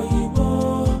 Oh, you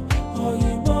more, oh,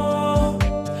 you more.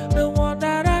 The one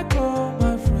that I call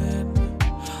my friend.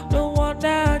 The one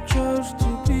that I chose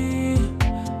to be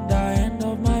the end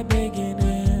of my beginning.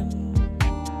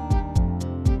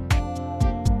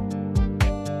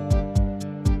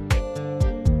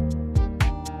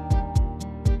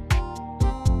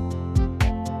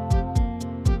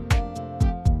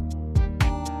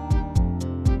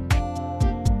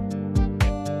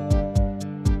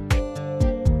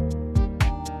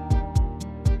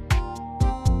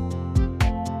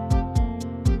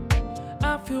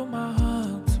 I feel my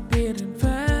heart beating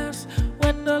fast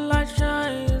when the light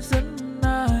shines in the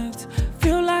night.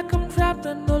 Feel like I'm trapped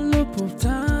in the loop of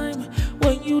time.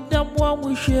 When you dump one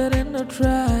we shit in the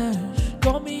trash.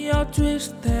 Got me all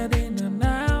twisted in and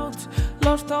out.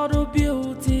 Lost all the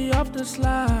beauty of this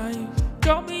life.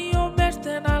 Got me all messed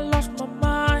and I lost my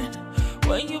mind.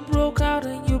 When you broke out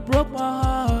and you broke my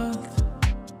heart.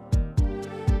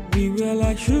 We were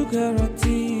like sugar and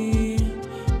tea.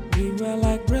 We were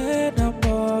like bread and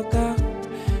butter.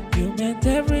 You meant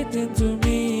everything to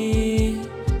me.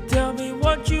 Tell me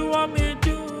what you want me to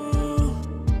do.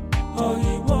 Oh,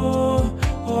 you more,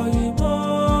 oh, you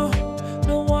more.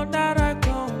 The one that I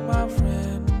call my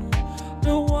friend.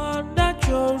 The one that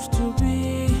chose to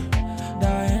be the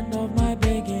end of my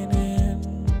beginning.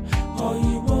 Oh,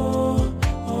 you more,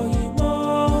 oh, you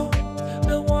more.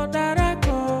 The one that I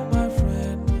call my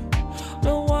friend.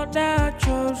 The one that I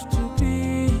chose to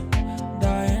be the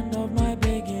end of my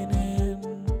beginning.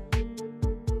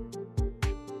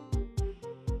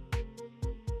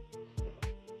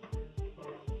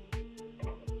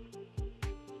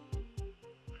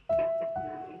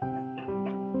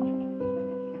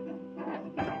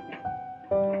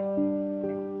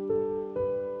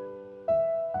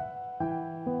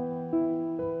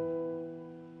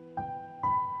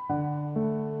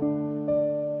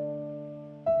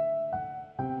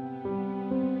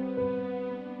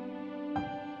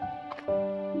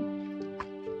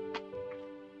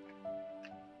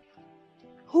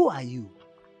 Who are you?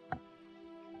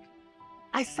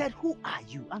 I said, who are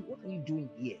you and what are you doing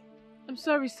here? I'm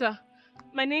sorry, sir.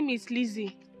 My name is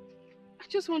Lizzy. I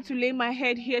just want to lay my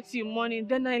head here till morning,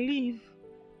 then I leave.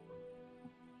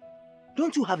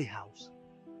 Don't you have a house?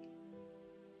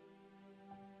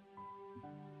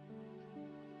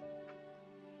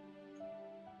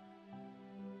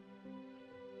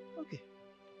 Okay.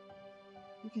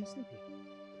 You can sleep here.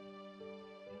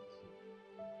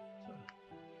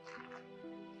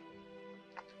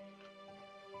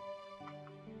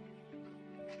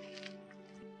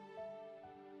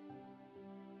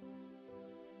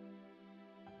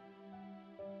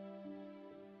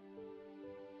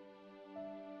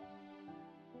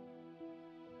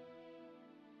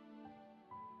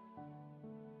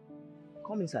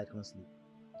 Come inside, come sleep.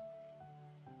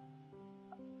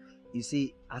 You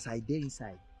see, as I dey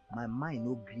inside, my mind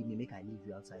no gree me make I leave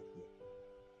you outside here.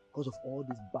 Because of all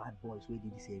these bad boys wey dey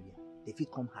this area, they fit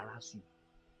come harass you.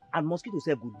 And mosquito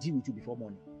sef go deal with you before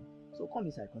morning. So come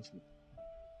inside, come sleep.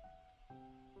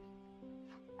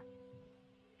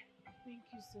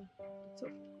 you, sir. It's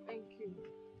okay. Thank you.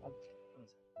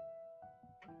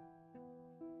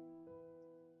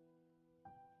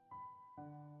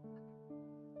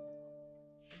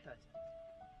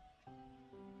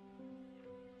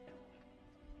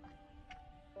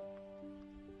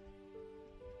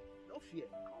 No fear.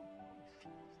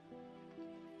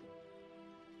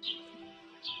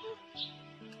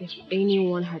 If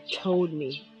anyone had told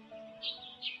me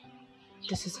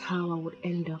this is how I would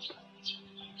end up,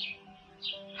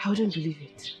 I wouldn't believe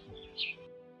it.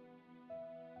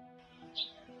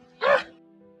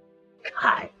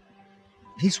 Kai,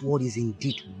 this world is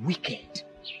indeed wicked.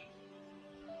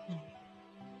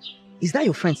 Is that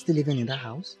your friend still living in that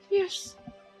house? Yes.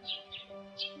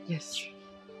 Yes.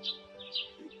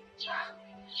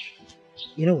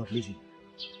 You know what, Lizzy?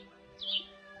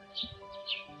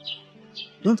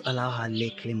 Don't allow her lay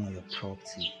claim on your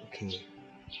property, okay?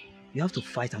 You have to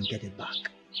fight and get it back.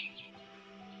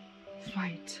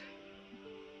 Fight?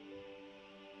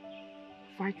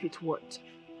 Fight with what?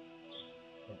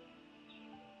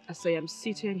 As I am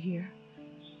seated here,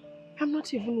 I'm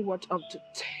not even worth up to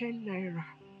 10 naira.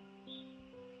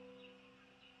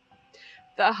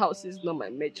 That house is not my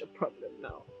major problem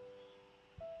now.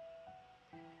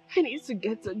 I need to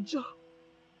get a job.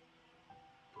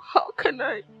 How can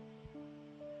I?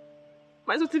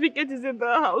 My certificate is in the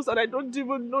house and I don't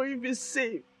even know if it's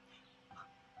safe.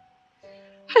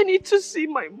 I need to see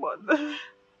my mother.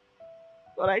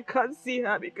 But I can't see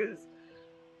her because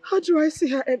how do I see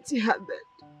her empty-handed?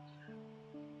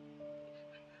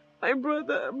 My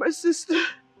brother and my sister,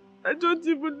 I don't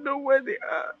even know where they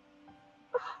are.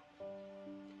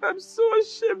 I'm so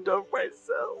ashamed of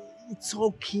myself. It's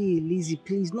okay, Lizzy,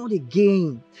 please, not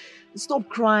again. Stop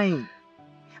crying.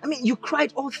 I mean, you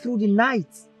cried all through the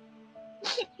night.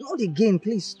 Not again,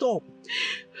 please, stop.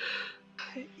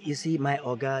 You see, my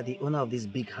Oga, the owner of this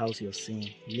big house you're seeing,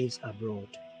 lives abroad.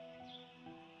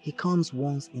 He comes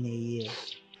once in a year.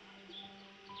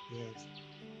 Yes.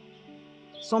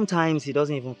 Sometimes he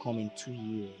doesn't even come in 2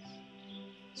 years.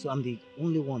 So I'm the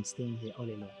only one staying here all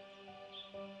alone.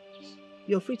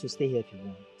 You're free to stay here if you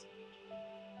want.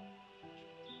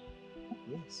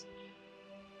 Yes.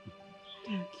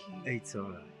 Thank you. It's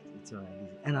alright. It's alright,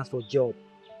 Lizzy. And as for job,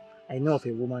 I know of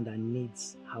a woman that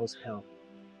needs house help.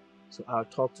 So I'll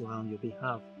talk to her on your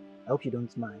behalf. I hope you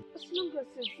don't mind. As long as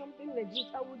it's something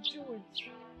legit, I will do it.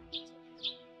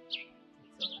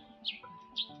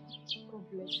 God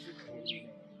bless you.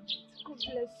 God bless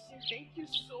you. Thank you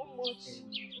so much. It's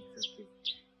okay.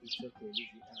 It's okay, Lizzy.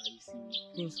 You see,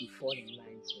 things will fall in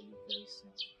line for you very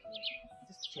soon. Okay?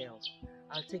 Just chill.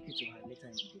 I'll take you to her later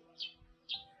in the day.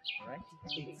 Alright?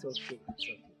 It's okay. It's okay. It's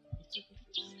okay.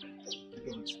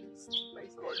 Don't stress. My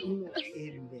God.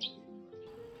 Amen.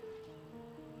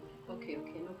 Okay,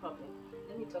 no problem.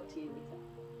 Let me talk to you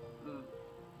later.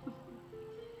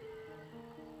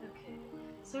 Okay.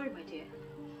 Sorry, my dear.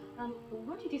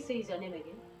 What did you say is your name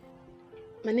again?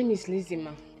 My name is Lizzy,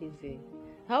 ma. Lizzy.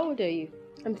 How old are you?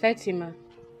 I'm 30, ma.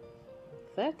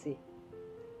 30?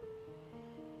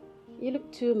 You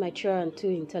look too mature and too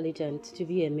intelligent to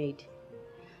be a maid.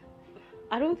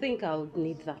 I don't think I would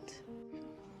need that.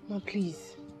 Ma,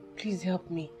 please. Please help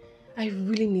me. I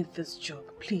really need this job.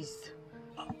 Please.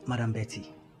 Madam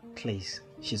Betty, please.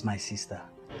 She's my sister.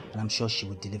 And I'm sure she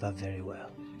will deliver very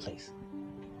well. Please.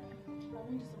 I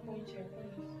won't disappoint you,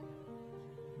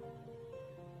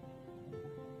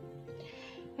 please.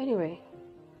 Anyway,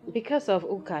 because of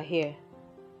Uka here,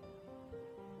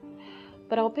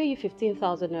 but I'll pay you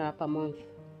 15,000 naira per month.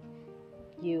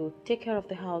 You take care of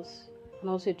the house and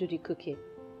also do the cooking.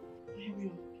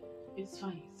 It's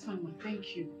fine, ma.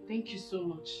 Thank you. Thank you so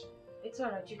much. It's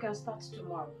alright, you can start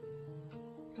tomorrow.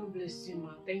 God bless you,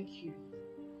 ma. Thank you.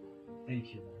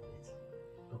 Thank you, Madam Betty.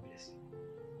 God bless you.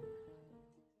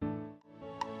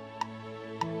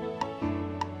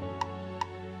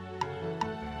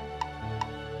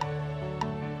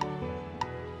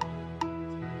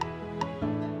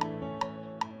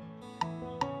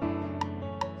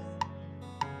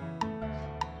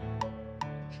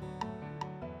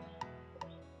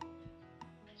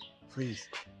 Please.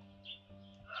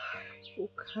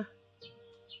 Okay.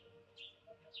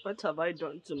 What have I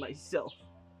done to myself?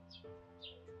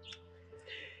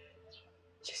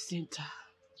 Jacinta.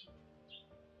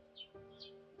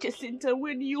 Jacinta,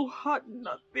 when you had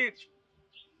nothing,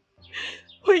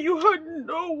 when you had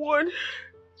no one,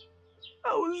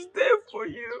 I was there for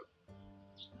you.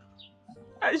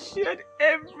 I shared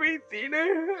everything I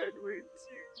had with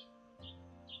you.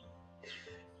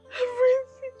 Everything.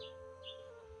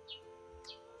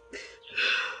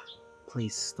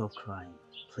 Please stop crying.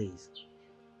 Please.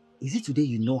 Is it today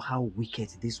you know how wicked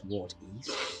this world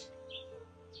is?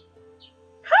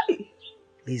 Hi!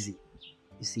 Lizzy,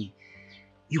 you see,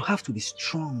 you have to be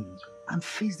strong and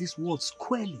face this world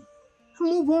squarely and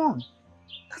move on.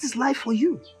 That is life for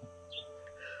you.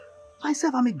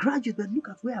 Myself, I'm a graduate, but look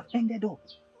at where I've ended up.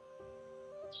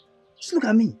 Just look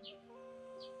at me.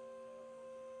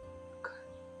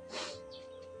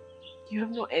 You have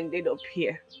not ended up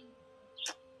here.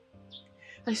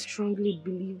 I strongly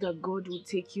believe that God will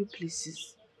take you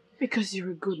places because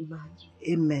you're a good man.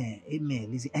 Amen,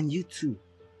 amen, Lizzy. And you too.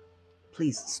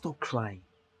 Please, stop crying.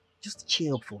 Just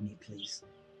cheer up for me, please.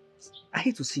 I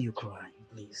hate to see you crying,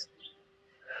 please.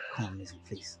 Come on, Lizzy,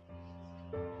 please.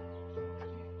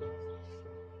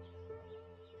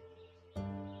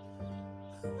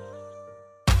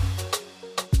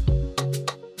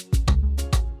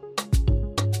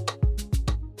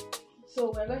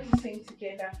 So we're going to sing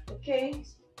together, okay?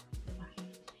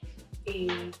 A,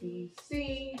 B,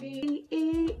 C, D,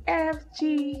 E, F,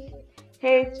 G,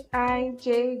 H, I,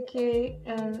 J, K,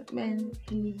 L, M,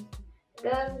 N,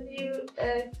 W,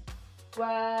 X,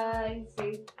 Y,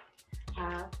 Z.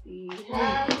 Happy,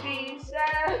 happy,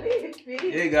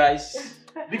 happy. Hey guys,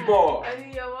 big boy.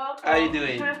 You're welcome. How you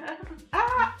doing?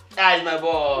 Hi, my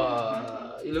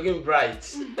boy. You're looking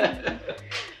bright.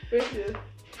 Precious,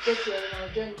 take care and I'll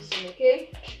join you soon,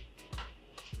 okay?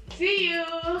 See you.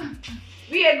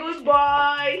 Be a good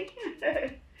boy.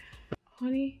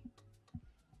 Honey,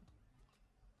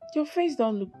 your face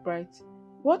don't look bright.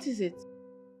 What is it?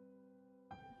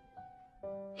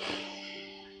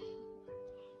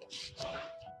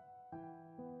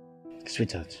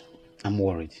 Sweetheart, I'm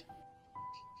worried.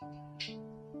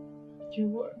 You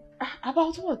were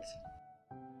about what?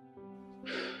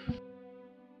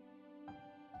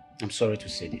 I'm sorry to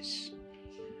say this,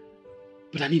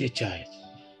 but I need a child.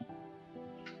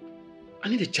 I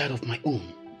need a child of my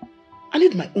own. I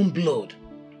need my own blood.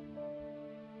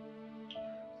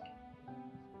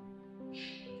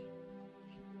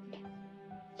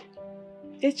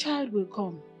 A child will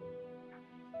come.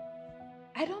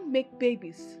 I don't make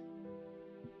babies.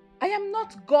 I am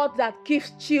not God that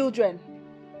gives children.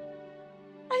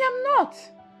 I am not.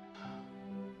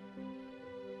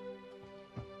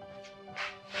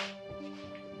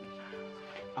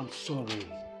 I'm sorry.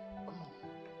 Come on.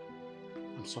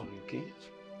 I'm sorry, okay?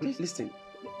 Listen,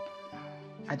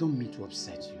 I don't mean to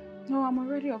upset you. No, I'm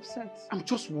already upset. I'm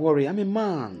just worried. I'm a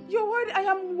man. You're worried? I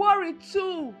am worried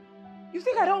too. You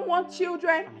think I don't want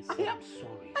children? I am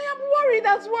sorry. I am worried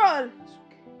as well. It's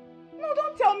okay. No,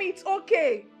 don't tell me it's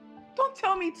okay. Don't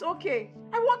tell me it's okay.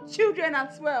 I want children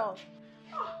as well.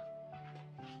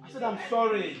 I said I'm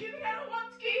sorry. You think I don't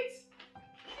want kids?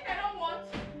 You think I don't want...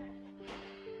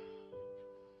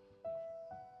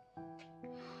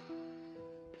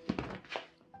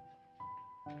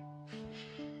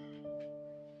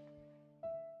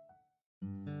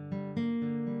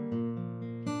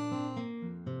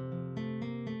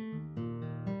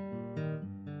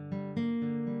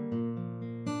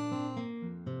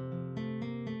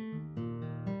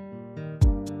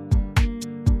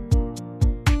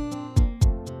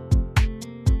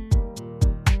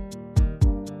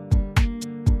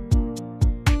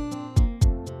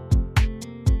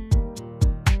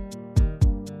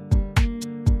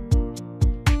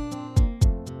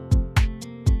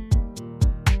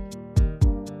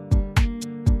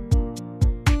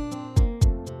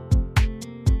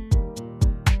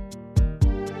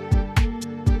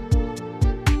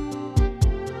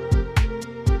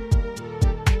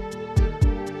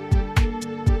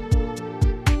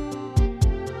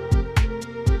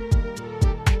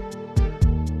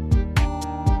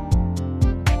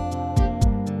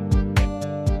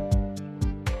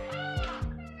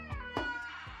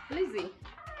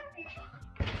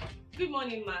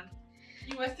 morning, ma.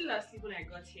 You were still asleep when I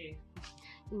got here.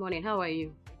 Good morning, how are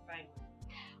you? Fine.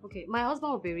 Okay, my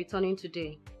husband will be returning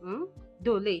today,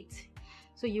 though late.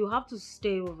 So you have to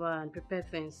stay over and prepare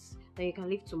things. Then you can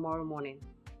leave tomorrow morning,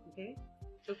 okay?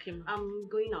 Okay, ma. I'm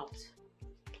going out.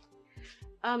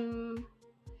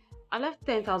 I left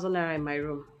 10,000 naira in my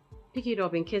room. Pick it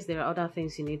up in case there are other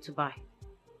things you need to buy.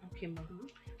 Okay, ma.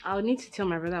 I'll need to tell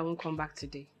my brother I won't come back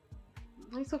today.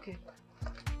 It's okay.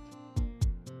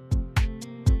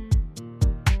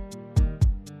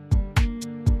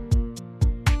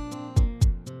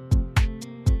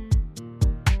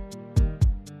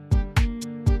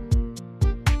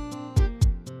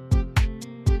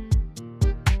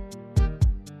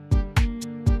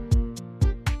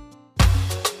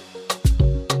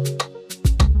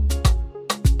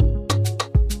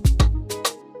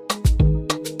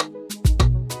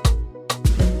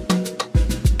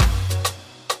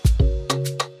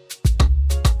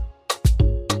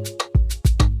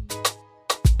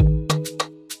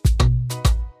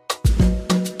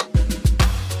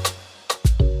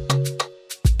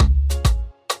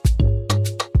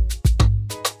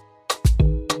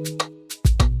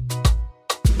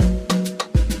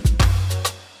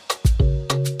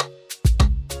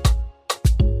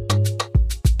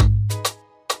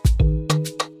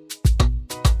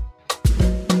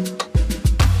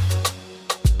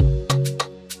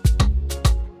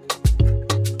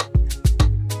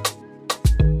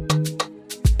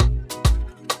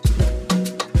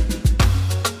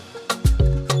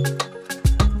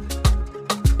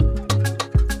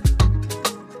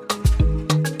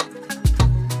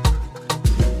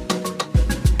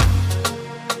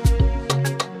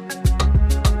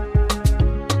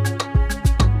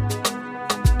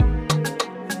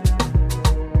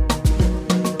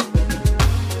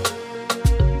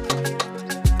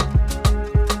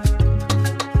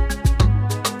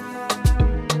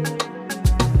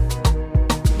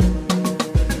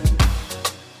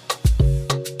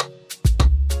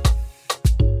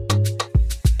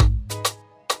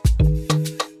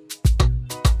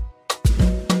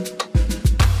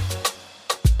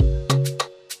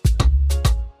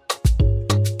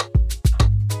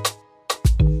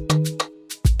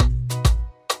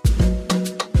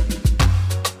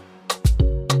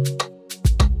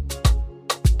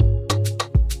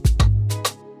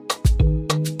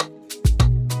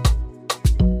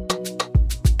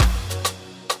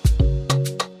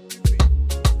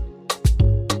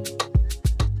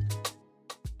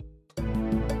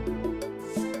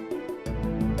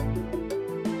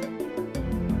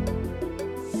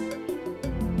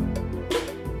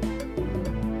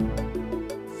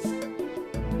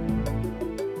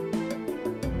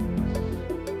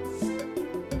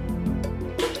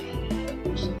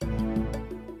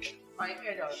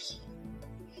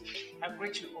 I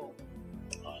greet you all.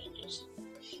 Yes.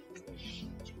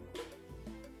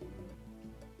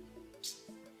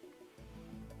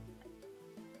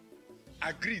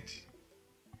 Agreed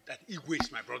that Igwe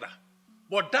is my brother.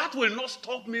 But that will not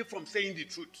stop me from saying the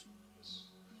truth.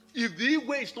 If the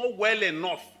Igwe is not well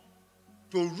enough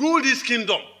to rule this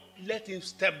kingdom, let him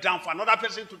step down for another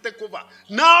person to take over.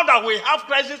 Now that we have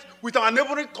crisis with our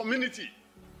neighboring community.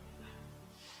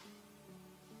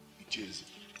 James,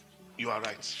 you are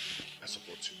right. I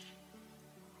support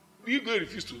you. Igwe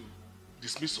refused to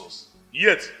dismiss us,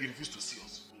 yet he refused to see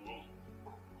us.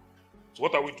 So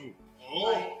what are we doing?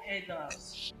 My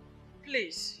elders,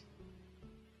 please.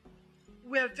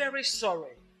 We are very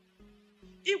sorry.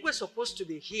 He was supposed to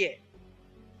be here.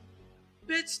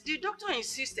 But the doctor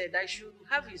insisted I should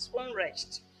have his own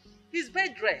rest. His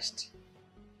bed rest.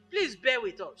 Please bear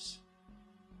with us.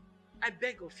 I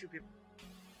beg of you people.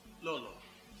 Lolo,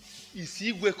 is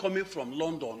Igwe coming from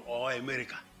London or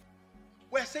America?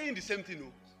 We're saying the same thing.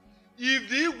 No? If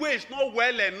the Igwe is not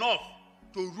well enough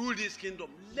to rule this kingdom,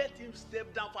 let him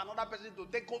step down for another person to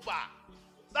take over.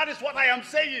 That is what I am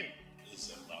saying.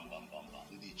 Listen,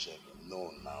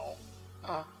 no, now.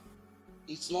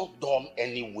 It's not done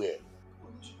anywhere.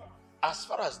 As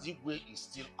far as the way is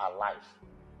still alive,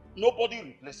 nobody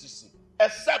replaces him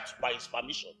except by his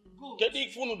permission. No,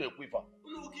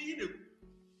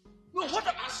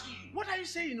 what are you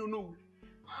saying? No.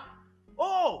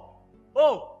 Oh.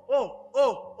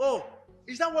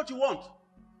 Is that what you want?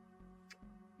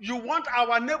 You want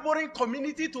our neighboring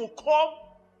community to come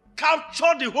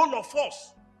capture the whole of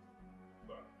us?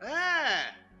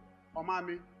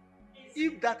 Omami,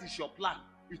 if that is your plan,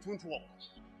 it won't work.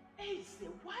 Eze,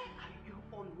 why are you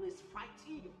always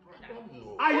fighting your brother?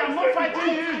 No. I am not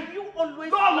fighting him. Why are you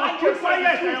always No, keep quiet. I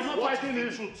am not What fighting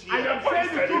is him. the truth I here? am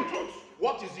saying the truth.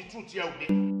 What is the truth here, Ude?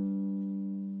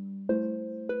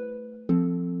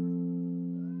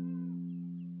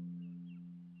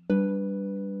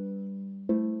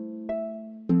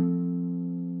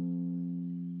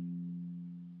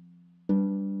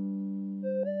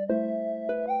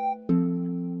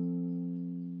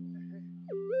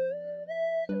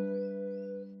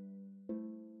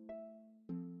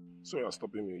 So you're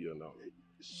stopping me here now?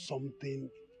 Something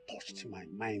touched my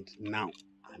mind now,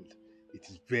 and it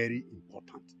is very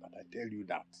important that I tell you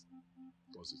that.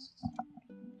 What's it?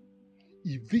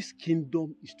 If this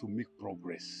kingdom is to make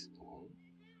progress,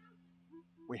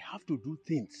 we have to do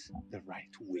things the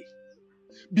right way.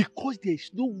 Because there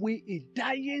is no way a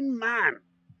dying man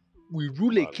will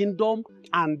rule a kingdom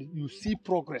and you see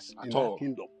progress in that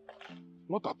kingdom.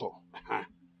 Not at all.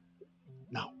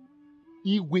 Now,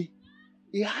 Igwe,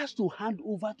 he has to hand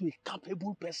over to a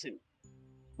capable person.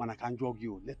 When I can jog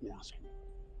you, let me ask you.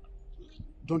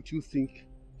 Don't you think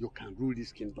you can rule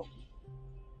this kingdom?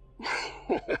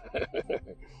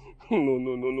 No.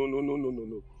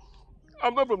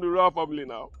 I'm not from the royal family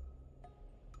now.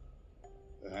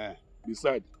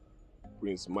 Besides,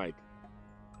 Prince Mike,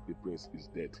 the prince, is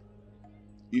dead.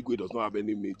 Igwe does not have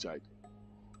any male child.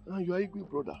 And you are Igwe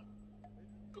brother.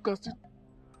 You can still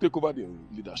take over the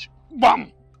leadership.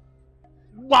 Bam!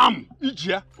 Bam!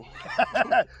 Ijia!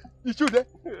 Ichude!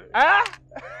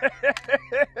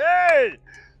 Hey!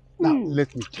 Now,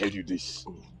 let me tell you this.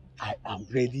 I am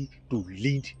ready to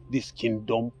lead this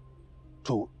kingdom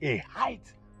to a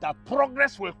height that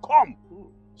progress will come.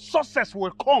 Success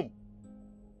will come.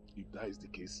 If that is the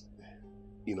case,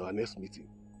 in our next meeting,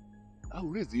 I will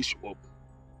raise the issue up.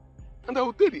 And I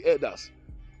will tell the elders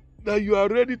that you are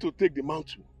ready to take the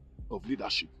mantle of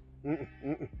leadership.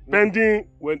 Pending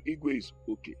when Igwe is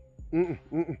okay.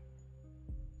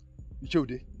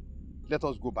 Ichode, let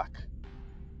us go back.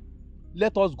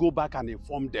 Let us go back and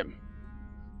inform them.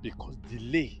 Because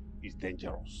delay is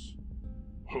dangerous.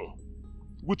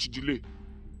 Which delay?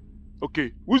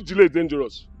 Okay, which delay is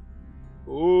dangerous?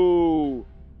 Oh,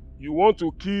 you want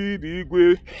to kill the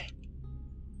Igwe?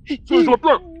 So it's your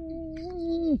plan.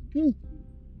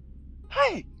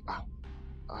 Hey!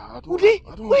 Ude,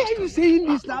 why are you saying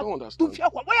this now? I don't understand.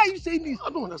 Why are you saying this? I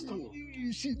don't understand.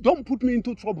 You see, don't put me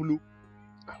into trouble.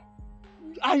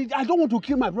 I don't want to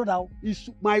kill my brother. He's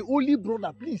my only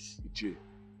brother, please.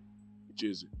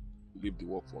 Icheze, leave the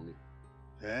work for me.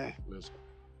 Let's go.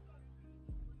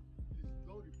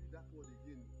 Don't repeat that word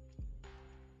again.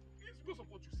 It's because of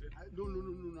what you said. No.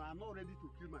 I'm not ready to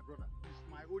kill my brother. He's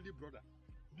my only brother.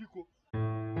 Biko.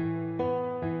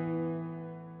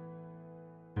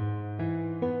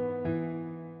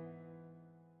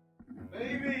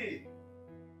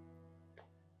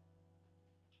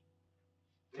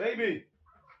 Baby!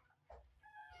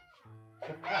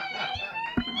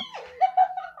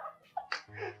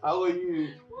 How are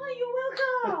you? Oh, you're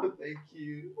welcome. Thank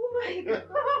you. Oh my God.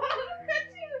 Look at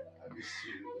you. I miss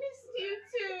you. I missed you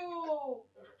too.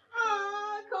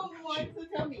 Ah, come on. So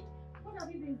tell me, what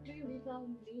have you been doing without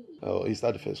me? Oh, is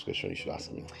that the first question you should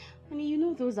ask me? Honey, you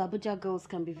know those Abuja girls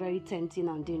can be very tempting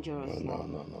and dangerous. No.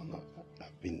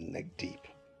 I've been neck deep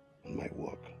in my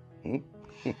work. Hmm?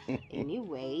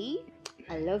 Anyway,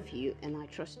 I love you and I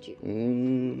trust you.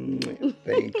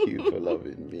 Thank you for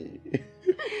loving me.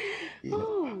 You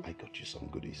know, I got you some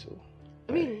goodies, so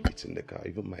Really? it's in the car.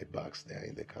 Even my bags, they are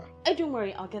in the car. Don't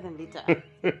worry, I'll get them later.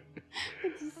 Good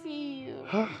to see you.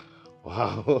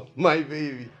 Wow, my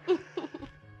baby.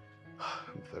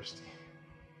 I'm thirsty.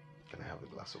 Can I have a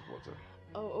glass of water?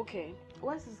 Oh, okay.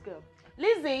 Where's this girl?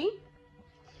 Lizzy!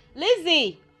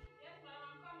 Lizzy! Yes, ma'am,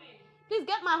 I'm coming. Please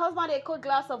get my husband a cold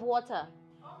glass of water.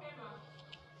 Okay,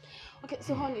 ma'am. Okay,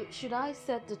 so honey, should I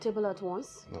set the table at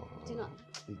once? No, Dinner.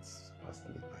 it's past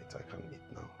midnight. I can't eat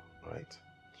now, right?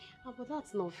 Oh, but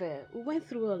that's not fair. We went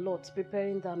through a lot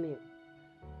preparing that meal.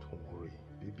 Don't worry,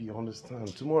 baby, understand.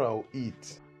 Tomorrow I'll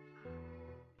eat.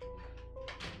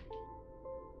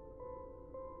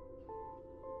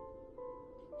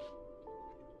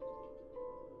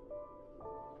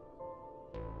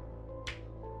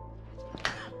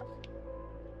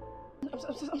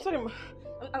 I'm sorry, ma.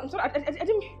 I'm sorry. I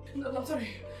didn't. No, I'm sorry.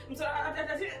 I'm sorry.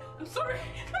 I didn't. I'm sorry.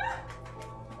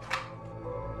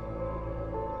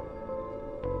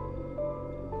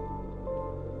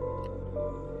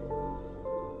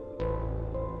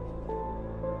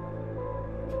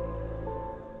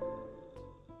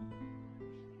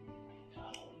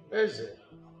 Lizzy,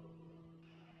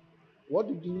 what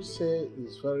did you say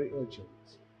is very urgent?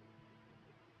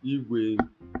 Igwe,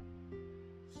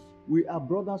 we are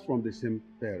brothers from the same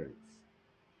parents.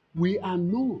 We are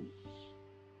known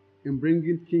in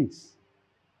bringing kings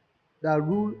that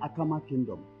rule Akama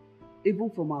Kingdom, even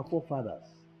from our forefathers.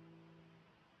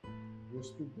 You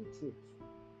speak the truth.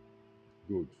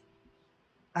 Good.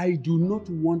 I do not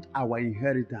want our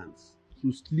inheritance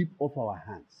to slip off our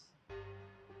hands.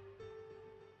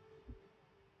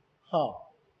 How?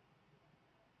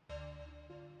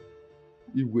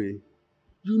 Igwe,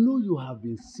 you know you have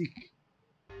been sick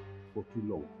for too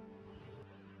long.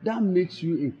 That makes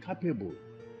you incapable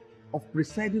of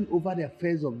presiding over the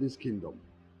affairs of this kingdom.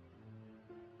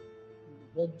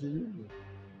 What do you mean?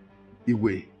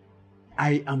 Igwe,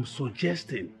 I am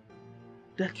suggesting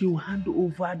that you hand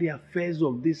over the affairs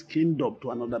of this kingdom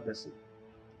to another person.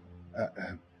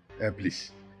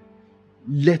 Please,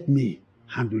 let me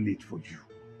handle it for you.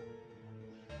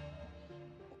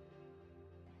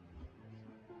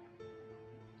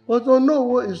 But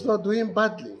Onowo is not doing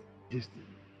badly.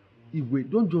 Igwe,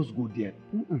 don't just go there.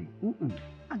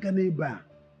 Aganeba.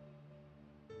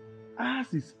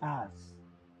 Ours is ours.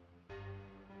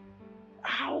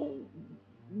 How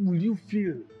will you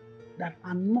feel that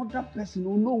another person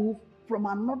Onowo from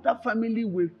another family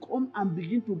will come and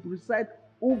begin to preside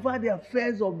over the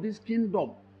affairs of this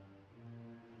kingdom?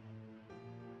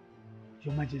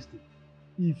 Your Majesty,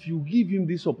 if you give him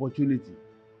this opportunity,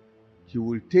 he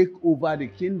will take over the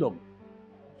kingdom.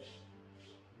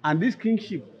 And this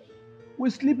kingship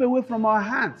will slip away from our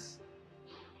hands.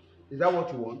 Is that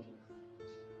what you want?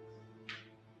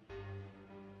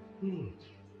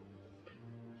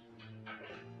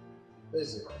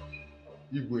 Listen,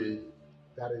 Igwe,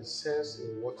 there is sense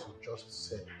in what you just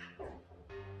said.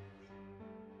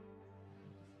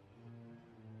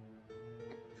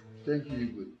 Thank you,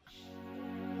 Igwe.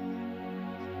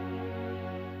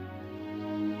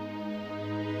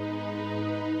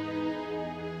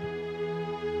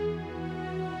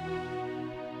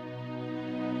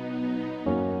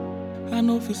 I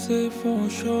know if you say for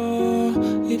sure,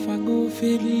 if I go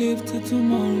fit live till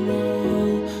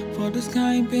tomorrow. For this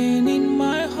kind pain in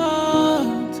my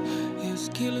heart is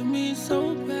killing me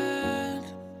so bad.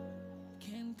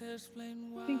 Can't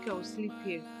explain why. I think I'll sleep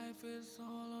here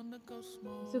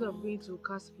instead of going to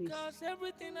Cass place.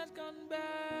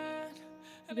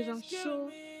 Because I'm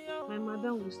sure my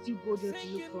mother will still go there to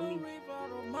look for me.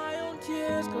 My own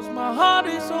tears, cause my heart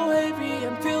is so heavy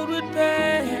and filled with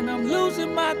pain. I'm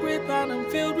losing my grip and I'm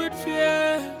filled with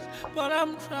fears. But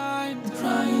I'm trying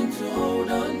to hold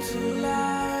on to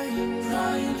life,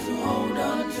 trying to hold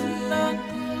on to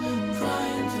nothing,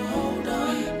 trying to hold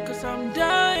on. Cause I'm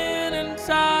dying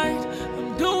inside,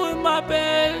 I'm doing my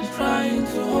best, trying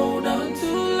to hold on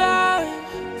to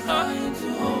life, trying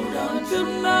to hold on to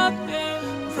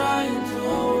nothing, trying to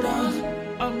hold on.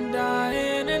 I'm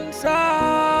dying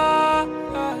inside,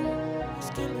 it's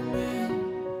killing me.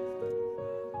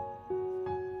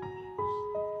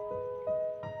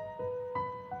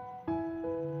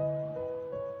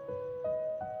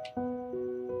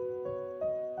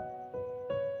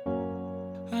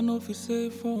 I know if it's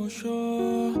safe for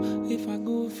sure. If I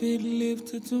go fit live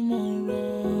till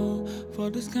tomorrow. For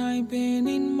this kind pain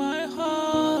in my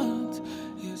heart,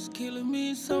 it's killing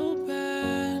me so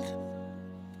bad.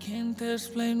 Can't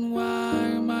explain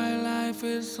why my life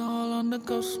is all on the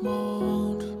ghost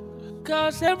mode.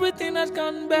 Cause everything has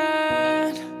gone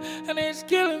bad, and it's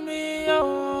killing me,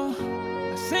 oh.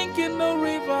 I sink in the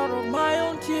river of my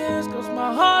own tears, cause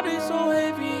my heart is so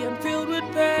heavy and filled with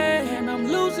pain. And I'm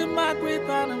losing my grip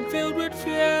and I'm filled with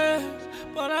fears.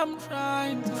 But I'm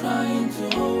trying to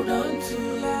hold on to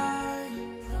life.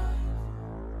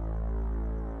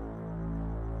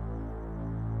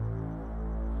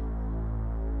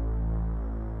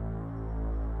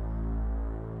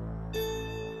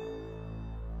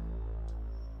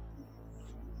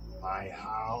 My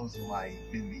house, my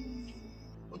baby.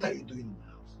 What are you doing in my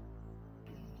house?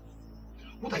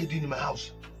 What are you doing in my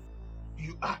house?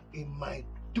 You are in my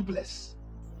duplex.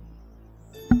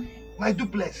 My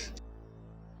duplex.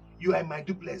 You are in my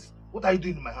duplex. What are you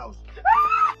doing in my house?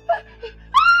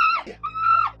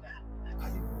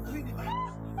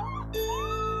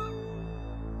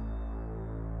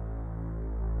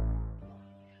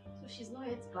 So she's not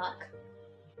yet back?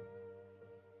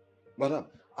 Madam,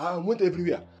 I went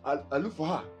everywhere. I looked for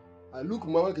her. I looked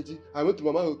Mama Kechi. I went to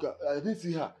Mama Oka. I didn't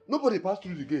see her. Nobody passed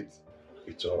through the gate.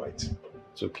 It's all right.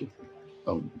 It's okay.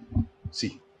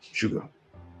 See, Sugar,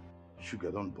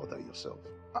 don't bother yourself.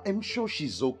 I'm sure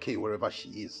she's okay wherever she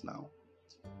is now.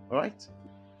 All right?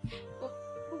 But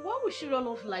why would she run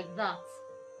off like that?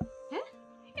 Eh?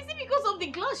 Is it because of the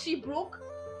glass she broke?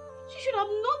 She should have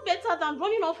known better than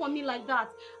running off on me like that.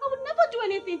 I would never do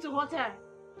anything to hurt her.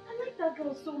 I like that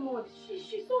girl so much.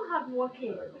 She's so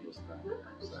hardworking.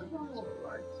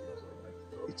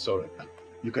 It's all right.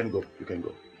 You can go. You can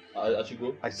go. I should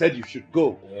go? I said you should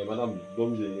go. Madam,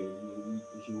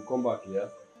 she will come back, yeah?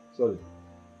 Sorry.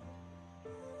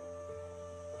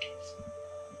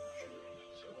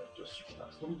 Just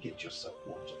relax. Don't get yourself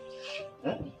worked up.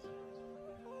 Huh?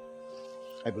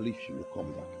 I believe she will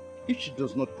come back. If she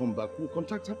does not come back, we'll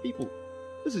contact her people.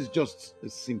 This is just a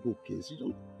simple case.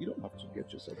 You don't have to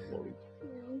get yourself worried.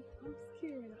 I'm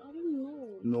scared. I don't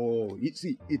know. No, you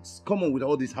see, it's common with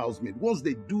all these housemates. Once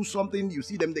they do something, you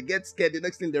see them, they get scared. The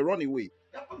next thing, they run away.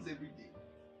 It happens every day.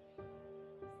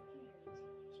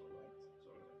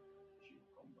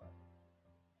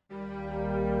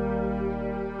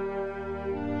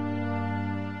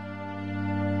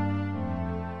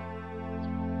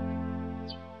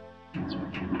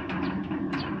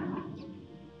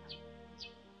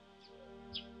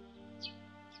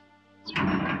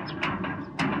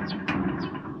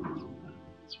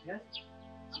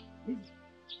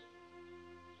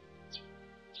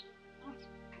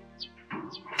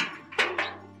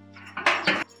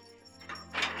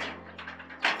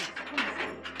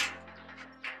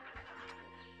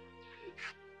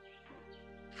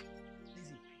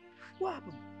 What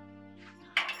happened?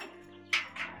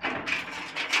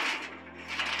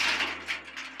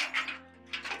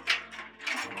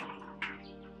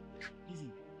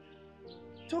 Lizzy,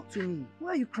 talk to me. Why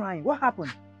are you crying? What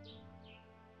happened?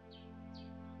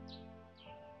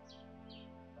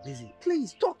 Lizzy,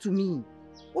 please talk to me.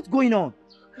 What's going on?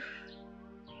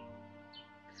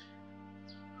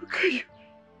 Okay,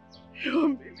 you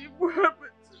won't believe what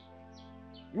happened.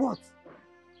 What?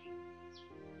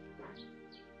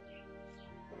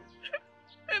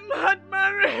 A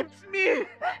madman raped me.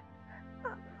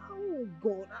 Oh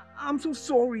God, I'm so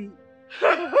sorry.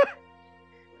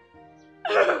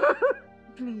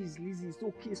 Please, Lizzy, it's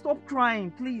okay. Stop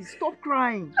crying, please. Stop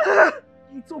crying.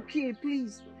 It's okay,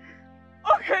 please.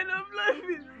 What kind of life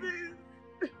is this?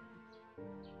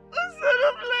 What sort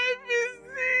of life is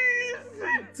this?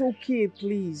 It's okay,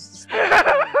 please.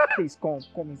 Please,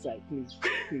 come inside, please.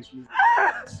 Please, Lizzy.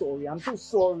 Sorry, I'm so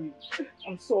sorry.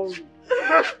 I'm sorry.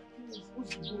 Please,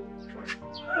 what's the door?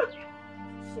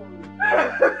 Sorry.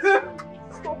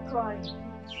 Stop crying.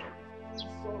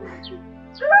 Sorry.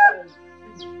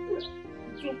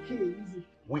 It's okay, Lizzy.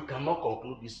 We cannot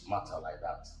conclude this matter like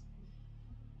that.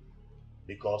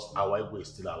 Because our ego is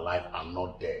still alive and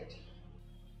not dead.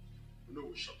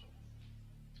 No, shut up.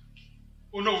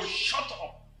 Oh no, shut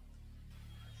up!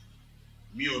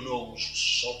 Me or no, we should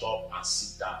shut up and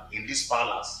sit down in this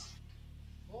palace.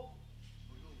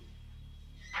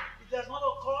 It has not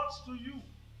occurred to you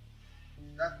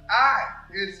that I,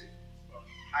 Lizzy,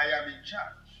 I am in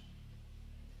charge.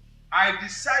 I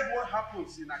decide what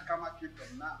happens in Akama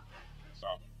Kingdom now.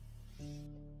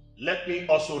 Let me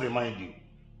also remind you,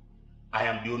 I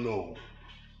am the Ono,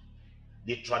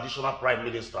 the traditional prime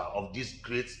minister of this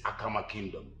great Akama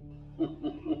Kingdom.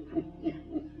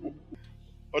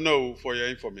 Oh no, for your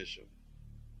information,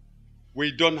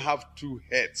 we don't have two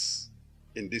heads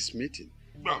in this meeting.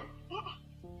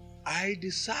 I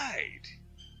decide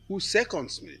who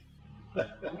seconds me.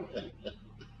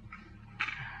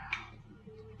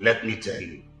 Let me tell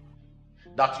you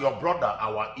that your brother,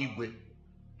 our Igwe,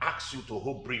 asks you to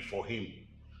hold brief for him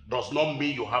does not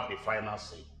mean you have the final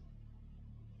say.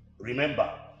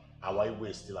 Remember, our Igwe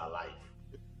is still alive.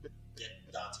 Get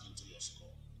that into your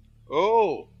skull.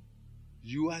 Oh,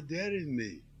 you are daring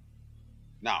me.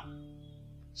 Now,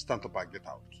 stand up and get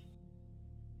out.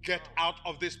 Get out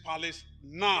of this palace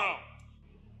now.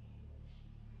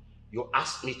 You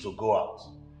asked me to go out.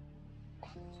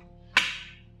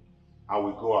 I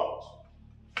will go out.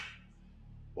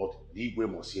 But the Igwe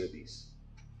must hear this.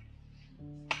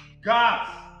 Guards!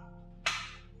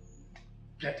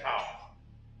 Get out.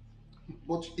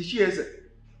 But Ishieze.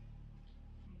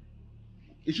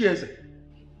 Ishieze.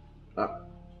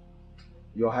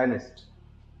 Your Highness,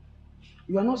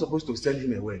 you are not supposed to send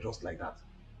him away just like that.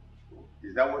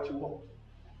 Is that what you want?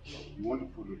 You want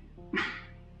to follow him?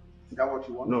 Is that what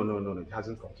you want? No. It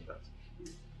hasn't come to that.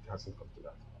 It hasn't come to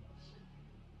that.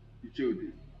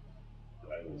 Ichodi,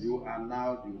 you are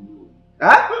now the rule.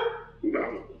 Huh?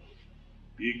 No.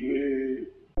 Igwe.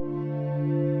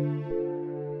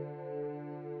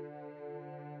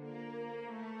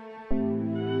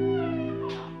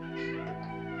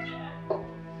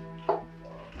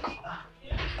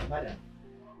 Madam.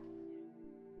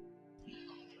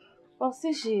 Well,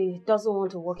 since she doesn't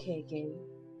want to work here again,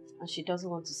 and she doesn't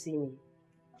want to see me,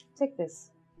 take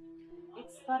this.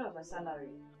 It's part of her salary.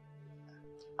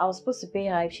 I was supposed to pay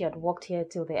her if she had worked here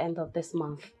till the end of this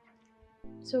month.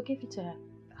 So give it to her.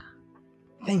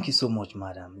 Thank you so much,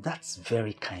 madam. That's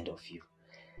very kind of you.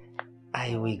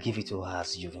 I will give it to her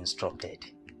as you've instructed.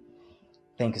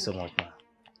 Thank you so much, ma'am.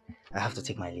 I have to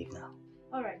take my leave now.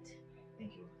 All right.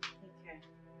 Thank you. Take care.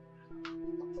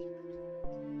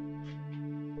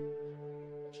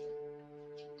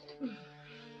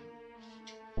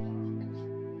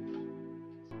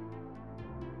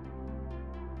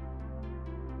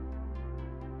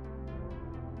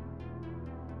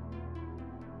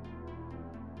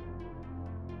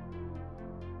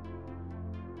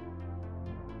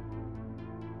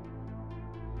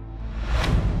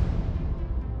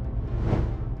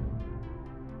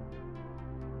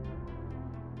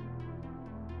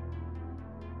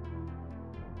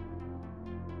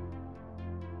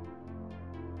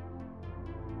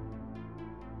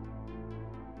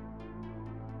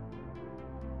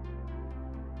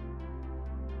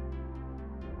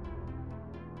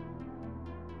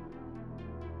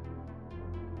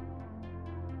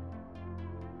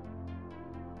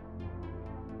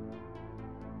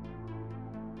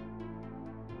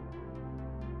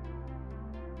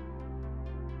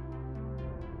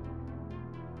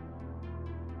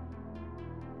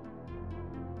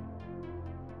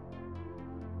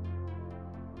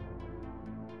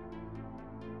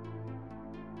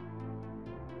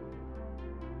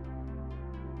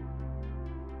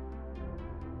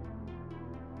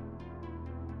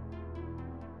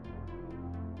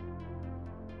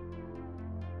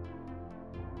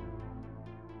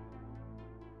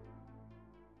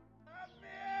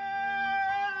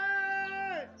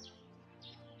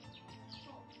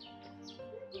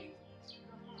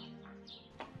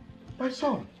 My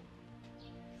son,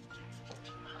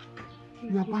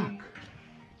 you are back.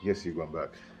 Yes, Igwe, I'm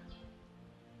back.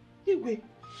 Igwe,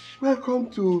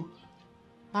 welcome to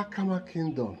Akama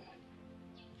Kingdom.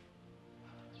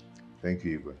 Thank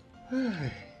you, Igwe.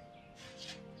 Hey.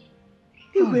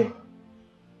 Igwe,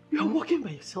 you are walking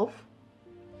by yourself?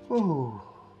 Oh.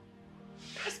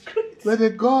 That's great. May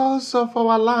the gods of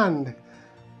our land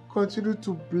continue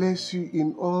to bless you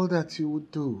in all that you would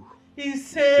do. He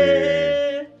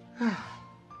said...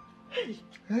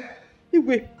 Hey,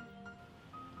 Igwe.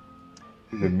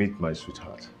 Meet my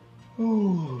sweetheart.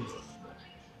 Oh,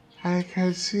 I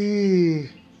can see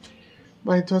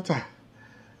my daughter.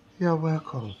 You're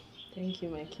welcome. Thank you,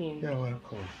 my king. You're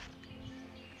welcome.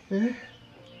 Eh?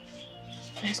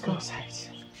 Let's go outside.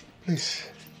 Please.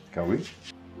 Can we?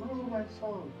 Oh, my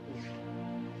son.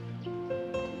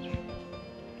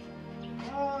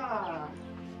 Ah.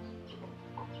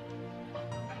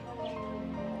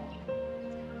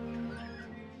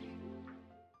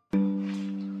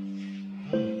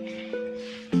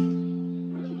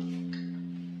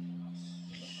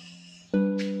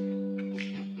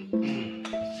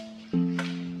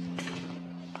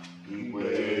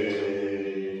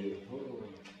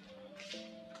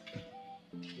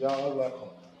 You're all welcome.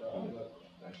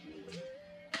 Thank you.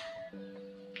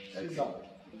 Sit down.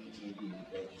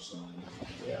 Thank you, sir.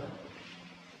 Yeah.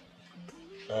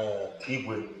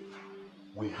 Igwe,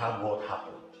 we have what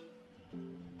happened.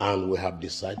 And we have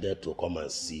decided to come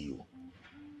and see you.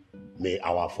 May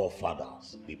our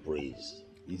forefathers be praised.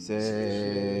 He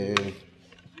said,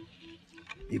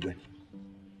 Igwe,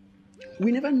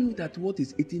 we never knew that what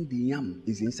is eating the yam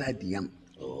is inside the yam.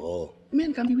 Oh.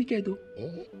 Men can be wicked though.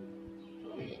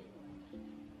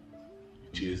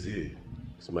 Chizzy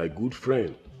is my good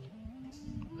friend.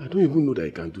 I don't even know that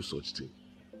he can do such thing.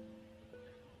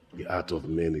 The art of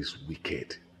men is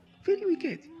wicked. Very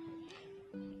wicked.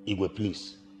 Igwe,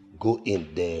 please, go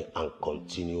in there and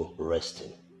continue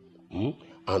resting.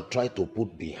 And try to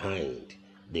put behind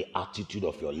the attitude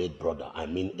of your late brother, I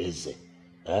mean Eze.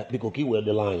 Because he will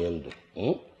the lion.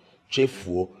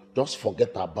 Chefu, just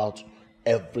forget about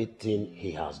everything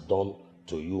he has done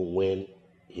to you when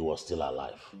he was still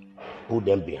alive. Put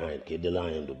them behind, the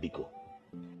lion, the Biko.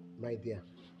 My dear,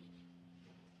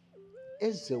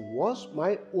 Eze was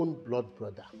my own blood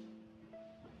brother.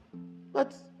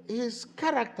 But his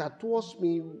character towards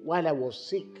me while I was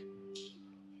sick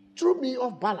threw me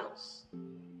off balance.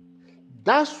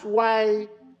 That's why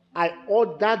I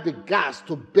ordered the guards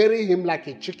to bury him like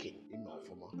a chicken.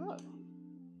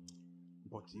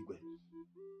 But Igwe,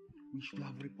 we should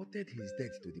have reported his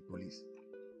death to the police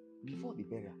before the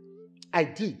burial. I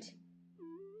did.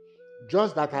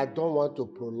 Just that I don't want to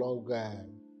prolong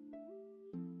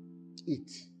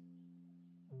it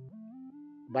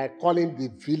by calling the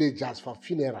villagers for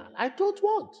funeral. I don't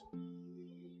want.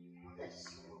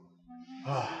 Yes.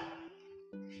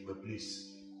 But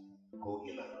please, go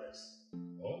in and rest.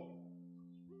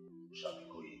 Shall we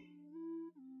go in?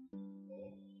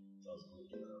 Just go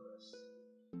in and rest.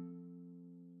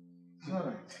 All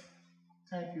right.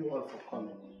 Thank you all for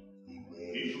coming.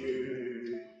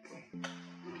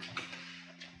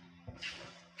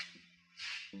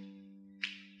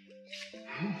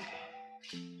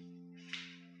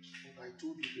 I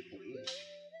told you people here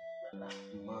that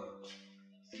man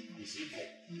is evil.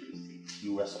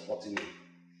 You were supporting me.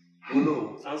 Oh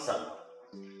no, answer now.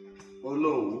 Oh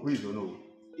no. Who is Ono?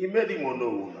 He made him Ono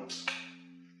now.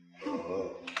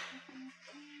 Oh.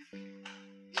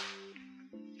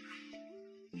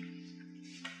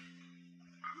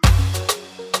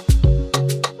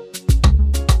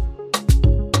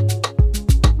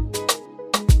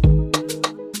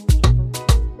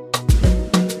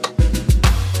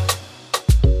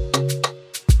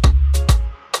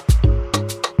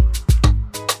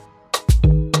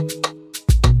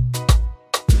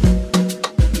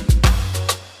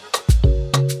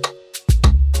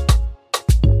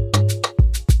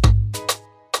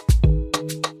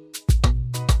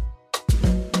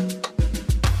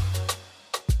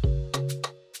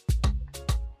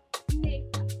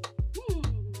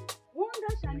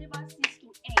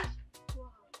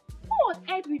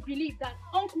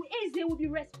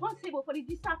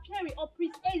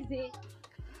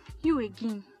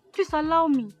 Again. Please allow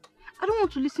me. I don't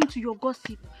want to listen to your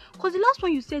gossip. Because the last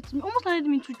one you said to me almost landed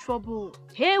me into trouble.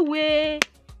 Hey, way.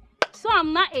 So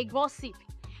I'm not a gossip.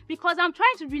 Because I'm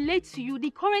trying to relate to you the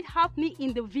current happening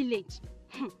in the village.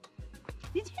 Did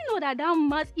you know that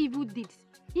man's evil deeds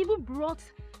even brought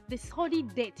the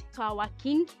sordid death to our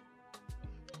king?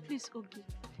 Please, Ogi,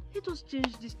 let us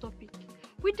change this topic.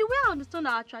 With the way I understand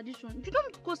our tradition, you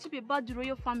don't gossip about the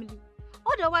royal family.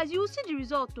 Otherwise, you will see the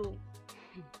result, though.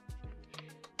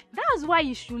 That's why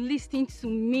you should listen to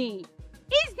me.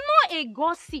 It's not a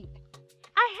gossip.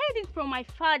 I heard it from my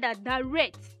father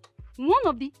direct, one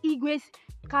of the Igwe's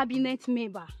cabinet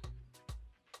member.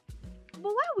 But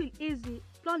why will Eze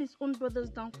plan his own brother's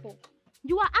downfall?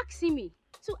 You are asking me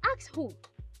to ask who?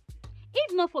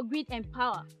 If not for greed and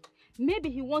power, maybe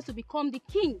he wants to become the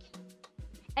king.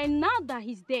 And now that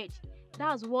he's dead,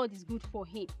 that's what is good for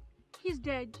him. He's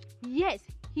dead? Yes,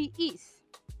 he is.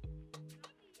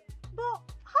 But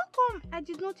how come I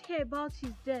did not hear about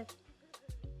his death?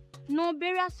 No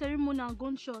burial ceremony and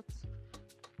gunshots.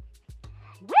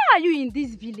 Where are you in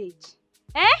this village?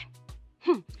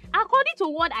 According to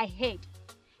what I heard,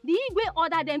 the Igwe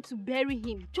ordered them to bury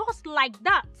him just like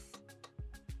that.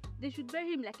 They should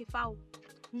bury him like a fowl.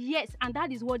 Yes, and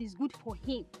that is what is good for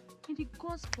him. And the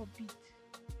gods forbid.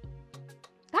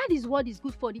 That is what is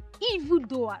good for the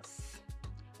evildoers.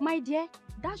 My dear,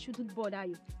 that shouldn't bother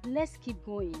you. Let's keep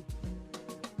going.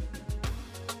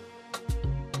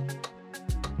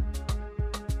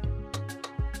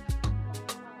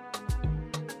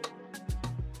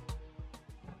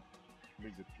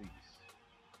 Lizzy, please.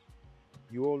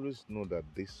 You always know that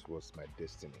this was my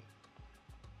destiny.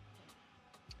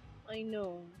 I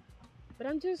know. But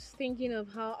I'm just thinking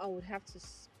of how I would have to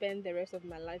spend the rest of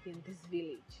my life in this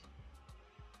village.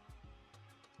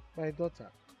 My daughter,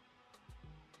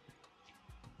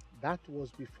 That was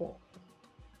before.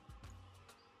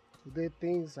 Today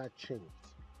things are changed.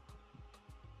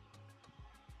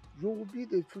 You will be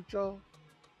the future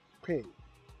queen.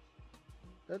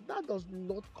 But that does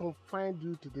not confine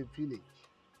you to the village.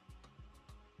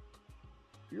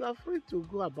 You are free to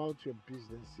go about your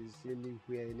businesses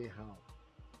anywhere, anyhow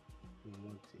you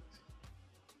want it.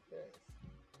 Yes.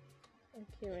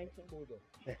 Okay, okay. Hold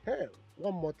on.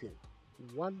 One more thing.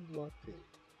 One more thing.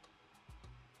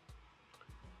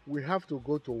 We have to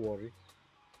go to Warri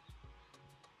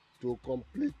to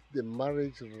complete the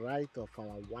marriage rite of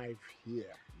our wife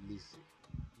here, Lizzy.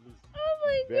 Oh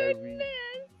my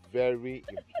Very, very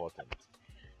important.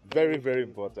 Very, very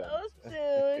important. So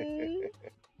soon.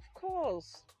 Of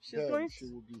course. She's Then going she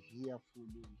will be here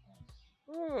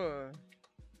following us.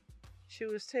 She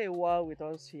will stay a while with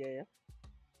us here.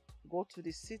 Go to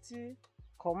the city,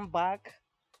 come back,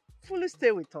 fully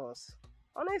stay with us.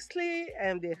 Honestly, I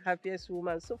am the happiest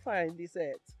woman so far in this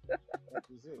earth. That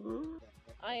is it.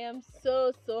 I am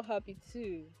so happy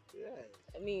too. Yes.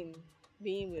 I mean,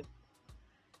 being with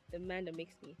the man that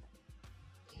makes me.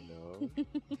 No.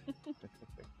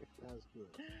 That's good.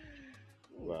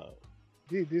 Wow.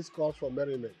 This calls for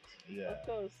merriment. Yeah. Of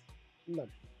course. No.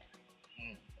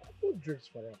 Who drinks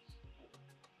for us?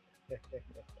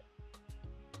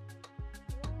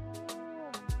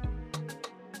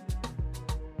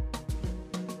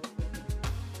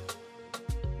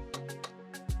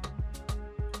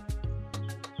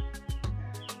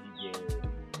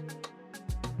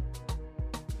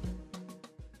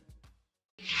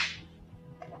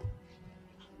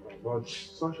 But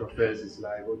such offense is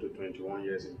liable to 21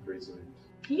 years imprisonment.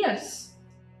 Yes.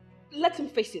 Let him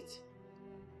face it.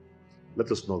 Let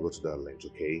us not go to that length,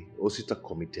 okay? Osita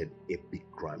committed a big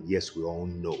crime. Yes, we all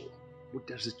know. But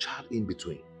there's a child in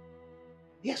between.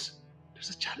 Yes, there's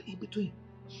a child in between.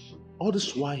 All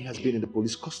this while he has been in the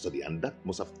police custody, and that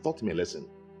must have taught him a lesson.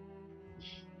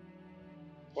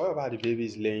 What about the baby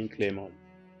is laying claim on?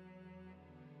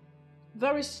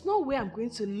 There is no way I'm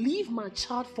going to leave my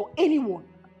child for anyone.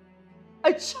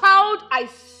 A child I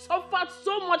suffered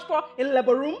so much for in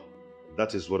labor room.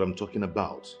 That is what I'm talking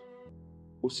about.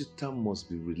 Osita must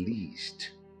be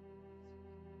released.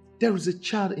 There is a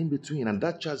child in between, and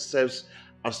that child serves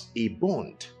as a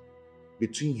bond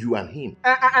between you and him.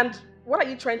 And what are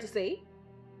you trying to say?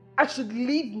 I should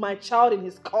leave my child in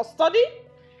his custody?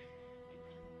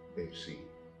 Babe, see,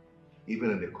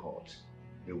 even in the court,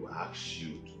 they will ask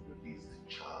you to release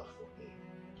the child for him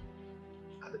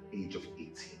at the age of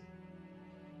 18.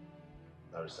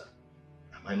 Larissa,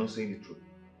 am I not saying the truth?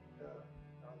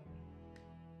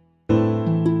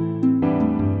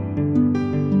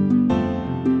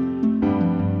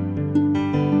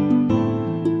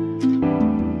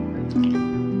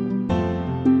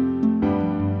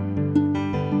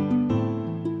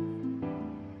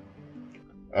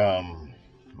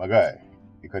 My guy,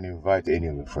 you can invite any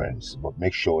of your friends, but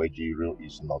make sure Ejiro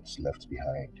is not left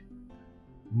behind.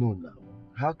 No, now.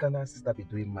 How can our sister be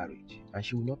doing marriage and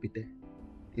she will not be there?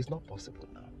 It's not possible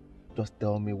now. Just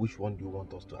tell me which one do you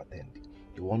want us to attend?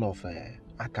 The one of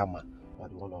Akama or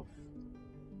the one of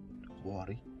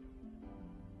Warri?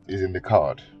 It's in the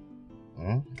card.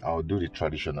 I'll do the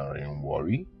traditional in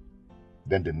Warri.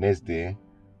 Then the next day,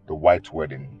 the white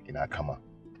wedding in Akama.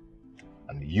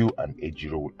 And you and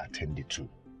Ejiro will attend it too.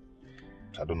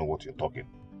 I don't know what you're talking.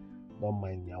 Don't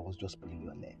mind me, I was just pulling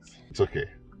your legs. It's okay.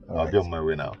 I'll be on my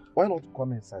way now. Why not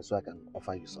come inside so I can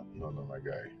offer you something? No, my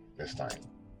guy. Next time.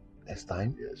 Next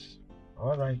time? Yes.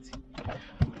 Alright.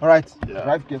 Alright. Yeah.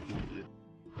 Drive carefully.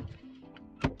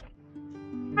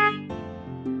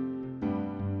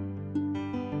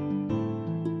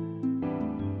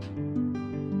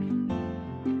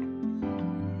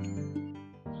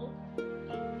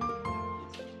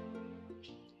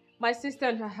 My sister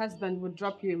and her husband will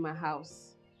drop you in my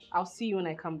house. I'll see you when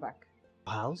I come back.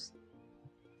 House?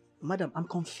 Madam, I'm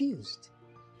confused.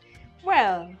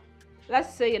 Well,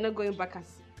 let's say you're not going back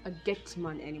as a gate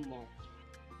man anymore.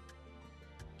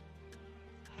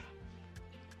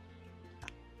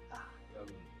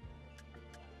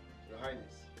 Your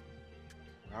Highness,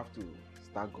 we have to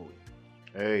start going.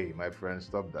 Hey, my friend,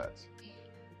 stop that.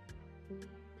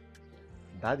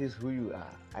 That is who you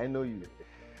are. I know you.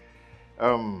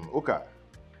 Uka.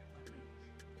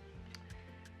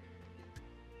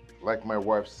 Like my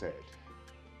wife said,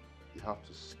 you have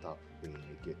to stop being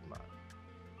a gate man.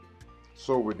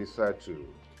 So we decide to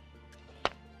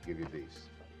give you this.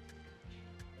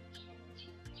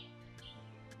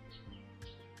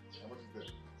 How much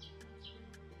is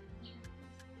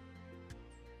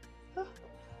that?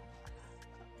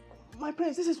 My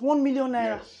prince, this is 1 million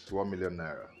naira. Yes, 1 million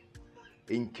naira.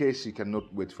 In case you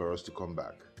cannot wait for us to come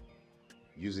back,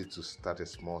 use it to start a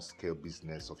small-scale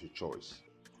business of your choice.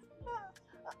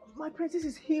 My princess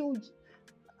is huge.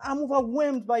 I'm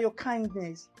overwhelmed by your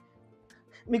kindness.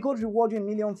 May God reward you a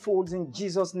million folds in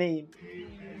Jesus' name.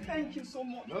 Thank you so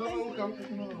much. No, Stop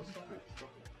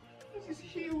it. This is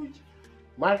huge.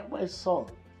 My son,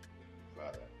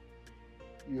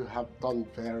 you have done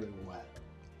very well.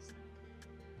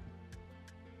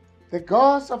 The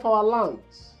gods of our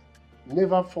lands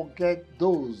never forget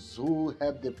those who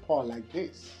help the poor like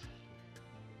this.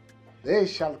 They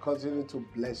shall continue to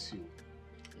bless you.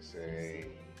 Say.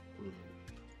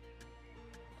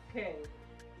 Ken,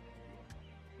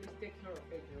 please take care of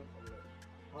Adrian for me.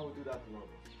 I will do that, Lord.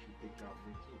 You take care of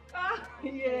me too. Ah,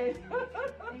 yes.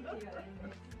 Thank you, Alex.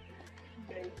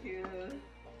 Thank you.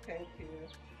 Thank you.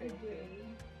 Thank you.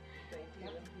 Thank you.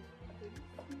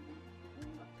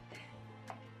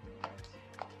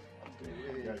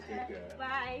 You guys take care.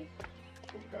 Bye.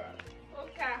 Oka.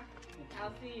 Oka.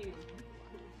 I'll see you.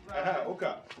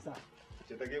 Oka.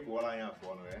 Chetake kuwala ya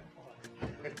fono eh.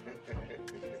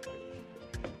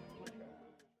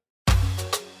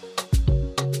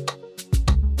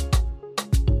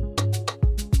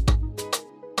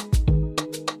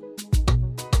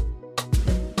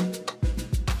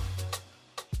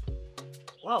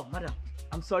 Wow, madam,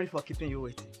 I'm sorry for keeping you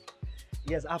waiting.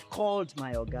 Yes, I've called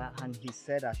my Oga and he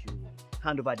said I should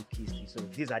hand over the keys to you. So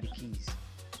these are the keys.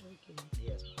 Okay.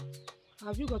 Yes.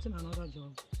 Have you gotten another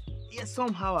job? Yes,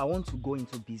 somehow I want to go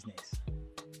into business.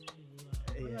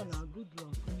 Yeah. Yes. Now, good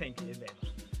luck. Thank you, then.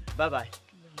 Bye-bye.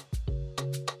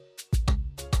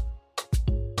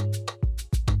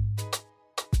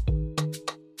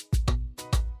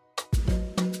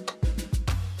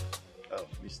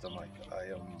 Mr. Mike,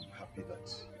 I am happy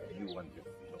that you and your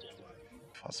beloved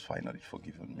wife has finally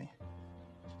forgiven me.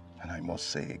 And I must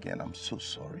say again, I'm so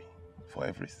sorry for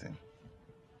everything.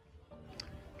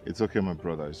 It's okay, my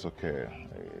brother. It's okay.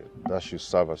 That should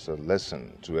serve as a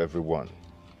lesson to everyone.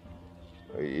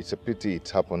 It's a pity it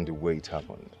happened the way it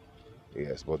happened.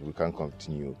 Yes, but we can't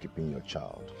continue keeping your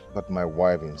child. But my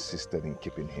wife insisted in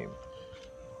keeping him.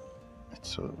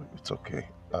 It's okay.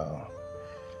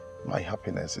 My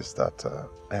happiness is that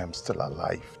I am still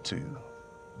alive to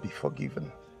be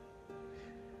forgiven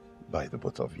by the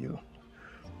both of you.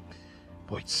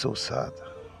 But it's so sad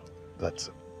that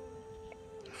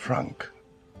Frank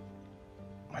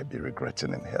might be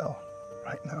regretting in hell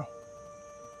right now.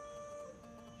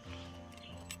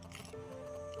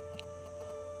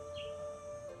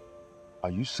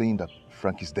 Are you saying that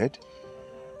Frank is dead?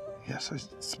 Yes,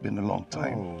 it's been a long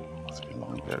time. Oh, it's been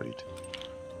long buried.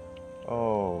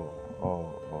 Oh.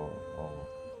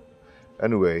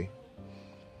 Anyway,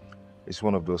 it's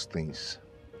one of those things.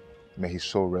 May his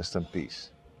soul rest in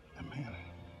peace. Amen.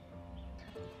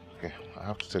 Okay, I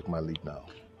have to take my leave now.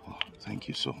 Oh, thank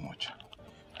you so much.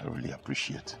 I really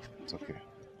appreciate it. It's okay.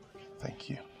 Thank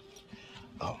you.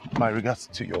 My regards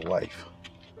to your wife.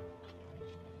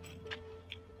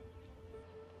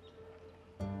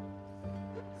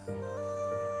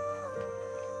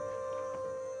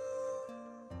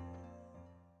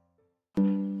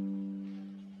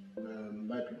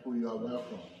 My people, you are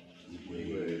welcome.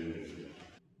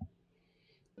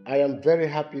 I am very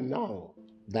happy now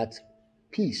that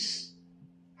peace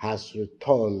has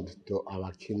returned to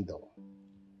our kingdom.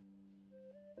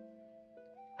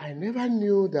 I never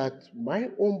knew that my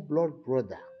own blood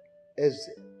brother, Eze,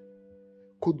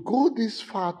 could go this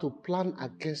far to plan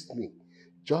against me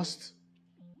just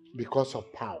because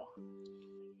of power.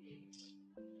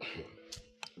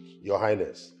 Your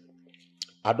Highness,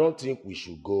 I don't think we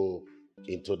should go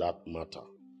into that matter,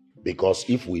 because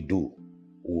if we do,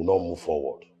 we will not move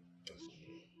forward.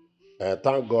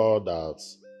 Thank God that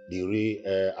the real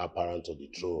heir apparent to the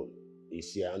throne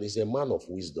is here and is a man of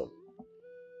wisdom.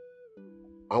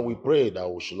 And we pray that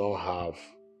we should not have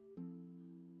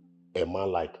a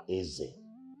man like Eze,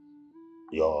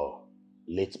 your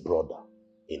late brother,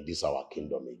 in this our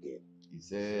kingdom again.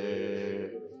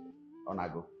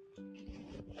 Onago.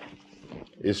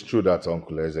 It's true that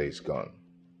Uncle Eze is gone,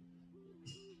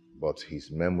 but his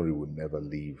memory will never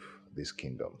leave this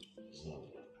kingdom.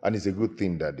 And it's a good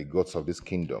thing that the gods of this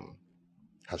kingdom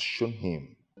has shown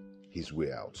him his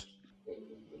way out.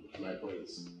 My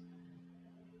prince,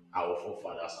 our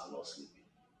forefathers are not sleeping.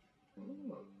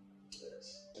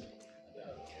 Yes.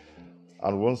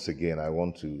 And once again, I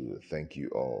want to thank you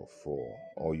all for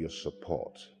all your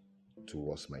support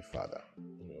towards my father.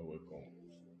 You're welcome.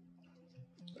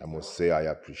 I must say I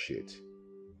appreciate.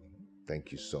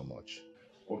 Thank you so much.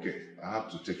 Okay, I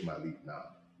have to take my leave now.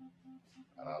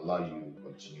 And I'll allow you to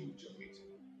continue with your meeting.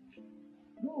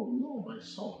 No, my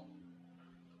son.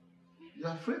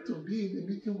 You're afraid to be in a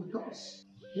meeting with us.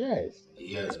 Yes.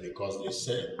 Yes, because they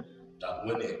said that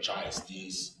when a child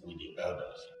stays with the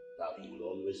elders, that he will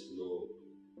always know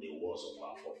the words of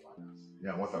our forefathers.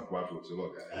 Yeah, what a quaffle to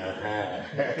look at.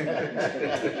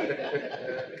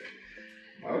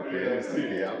 Okay, it's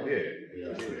okay, I'm here.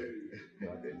 Yeah.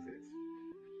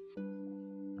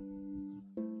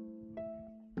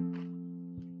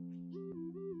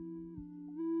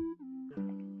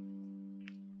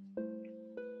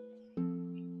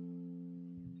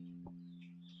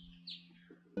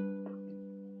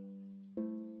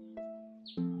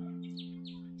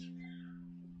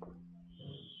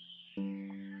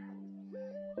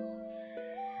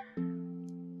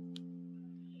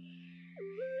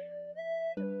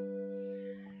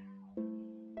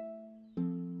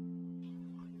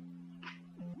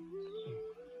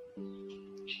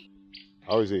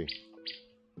 How is he?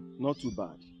 Not too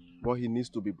bad, but he needs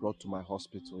to be brought to my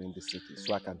hospital in the city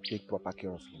so I can take proper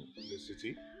care of him. In the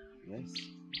city? Yes.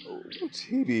 Would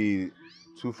he be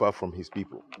too far from his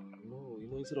people? No,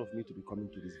 instead of me to be coming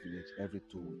to this village every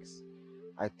 2 weeks,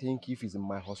 I think if he's in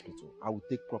my hospital, I will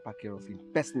take proper care of him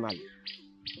personally.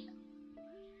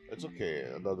 It's okay.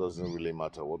 That doesn't really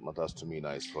matter. What matters to me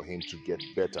now is for him to get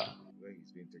better. Where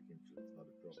he's being taken to is not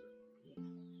a problem.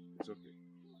 It's okay.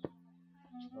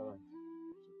 All right.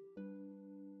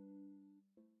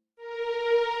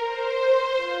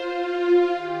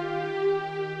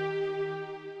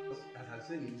 As I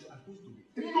said, it's supposed to be.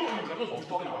 No, I'm not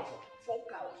talking about 4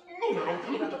 cows. No,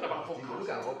 I'm not talking about 4 cows. Look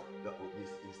at what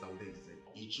this nowadays is.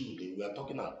 Ichide, we are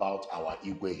talking about our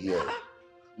Igwe here,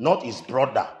 not his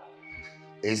brother,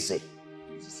 Eze.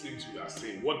 It's the same thing you are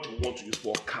saying. What do you want to use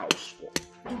 4 cows for?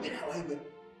 To bury our Igwe.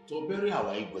 To bury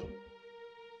our Igwe.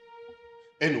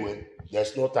 Anyway,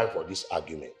 there's no time for this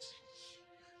argument.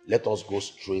 Let us go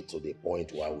straight to the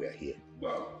point while we are here.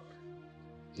 Well,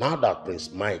 now that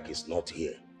Prince Mike is not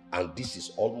here, and this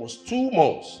is almost 2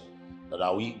 months that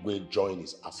our Igwe joined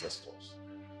his ancestors,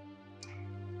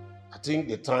 I think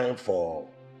the time for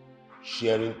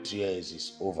sharing tears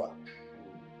is over.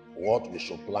 What we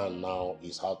should plan now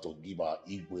is how to give our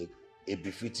Igwe a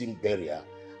befitting burial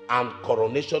and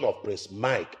coronation of Prince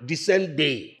Mike the same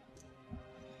day.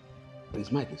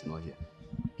 Prince Mike is not here.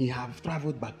 He have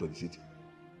traveled back to the city.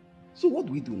 So what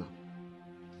do we do now?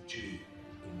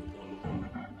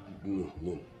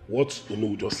 No. What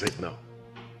Onu just said now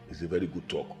is a very good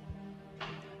talk.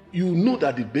 You know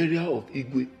that the burial of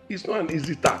Igwe is not an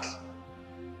easy task.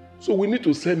 So we need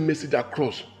to send message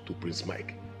across to Prince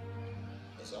Mike.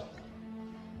 Exactly.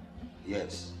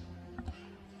 Yes.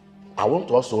 I want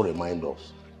to also remind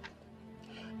us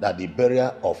that the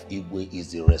burial of Igwe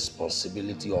is the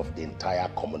responsibility of the entire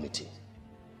community.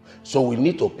 So we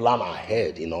need to plan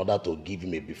ahead in order to give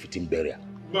him a befitting burial.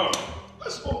 Now,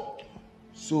 let's go.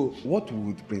 So what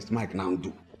would Prince Mike now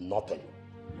do? Nothing.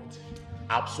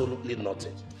 Absolutely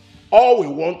nothing. All we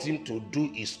want him to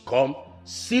do is come,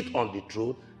 sit on the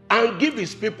throne, and give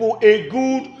his people a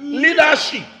good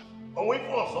leadership. And wait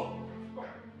for us,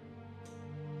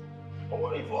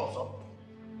 wait for us.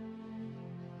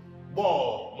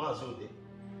 But, Mazude,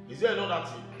 is there another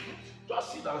thing?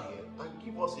 Just sit down here and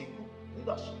give us a good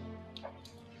leadership.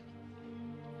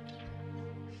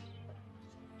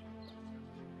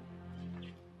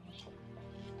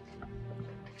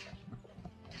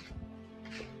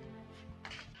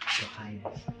 Your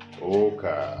Highness.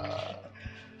 Okay.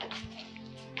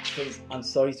 Please, I'm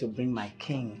sorry to bring my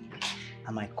king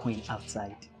and my queen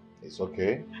outside. It's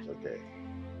okay. It's okay.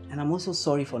 And I'm also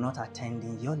sorry for not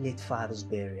attending your late father's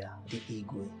burial, the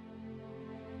Igwe.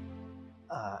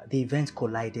 The event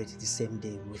collided the same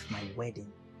day with my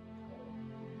wedding.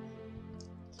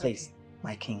 Please,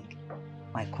 my king,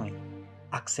 my queen,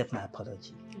 accept my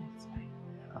apology.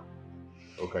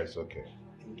 Okay, it's okay.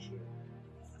 Thank you.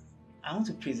 I want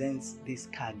to present this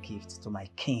card gift to my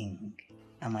king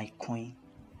and my queen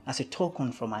as a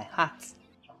token from my heart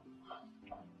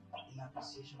in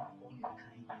appreciation of all your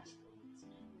kindness.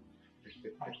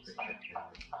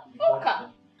 Okay.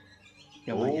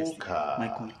 Your Majesty, my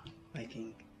queen, my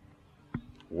king.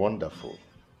 Wonderful.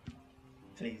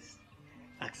 Please,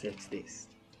 accept this.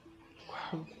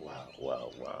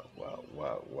 Wow.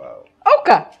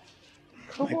 Okay.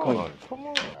 Come queen. on, come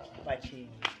on. My king.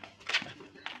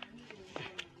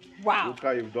 Wow. Look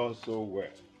how you've done so well.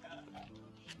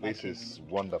 This is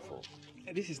wonderful.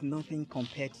 This is nothing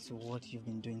compared to what you've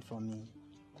been doing for me.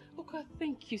 Okay,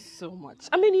 thank you so much.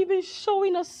 I mean, you've been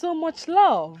showing us so much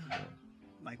love.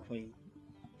 My queen,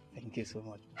 thank you so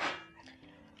much.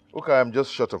 Okay, I'm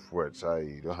just short of words.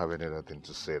 I don't have any other thing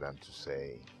to say than to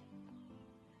say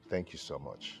thank you so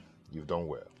much. You've done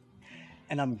well.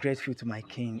 And I'm grateful to my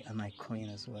king and my queen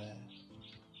as well.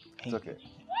 It's okay.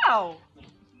 Wow.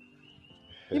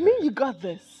 You mean you got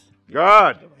this?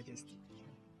 God! Your Majesty.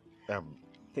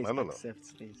 Please No.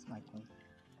 accept this, my queen.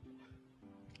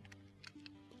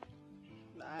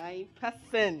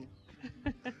 9%.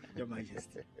 Your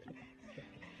Majesty.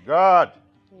 God!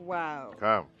 Wow.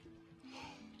 Come.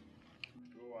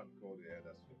 Go and call the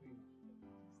elders for me.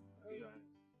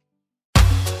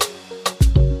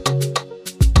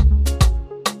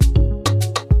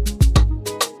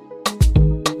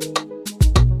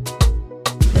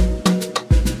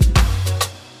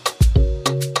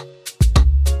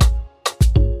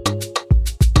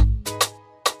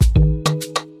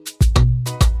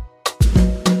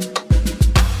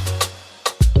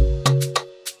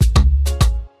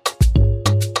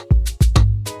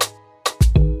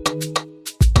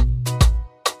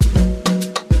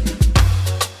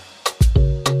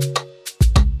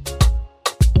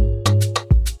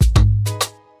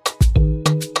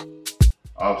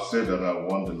 I've said that I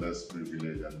want the less privileged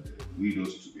and the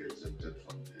widows to be exempted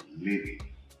from the levy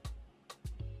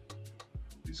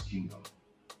of this kingdom.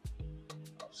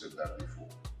 I've said that before.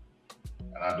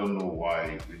 And I don't know why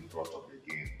it's been brought up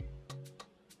again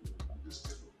at this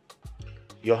table.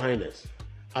 Your Highness,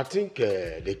 I think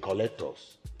the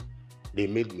collectors, they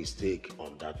made mistake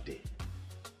on that day.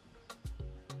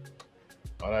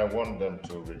 And I want them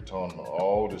to return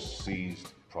all the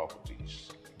seized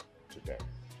properties to them.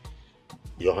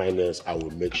 Your Highness, I will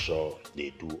make sure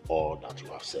they do all that you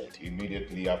have said.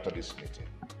 Immediately after this meeting.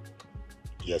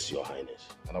 Yes, Your Highness.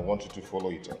 And I want you to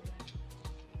follow it up.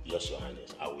 Yes, Your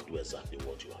Highness. I will do exactly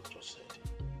what you have just said.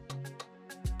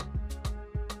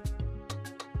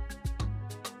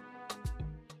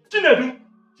 Chinedu!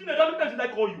 Chinedu, how many times did I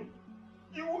call you?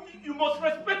 You must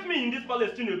respect me in this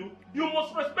palace, Chinedu. You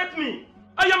must respect me.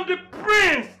 I am the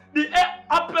prince, the heir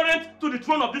apparent to the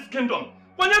throne of this kingdom.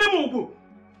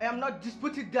 I am not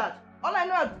disputing that. All I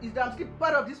know is that I'm still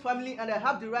part of this family and I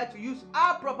have the right to use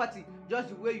our property just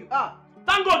the way you are.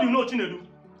 Thank God you know, Chinedu.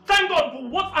 Thank God, but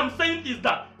what I'm saying is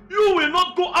that you will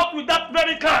not go out with that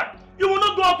very car. You will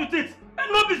not go out with it.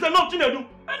 Enough is enough, Chinedu.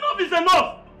 Enough is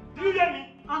enough. Do you hear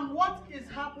me? And what is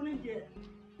happening here?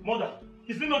 Mother,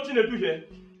 is it not Chinedu here?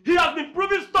 He has been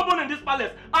proving stubborn in this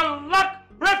palace and lack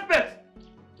respect.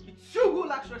 It's you who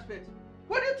lacks respect.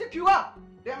 What do you think you are?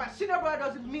 That my senior brother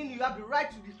doesn't mean you have the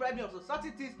right to deprive me of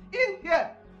certain things in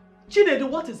here. Chinedu,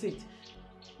 what is it?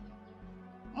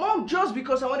 Mom, just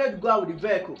because I wanted to go out with the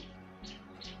vehicle.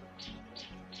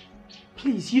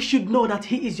 Please, you should know that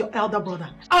he is your elder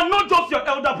brother. And not just your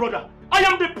elder brother. I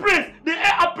am the prince, the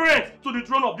heir apparent to the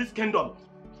throne of this kingdom.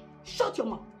 Shut your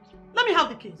mouth. Let me have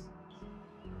the keys.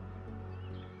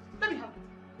 Let me have it.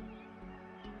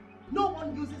 No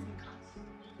one uses the cars.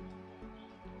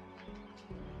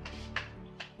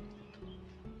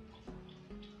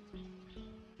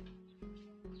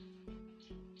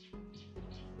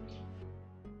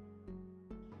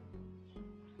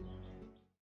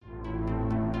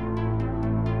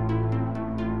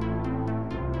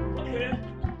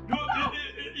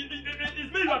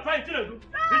 It's me you are trying to do.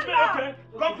 It's me, okay?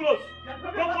 Come close.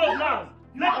 Come close now.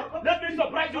 Let me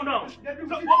surprise you now. So,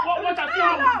 what I see you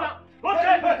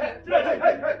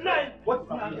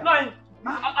okay? Nine.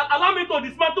 Allow me to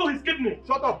dismantle his kidney.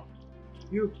 Shut up.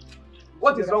 You.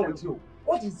 What is wrong with you?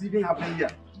 What is even happening here?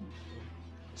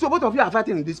 So both of you are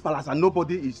fighting in this palace and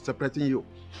nobody is separating you.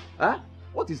 Huh?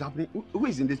 What is happening? Who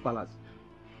is in this palace?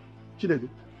 Chinedu,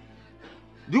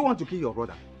 do you want to kill your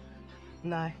brother?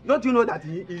 Nah. Don't you know that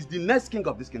he is the next king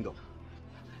of this kingdom?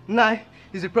 Nah,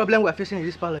 it's the problem we're facing in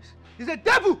this palace. He's a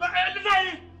devil!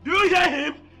 Do you hear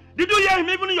him? Did you hear him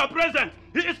even in your presence?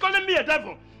 He is calling me a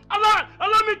devil.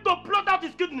 Allow me to plot out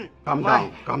his kidney. Calm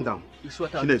down, calm down.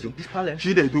 Chinedu, this palace.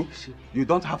 Chinedu, you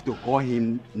don't have to call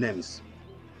him names.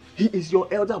 He is your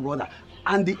elder brother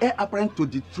and the heir apparent to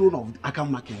the throne of the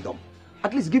Akama kingdom.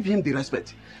 At least give him the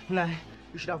respect. Nah,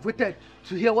 you should have waited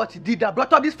to hear what he did that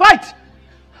brought up this fight.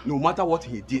 No matter what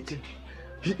he did,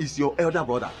 he is your elder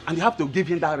brother and you have to give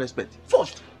him that respect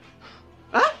first.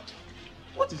 Huh?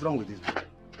 What is wrong with this?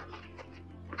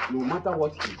 No matter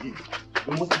what he did,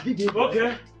 you must give him.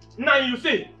 Okay. Now you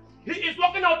see, he is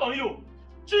working out on you.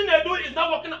 Chinedu is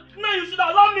not working out. Now you should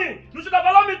allow me. You should have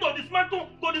allowed me to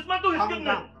dismantle his kidney.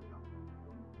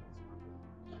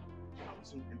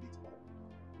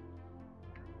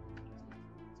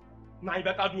 Now you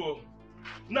better do.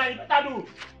 Now you better do.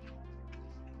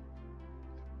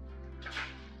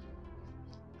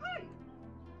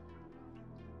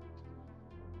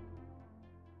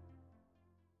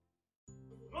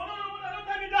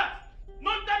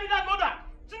 Don't tell me that, mother.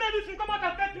 Chinedu should come out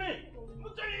and fetch me.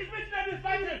 It's me Chinedu is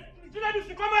fighting. Chinedu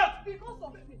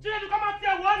Chinedu, come and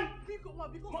say one.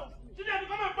 Chinedu,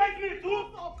 come and fight me too.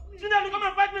 Chinedu, come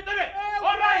and fight me today.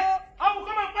 All right, I will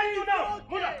come and fight you now.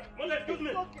 Mother, excuse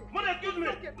me. Mother, excuse me.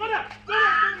 Mother, excuse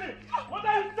me. What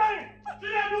are you saying?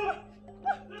 Chinedu.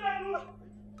 Chinedu.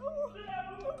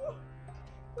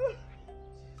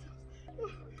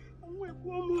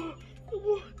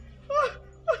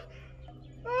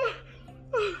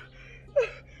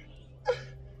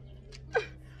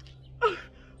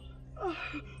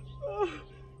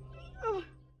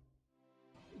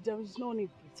 There is no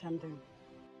need pretending.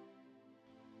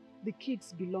 The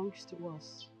kids belongs to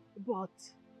us, but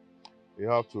You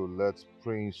have to let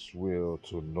Prince Will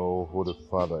to know who the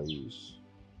father is.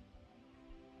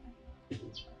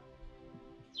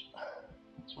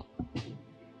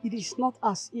 it is not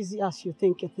as easy as you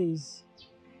think it is.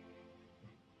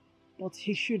 But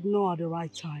he should know at the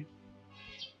right time.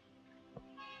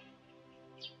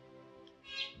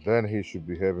 Then he should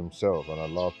behave himself and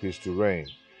allow peace to reign.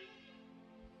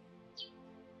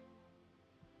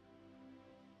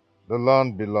 The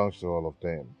land belongs to all of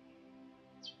them.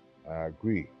 I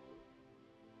agree.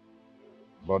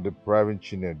 But depriving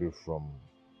Chinedu from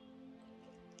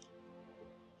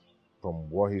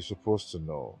what he's supposed to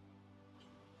know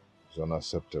is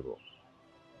unacceptable.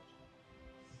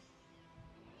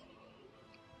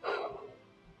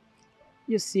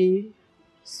 You see,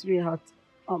 sweetheart,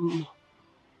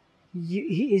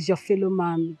 he is your fellow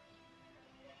man.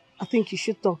 I think you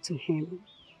should talk to him.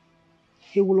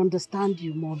 He will understand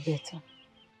you more better.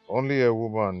 Only a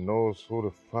woman knows who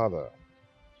the father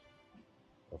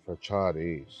of her child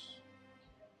is.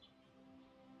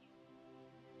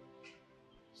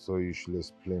 So you should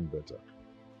explain better.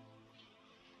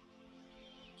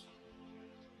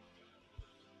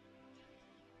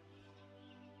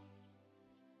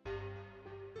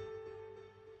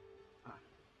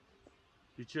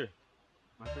 Iche,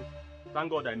 my friend,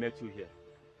 thank God I met you here.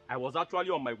 I was actually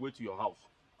on my way to your house.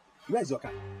 Where's your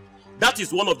car? That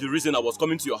is one of the reasons I was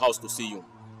coming to your house to see you.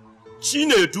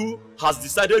 Chinedu has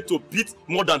decided to beat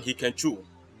more than he can chew.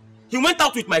 He went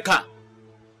out with my car.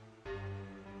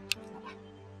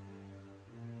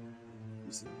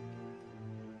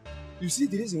 You see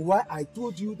the reason why I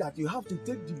told you that you have to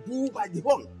take the bull by the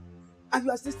horn, and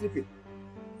you are still sleeping.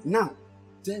 Now,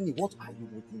 tell me, what are you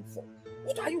waiting for?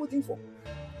 What are you waiting for?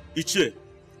 Iche,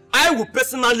 I will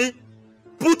personally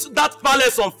put that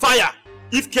palace on fire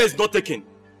if care is not taken.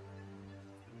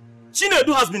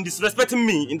 Chinedu has been disrespecting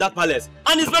me in that palace,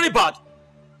 and it's very bad.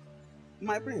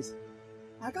 My prince,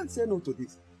 I can't say no to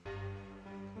this.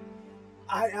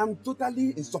 I am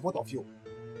totally in support of you.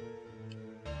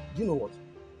 Do you know what?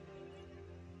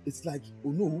 It's like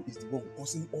Onowu is the one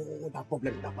causing all that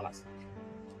problem in that palace.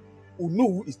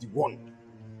 Onowu is the one.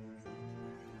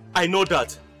 I know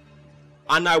that.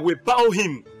 And I will bow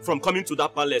him from coming to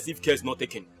that palace if care is not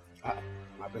taken.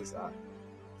 My prince,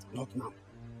 not now.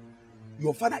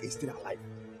 Your father is still alive.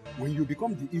 When you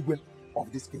become the Igwe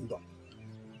of this kingdom,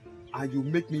 and you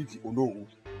make me the Onowu,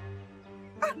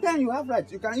 and then you have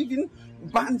rights. You can even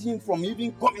ban him from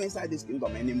even coming inside this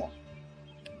kingdom anymore.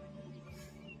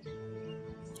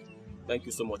 Thank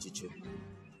you so much, Iche.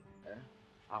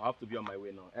 I'll have to be on my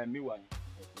way now. And meanwhile,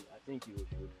 I think you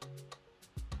should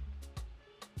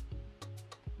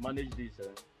manage this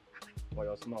for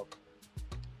your snuff.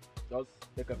 Just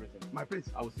take everything. My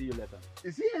prince, I will see you later.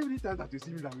 Is he every time that you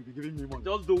see me that will be giving me money?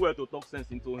 Just do well to talk sense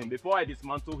into him before I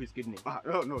dismantle his kidney.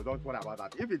 No, don't worry about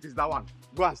that. If it is that one,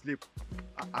 go and sleep.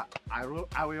 I will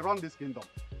run this kingdom.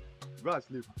 Go and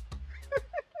sleep.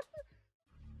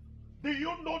 Do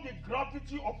you know the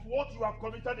gravity of what you have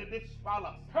committed in this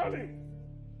palace? Hurry!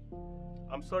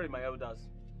 I'm sorry, my elders.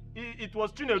 It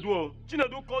was Chinedu.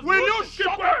 Chinedu caused Will you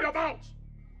shut up your mouth?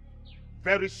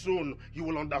 Very soon, you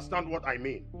will understand what I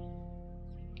mean.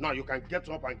 Now you can get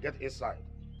up and get inside.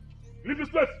 Leave this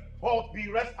place. But be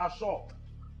rest assured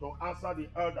to answer the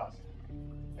elders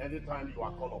anytime you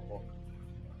are called upon.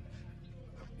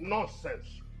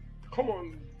 Nonsense. Come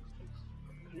on.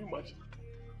 Can you imagine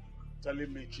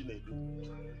telling me Chinedu?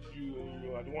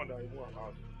 You are the one that I know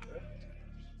about.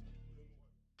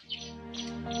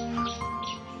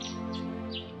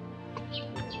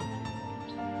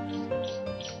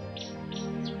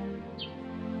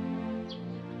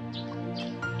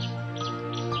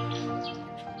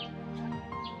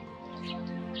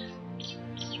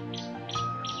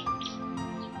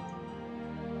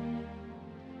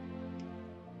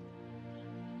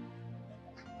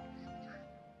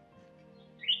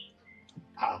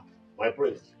 My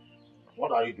prince,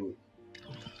 what are you doing?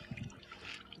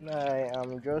 I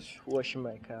am just washing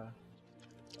my car.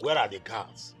 Where are the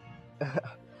cars?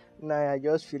 Nah, I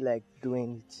just feel like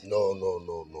doing it.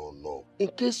 No. In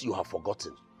case you have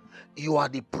forgotten, you are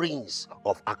the prince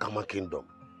of Akama Kingdom.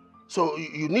 So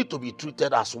you need to be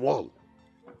treated as one.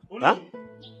 Oh no.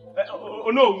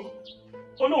 Huh?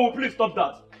 Oh no, please stop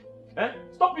that. Eh?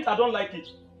 Stop it, I don't like it.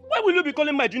 Why will you be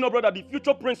calling my junior brother the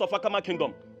future prince of Akama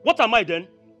Kingdom? What am I then?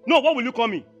 No, what will you call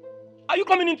me? Are you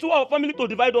coming into our family to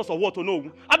divide us or what? Oh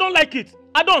no, I don't like it.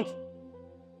 I don't.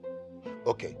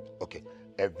 Okay.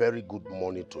 A very good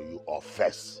morning to you all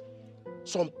first.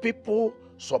 Some people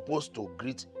supposed to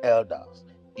greet elders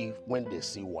when they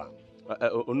see one.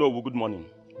 No, good morning.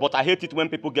 But I hate it when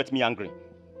people get me angry.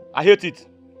 I hate it.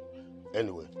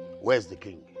 Anyway, where's the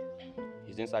king?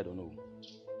 He's inside, oh no.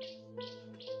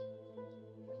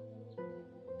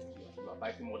 You are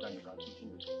biting more than you can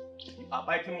chew. You are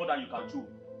biting more than you can chew.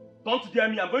 Don't dare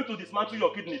me, I'm going to dismantle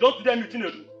your kidney. Don't dare me,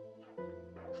 Chinedu.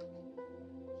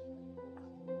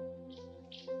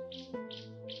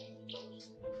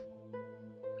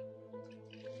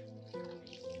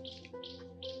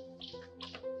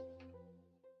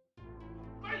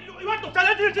 You want to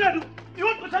challenge me, Chinedu? You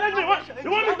want to challenge me? You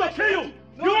want me to kill you?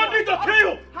 You want me to kill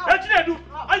you? Hey, Chinedu.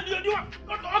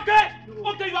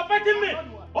 Okay, you are fighting me.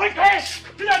 Okay,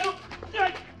 Chinedu.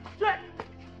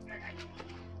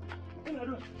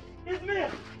 Chinedu. It's me.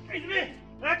 Hey,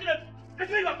 Chinedu.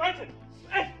 It's me you are fighting.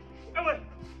 Hey, wait.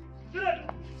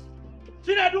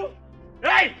 Chinedu.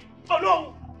 Hey. Oh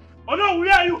no,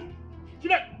 where are you?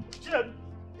 Chinedu.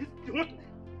 You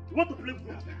want to play with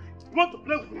me? You want to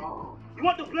play with me? You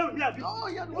want to play with me? No,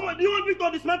 do you want me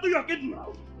to dismantle your kidney?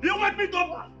 Do you want me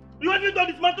to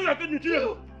dismantle your kidney,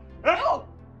 Chinedu? No.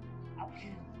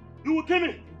 You will kill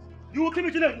me. You will kill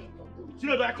me, Chinedu.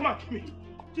 Chinedu, come on, kill me.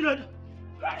 Chinedu.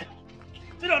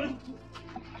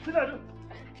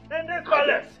 In this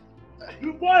palace,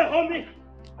 you boy homie.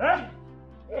 Huh?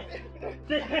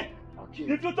 The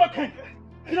future king.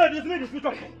 Chinedu, it's me, the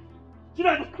future king.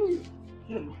 Chinedu.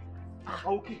 I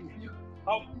will kill you.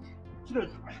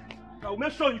 Chinedu, I will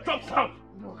make sure you chop sound.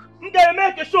 They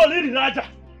make a show, Lady Raja.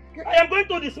 I am going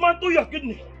to dismantle your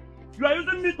kidney. You are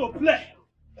using me to play.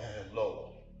 Lord.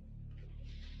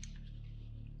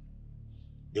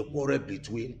 The quarrel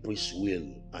between Prince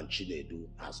Will and Chinedu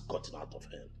has gotten out of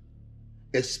hand.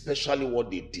 Especially what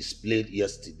they displayed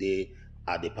yesterday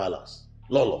at the palace.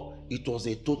 Lolo, it was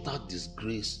a total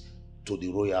disgrace to the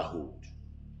royalhood.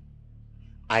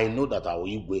 I know that our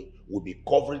Igwe will be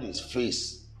covering his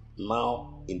face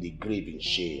now in the grave in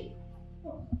shame.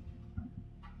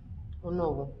 Oh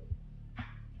no.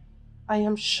 I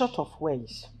am short of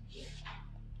words.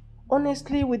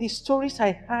 Honestly, with the stories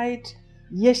I heard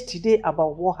yesterday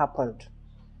about what happened,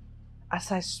 as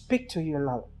I speak to you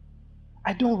now,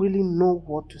 I don't really know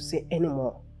what to say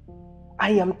anymore.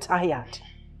 I am tired.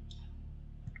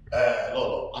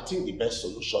 Lolo, I think the best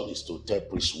solution is to tell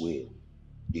Prince Will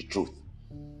the truth.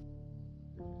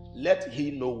 Let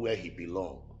him know where he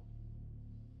belongs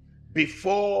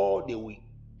before they will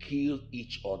kill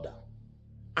each other.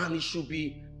 And it should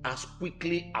be as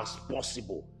quickly as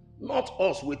possible. Not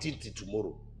us waiting till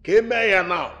tomorrow. Came here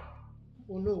now.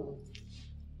 Oh no.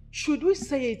 Should we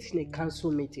say it in a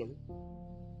council meeting?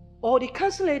 Or the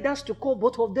council elders to call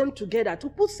both of them together to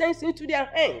put sense into their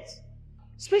hands?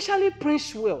 Especially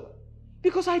Prince Will.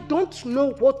 Because I don't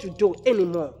know what to do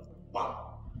anymore. Ma'am,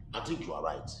 I think you are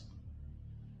right.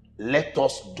 Let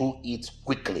us do it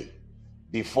quickly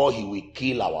before he will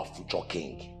kill our future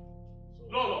king.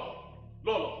 Lolo.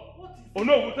 Oh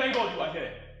no, thank God you are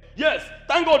here. Yes,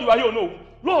 thank God you are here, oh no.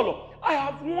 Lolo, I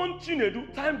have one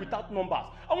Chinedu, time without numbers.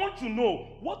 I want to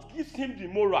know what gives him the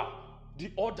moral,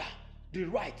 the order, the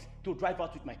right to drive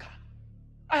out with my car.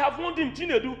 I have warned him,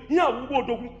 Chinedu,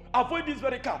 avoid this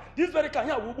very car, here.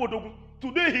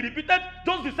 Today he repeated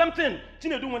just the same thing.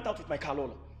 Chinedu went out with my car,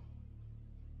 Lolo.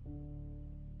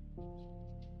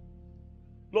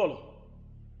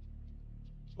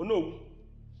 Oh no,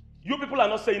 you people are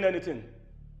not saying anything.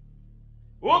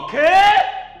 Okay,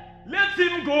 let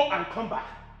him go and come back.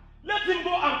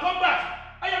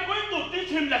 I am going to teach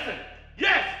him lesson.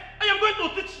 Yes, I am going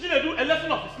to teach Chinedu a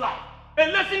lesson of his life. A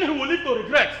lesson he will live to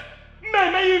regret.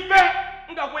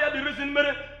 The reason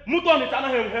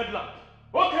headland.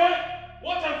 Okay,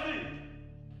 watch and see.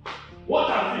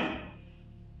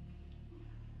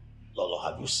 Lolo,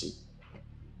 have you seen?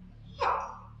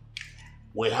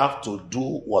 We have to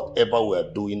do whatever we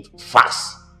are doing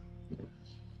fast.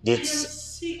 I am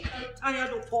sick and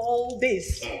tired of all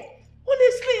this.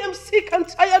 Honestly, I'm sick and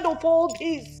tired of all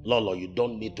this. Lolo, you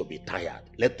don't need to be tired.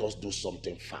 Let us do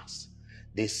something fast.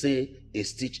 They say a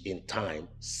stitch in time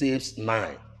saves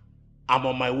 9. I'm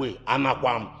on my way.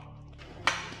 Anakwam.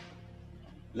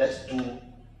 Let's do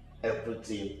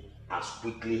everything as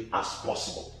quickly as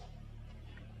possible.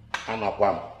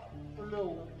 Anakwam.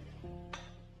 No.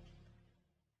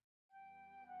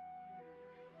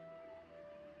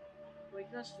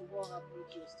 Regards to what happened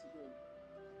yesterday,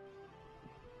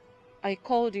 I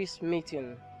called this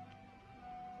meeting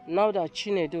now that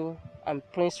Chinedu and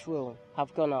Prince Will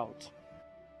have gone out.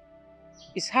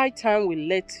 It's high time we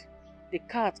let the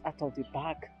cat out of the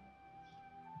bag,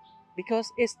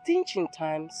 because a stitch in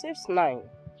time saves 9.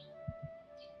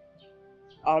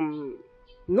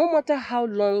 No matter how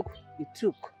long it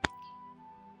took,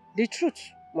 the truth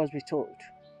must be told.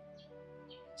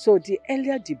 So the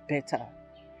earlier the better.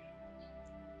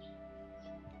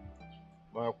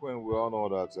 My queen, we all know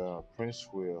that Prince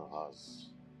Will has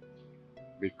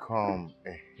become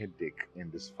a headache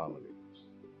in this family.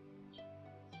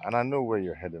 And I know where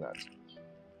you're heading at.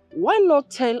 Why not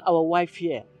tell our wife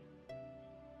here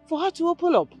for her to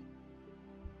open up?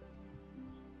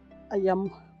 I am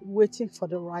waiting for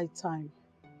the right time.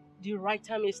 The right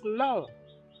time is now.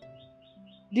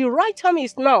 The right time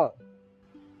is now.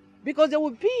 Because there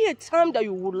will be a time that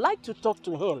you would like to talk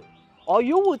to him, or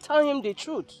you will tell him the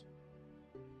truth.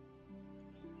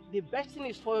 The best thing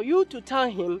is for you to tell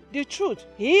him the truth.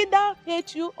 He either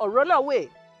hates you or run away.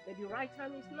 But the right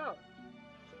time is now.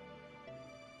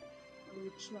 I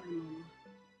will try, Mama.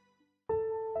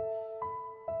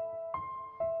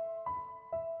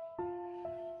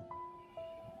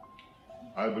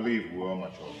 I believe we are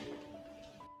mature.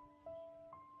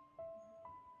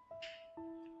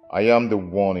 I am the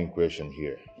one in question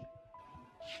here.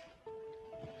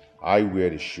 I wear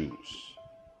the shoes,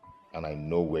 and I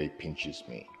know where it pinches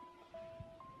me.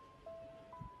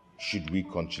 Should we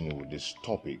continue with this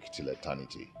topic till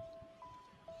eternity?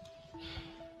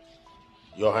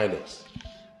 Your Highness,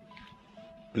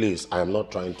 please, I am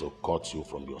not trying to cut you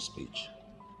from your speech,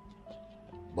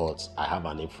 but I have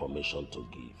an information to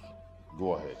give.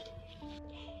 Go ahead.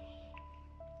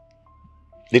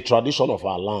 The tradition of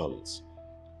our lands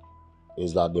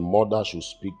is that the mother should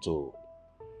speak to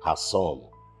her son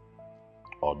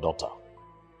or daughter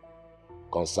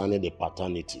concerning the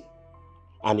paternity,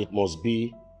 and it must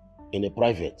be in a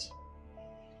private,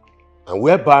 and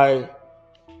whereby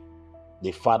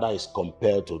the father is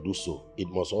compelled to do so, it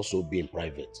must also be in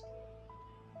private.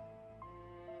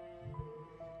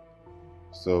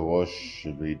 So what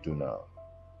should we do now?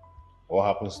 What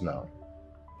happens now?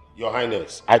 Your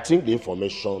Highness, I think the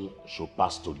information should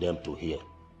pass to them to hear,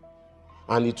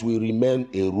 and it will remain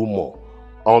a rumor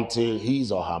until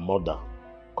his or her mother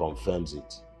confirms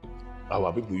it.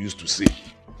 Our people used to say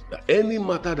that any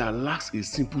matter that lacks a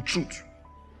simple truth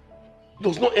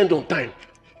does not end on time.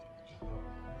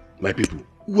 My people,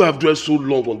 who have dwelt so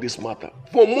long on this matter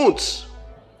for months,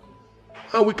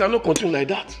 and we cannot continue like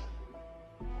that.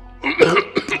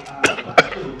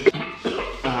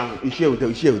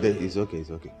 It's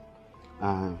okay.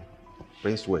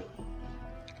 Prince Way,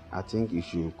 I think you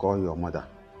should call your mother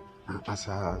and ask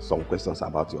her some questions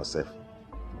about yourself.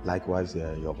 Likewise,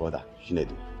 your brother,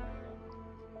 Chinedu.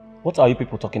 What are you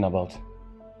people talking about?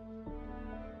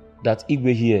 That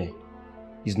Igwe here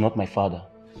is not my father.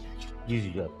 Use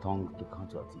your tongue to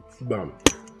count your teeth. Bam.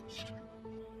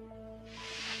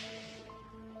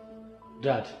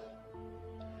 Dad,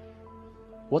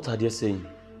 what are they saying?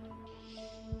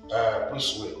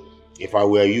 Prince Will, if I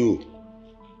were you,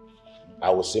 I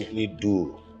would simply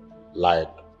do like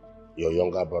your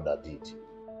younger brother did.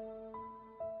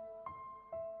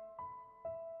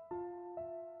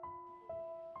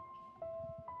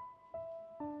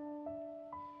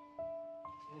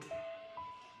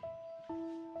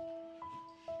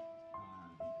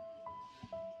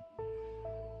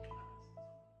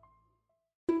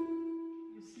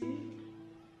 You see,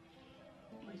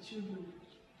 my children,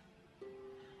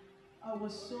 I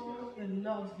was so in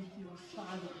love with your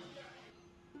father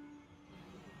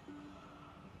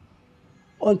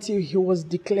until he was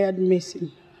declared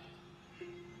missing.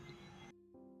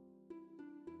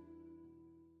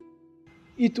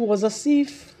 It was as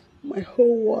if my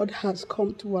whole world has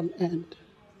come to an end.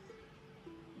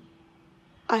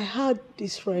 I had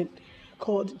this friend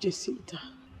called Jacinta.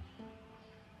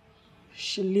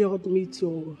 She lured me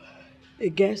to a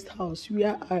guest house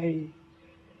where I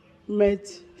met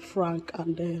Frank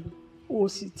and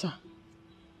Osita.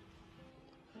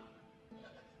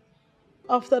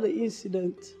 After the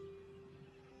incident,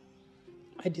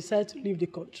 I decided to leave the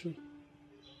country.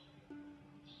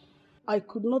 I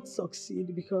could not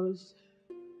succeed because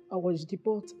I was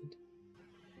deported.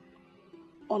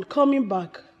 On coming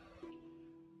back,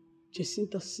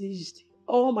 Jacinta seized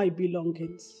all my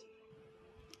belongings,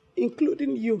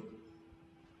 including you.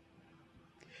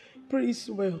 Prince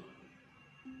Well,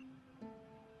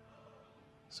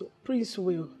 So Prince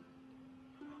Will,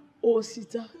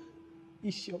 Osita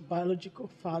is your biological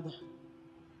father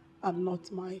and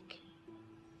not Mike.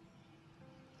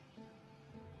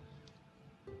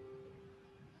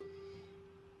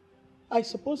 I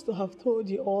supposed to have told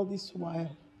you all this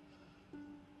while,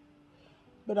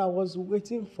 but I was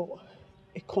waiting for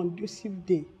a conducive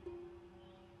day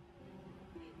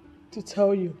to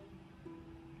tell you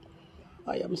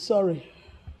I am sorry.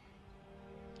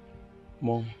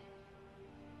 Mom,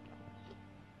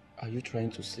 are you trying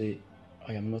to say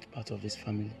I am not part of this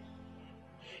family?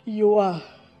 You are.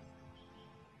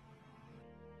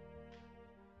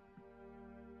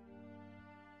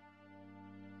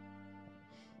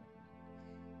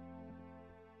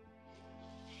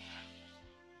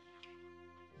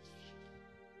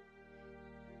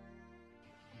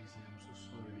 Lizzy, I'm so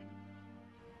sorry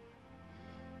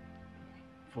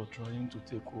for trying to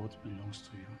take what belongs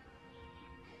to you.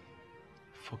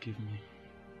 Forgive me.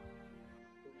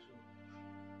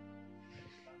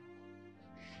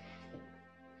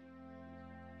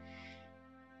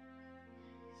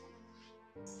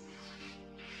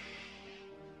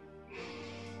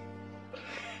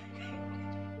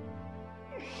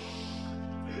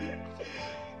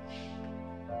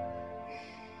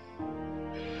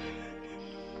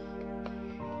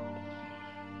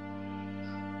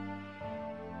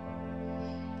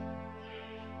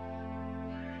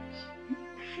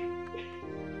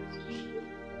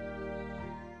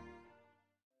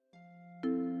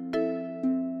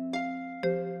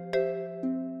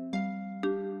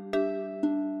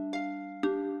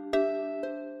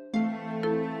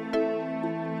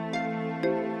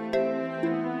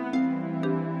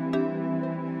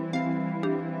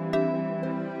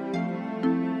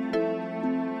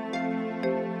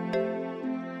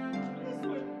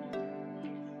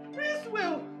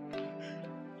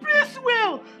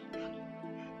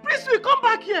 Come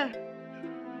back here.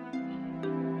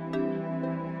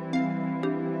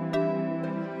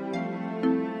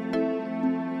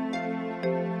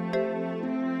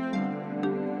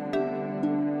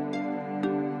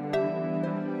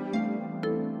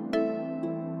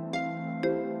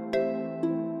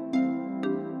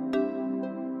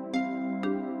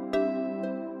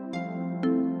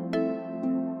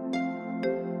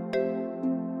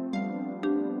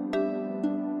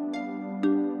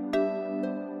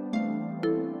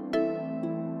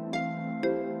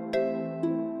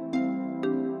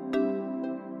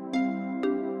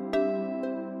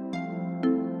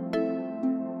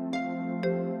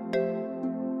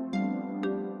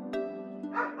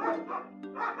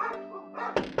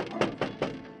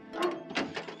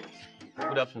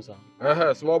 Good afternoon,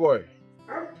 sir. Small boy.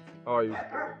 How are you?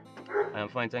 I am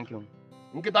fine, thank you.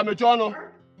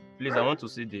 Please, I want to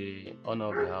see the owner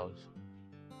of the house.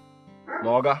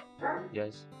 Moga?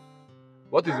 Yes.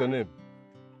 What is your name?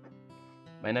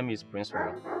 My name is Prince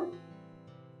Will.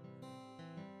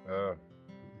 Are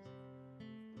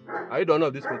you the owner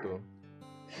of this photo?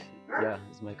 Yeah,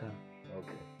 it's my car.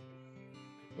 Okay.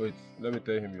 Wait, let me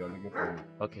tell him you are looking for him.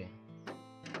 Okay.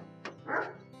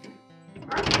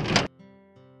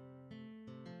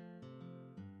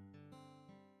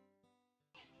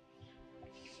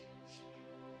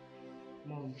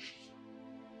 Mom,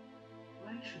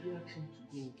 why should you ask him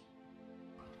to go?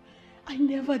 I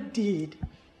never did.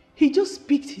 He just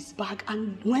picked his bag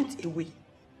and went away.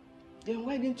 Then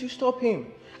why didn't you stop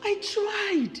him? I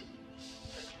tried.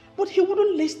 But he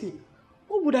wouldn't listen.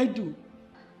 What would I do?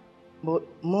 But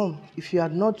Mom, if you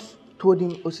had not told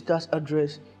him Osita's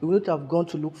address, you wouldn't have gone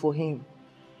to look for him.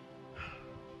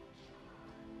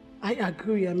 I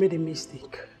agree I made a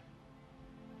mistake.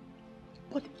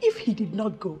 But if he did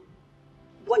not go,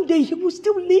 one day he will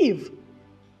still live.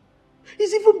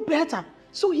 It's even better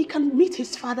so he can meet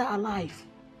his father alive.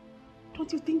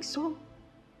 Don't you think so?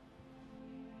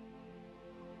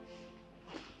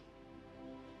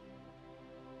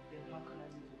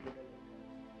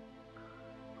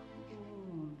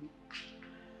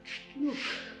 Look,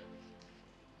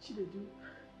 Chinedu,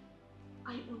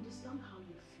 I understand how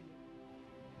you feel.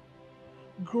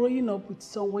 Growing up with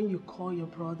someone you call your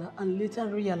brother and later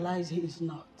realize he is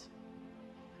not.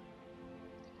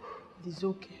 It is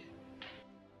okay.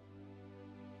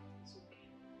 It's okay.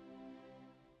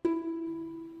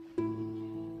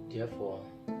 Therefore,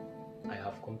 I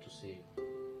have come to see you.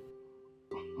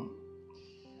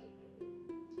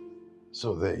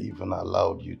 So they even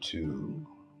allowed you to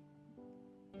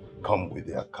come with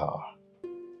their car.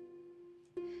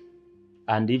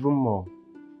 And even more,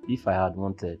 if I had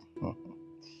wanted.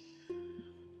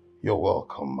 You're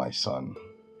welcome, my son.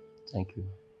 Thank you.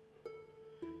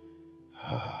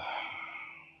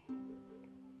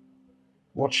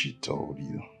 What she told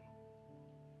you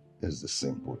is the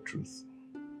simple truth.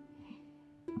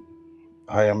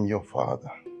 I am your father.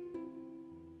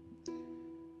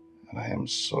 And I am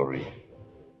sorry.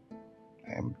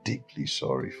 I am deeply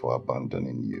sorry for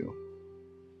abandoning you.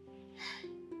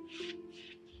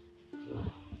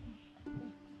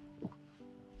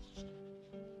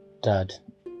 Dad,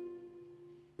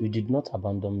 you did not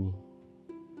abandon me.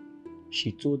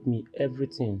 She told me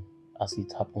everything as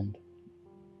it happened.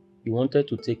 You wanted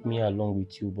to take me along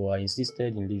with you, but I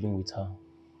insisted in living with her.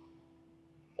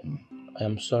 I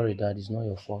am sorry, Dad. It's not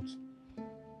your fault.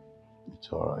 It's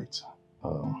all right.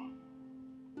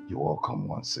 You're welcome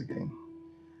once again.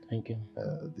 Thank you.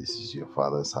 This is your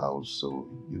father's house, so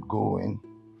you go in,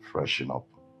 freshen up,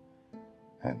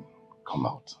 and come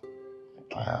out.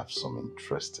 Okay. I have some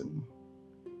interesting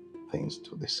things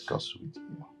to discuss with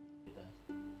you.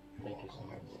 Thank you so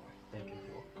much. Thank you.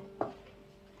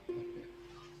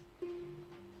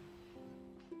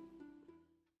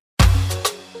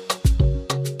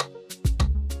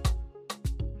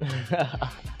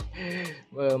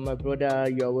 Well, my brother,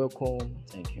 you are welcome.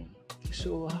 Thank you.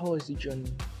 So, how was the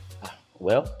journey?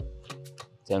 Well,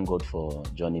 thank God for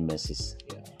Johnny mercies.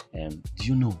 Yeah. Do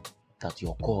you know that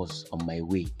your calls on my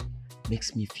way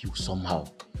makes me feel somehow?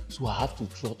 So I have to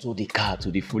throttle the car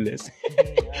to the fullest.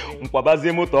 The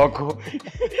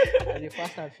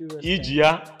Fast and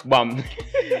Furious. Bam.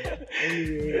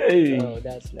 Anyway, Hey. oh,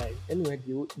 that's nice. Anyway,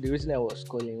 the reason I was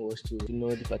calling was to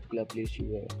know the particular place you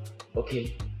were.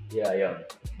 Okay. Yeah, yeah.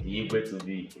 The eager to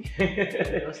be.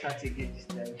 Don't start again this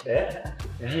time. Yeah.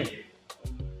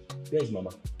 Where is Mama?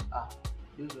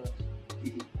 Those ones.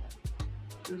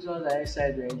 Those ones are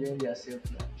inside, they're enjoying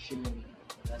themselves now. Chilling.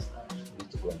 That's nice.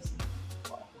 Need to go and see.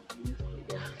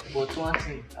 But one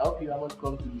thing, I hope you haven't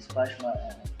come to dispatch my.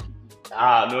 No,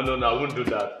 I won't do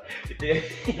that.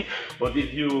 But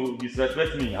if you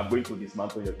disrespect me, I'm going to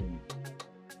dismantle your clinic.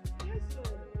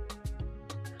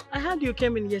 I heard you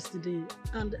came in yesterday,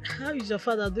 and how is your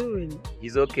father doing?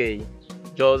 He's okay.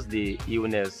 Just the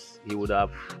illness. He would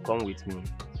have come with me.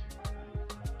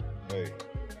 Hey,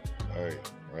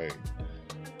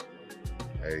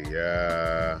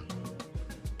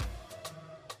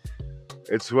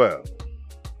 it's well.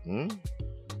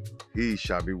 He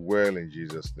shall be well in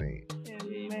Jesus' name.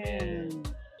 Amen.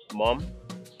 Mom,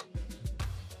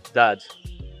 Dad,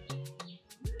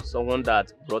 someone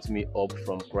that brought me up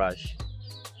from crash.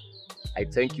 I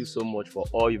thank you so much for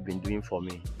all you've been doing for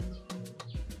me.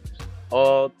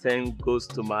 All thanks goes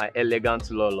to my elegant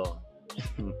Lolo.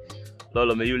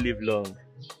 Lolo, may you live long.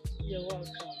 You're welcome.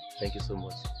 Thank you so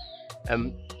much.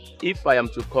 If I am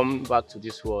to come back to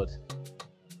this world,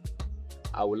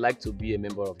 I would like to be a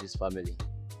member of this family.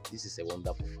 This is a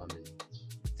wonderful family.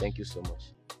 Thank you so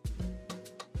much.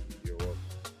 You're welcome.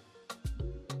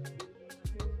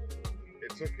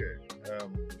 It's okay.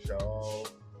 Shall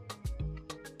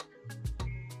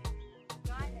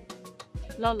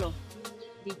Lolo,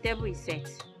 the table is set.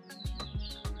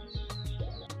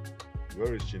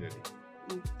 Where is Chinedi?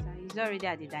 He's already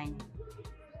at the dining.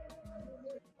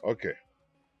 Okay.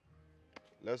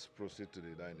 Let's proceed to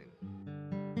the dining.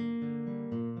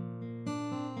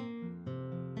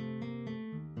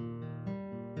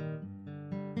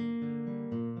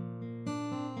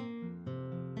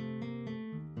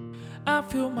 I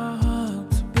feel my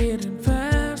heart beating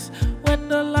fast when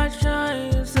the light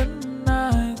shines in the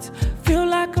night. Feel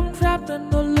like I'm trapped in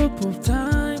the loop of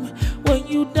time when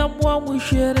you dump what we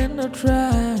shared in the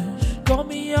trash. Got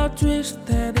me all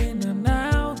twisted in and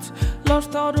out,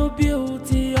 lost all the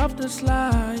beauty of this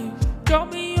life.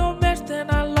 Got me your best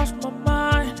and I lost my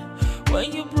mind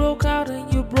when you broke out and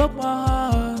you broke my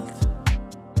heart.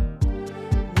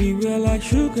 We were like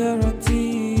sugar and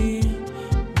tea,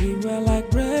 we were like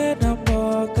bread and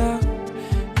butter.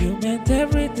 You meant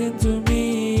everything to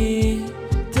me.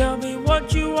 Tell me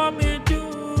what you want me to do.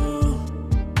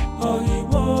 Oh,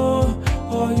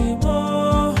 you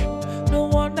more, the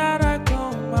one that I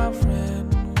call my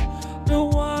friend, the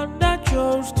one that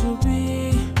chose to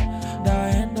be the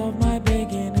end of my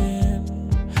beginning.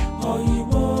 Oh, you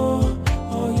more,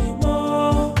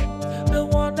 the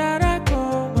one that I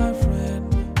call my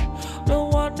friend, the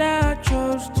one that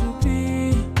chose to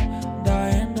be the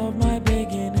end of my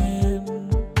beginning.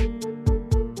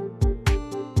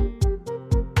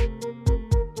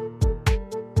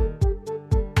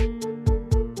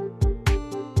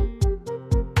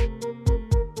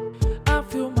 I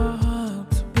feel my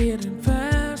heart beating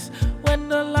fast when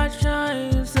the light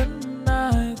shines in the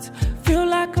night. Feel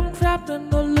like I'm trapped in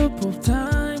the loop of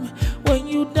time when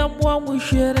you dump what we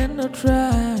shared in the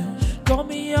trash. Got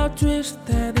me all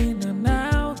twisted in and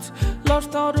out,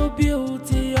 lost all the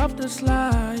beauty of of this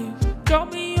life.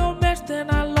 Got me your best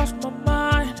and I lost my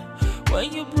mind.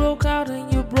 When you broke out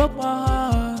and you broke my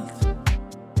heart.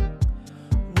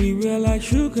 We were like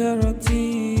sugar and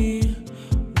tea.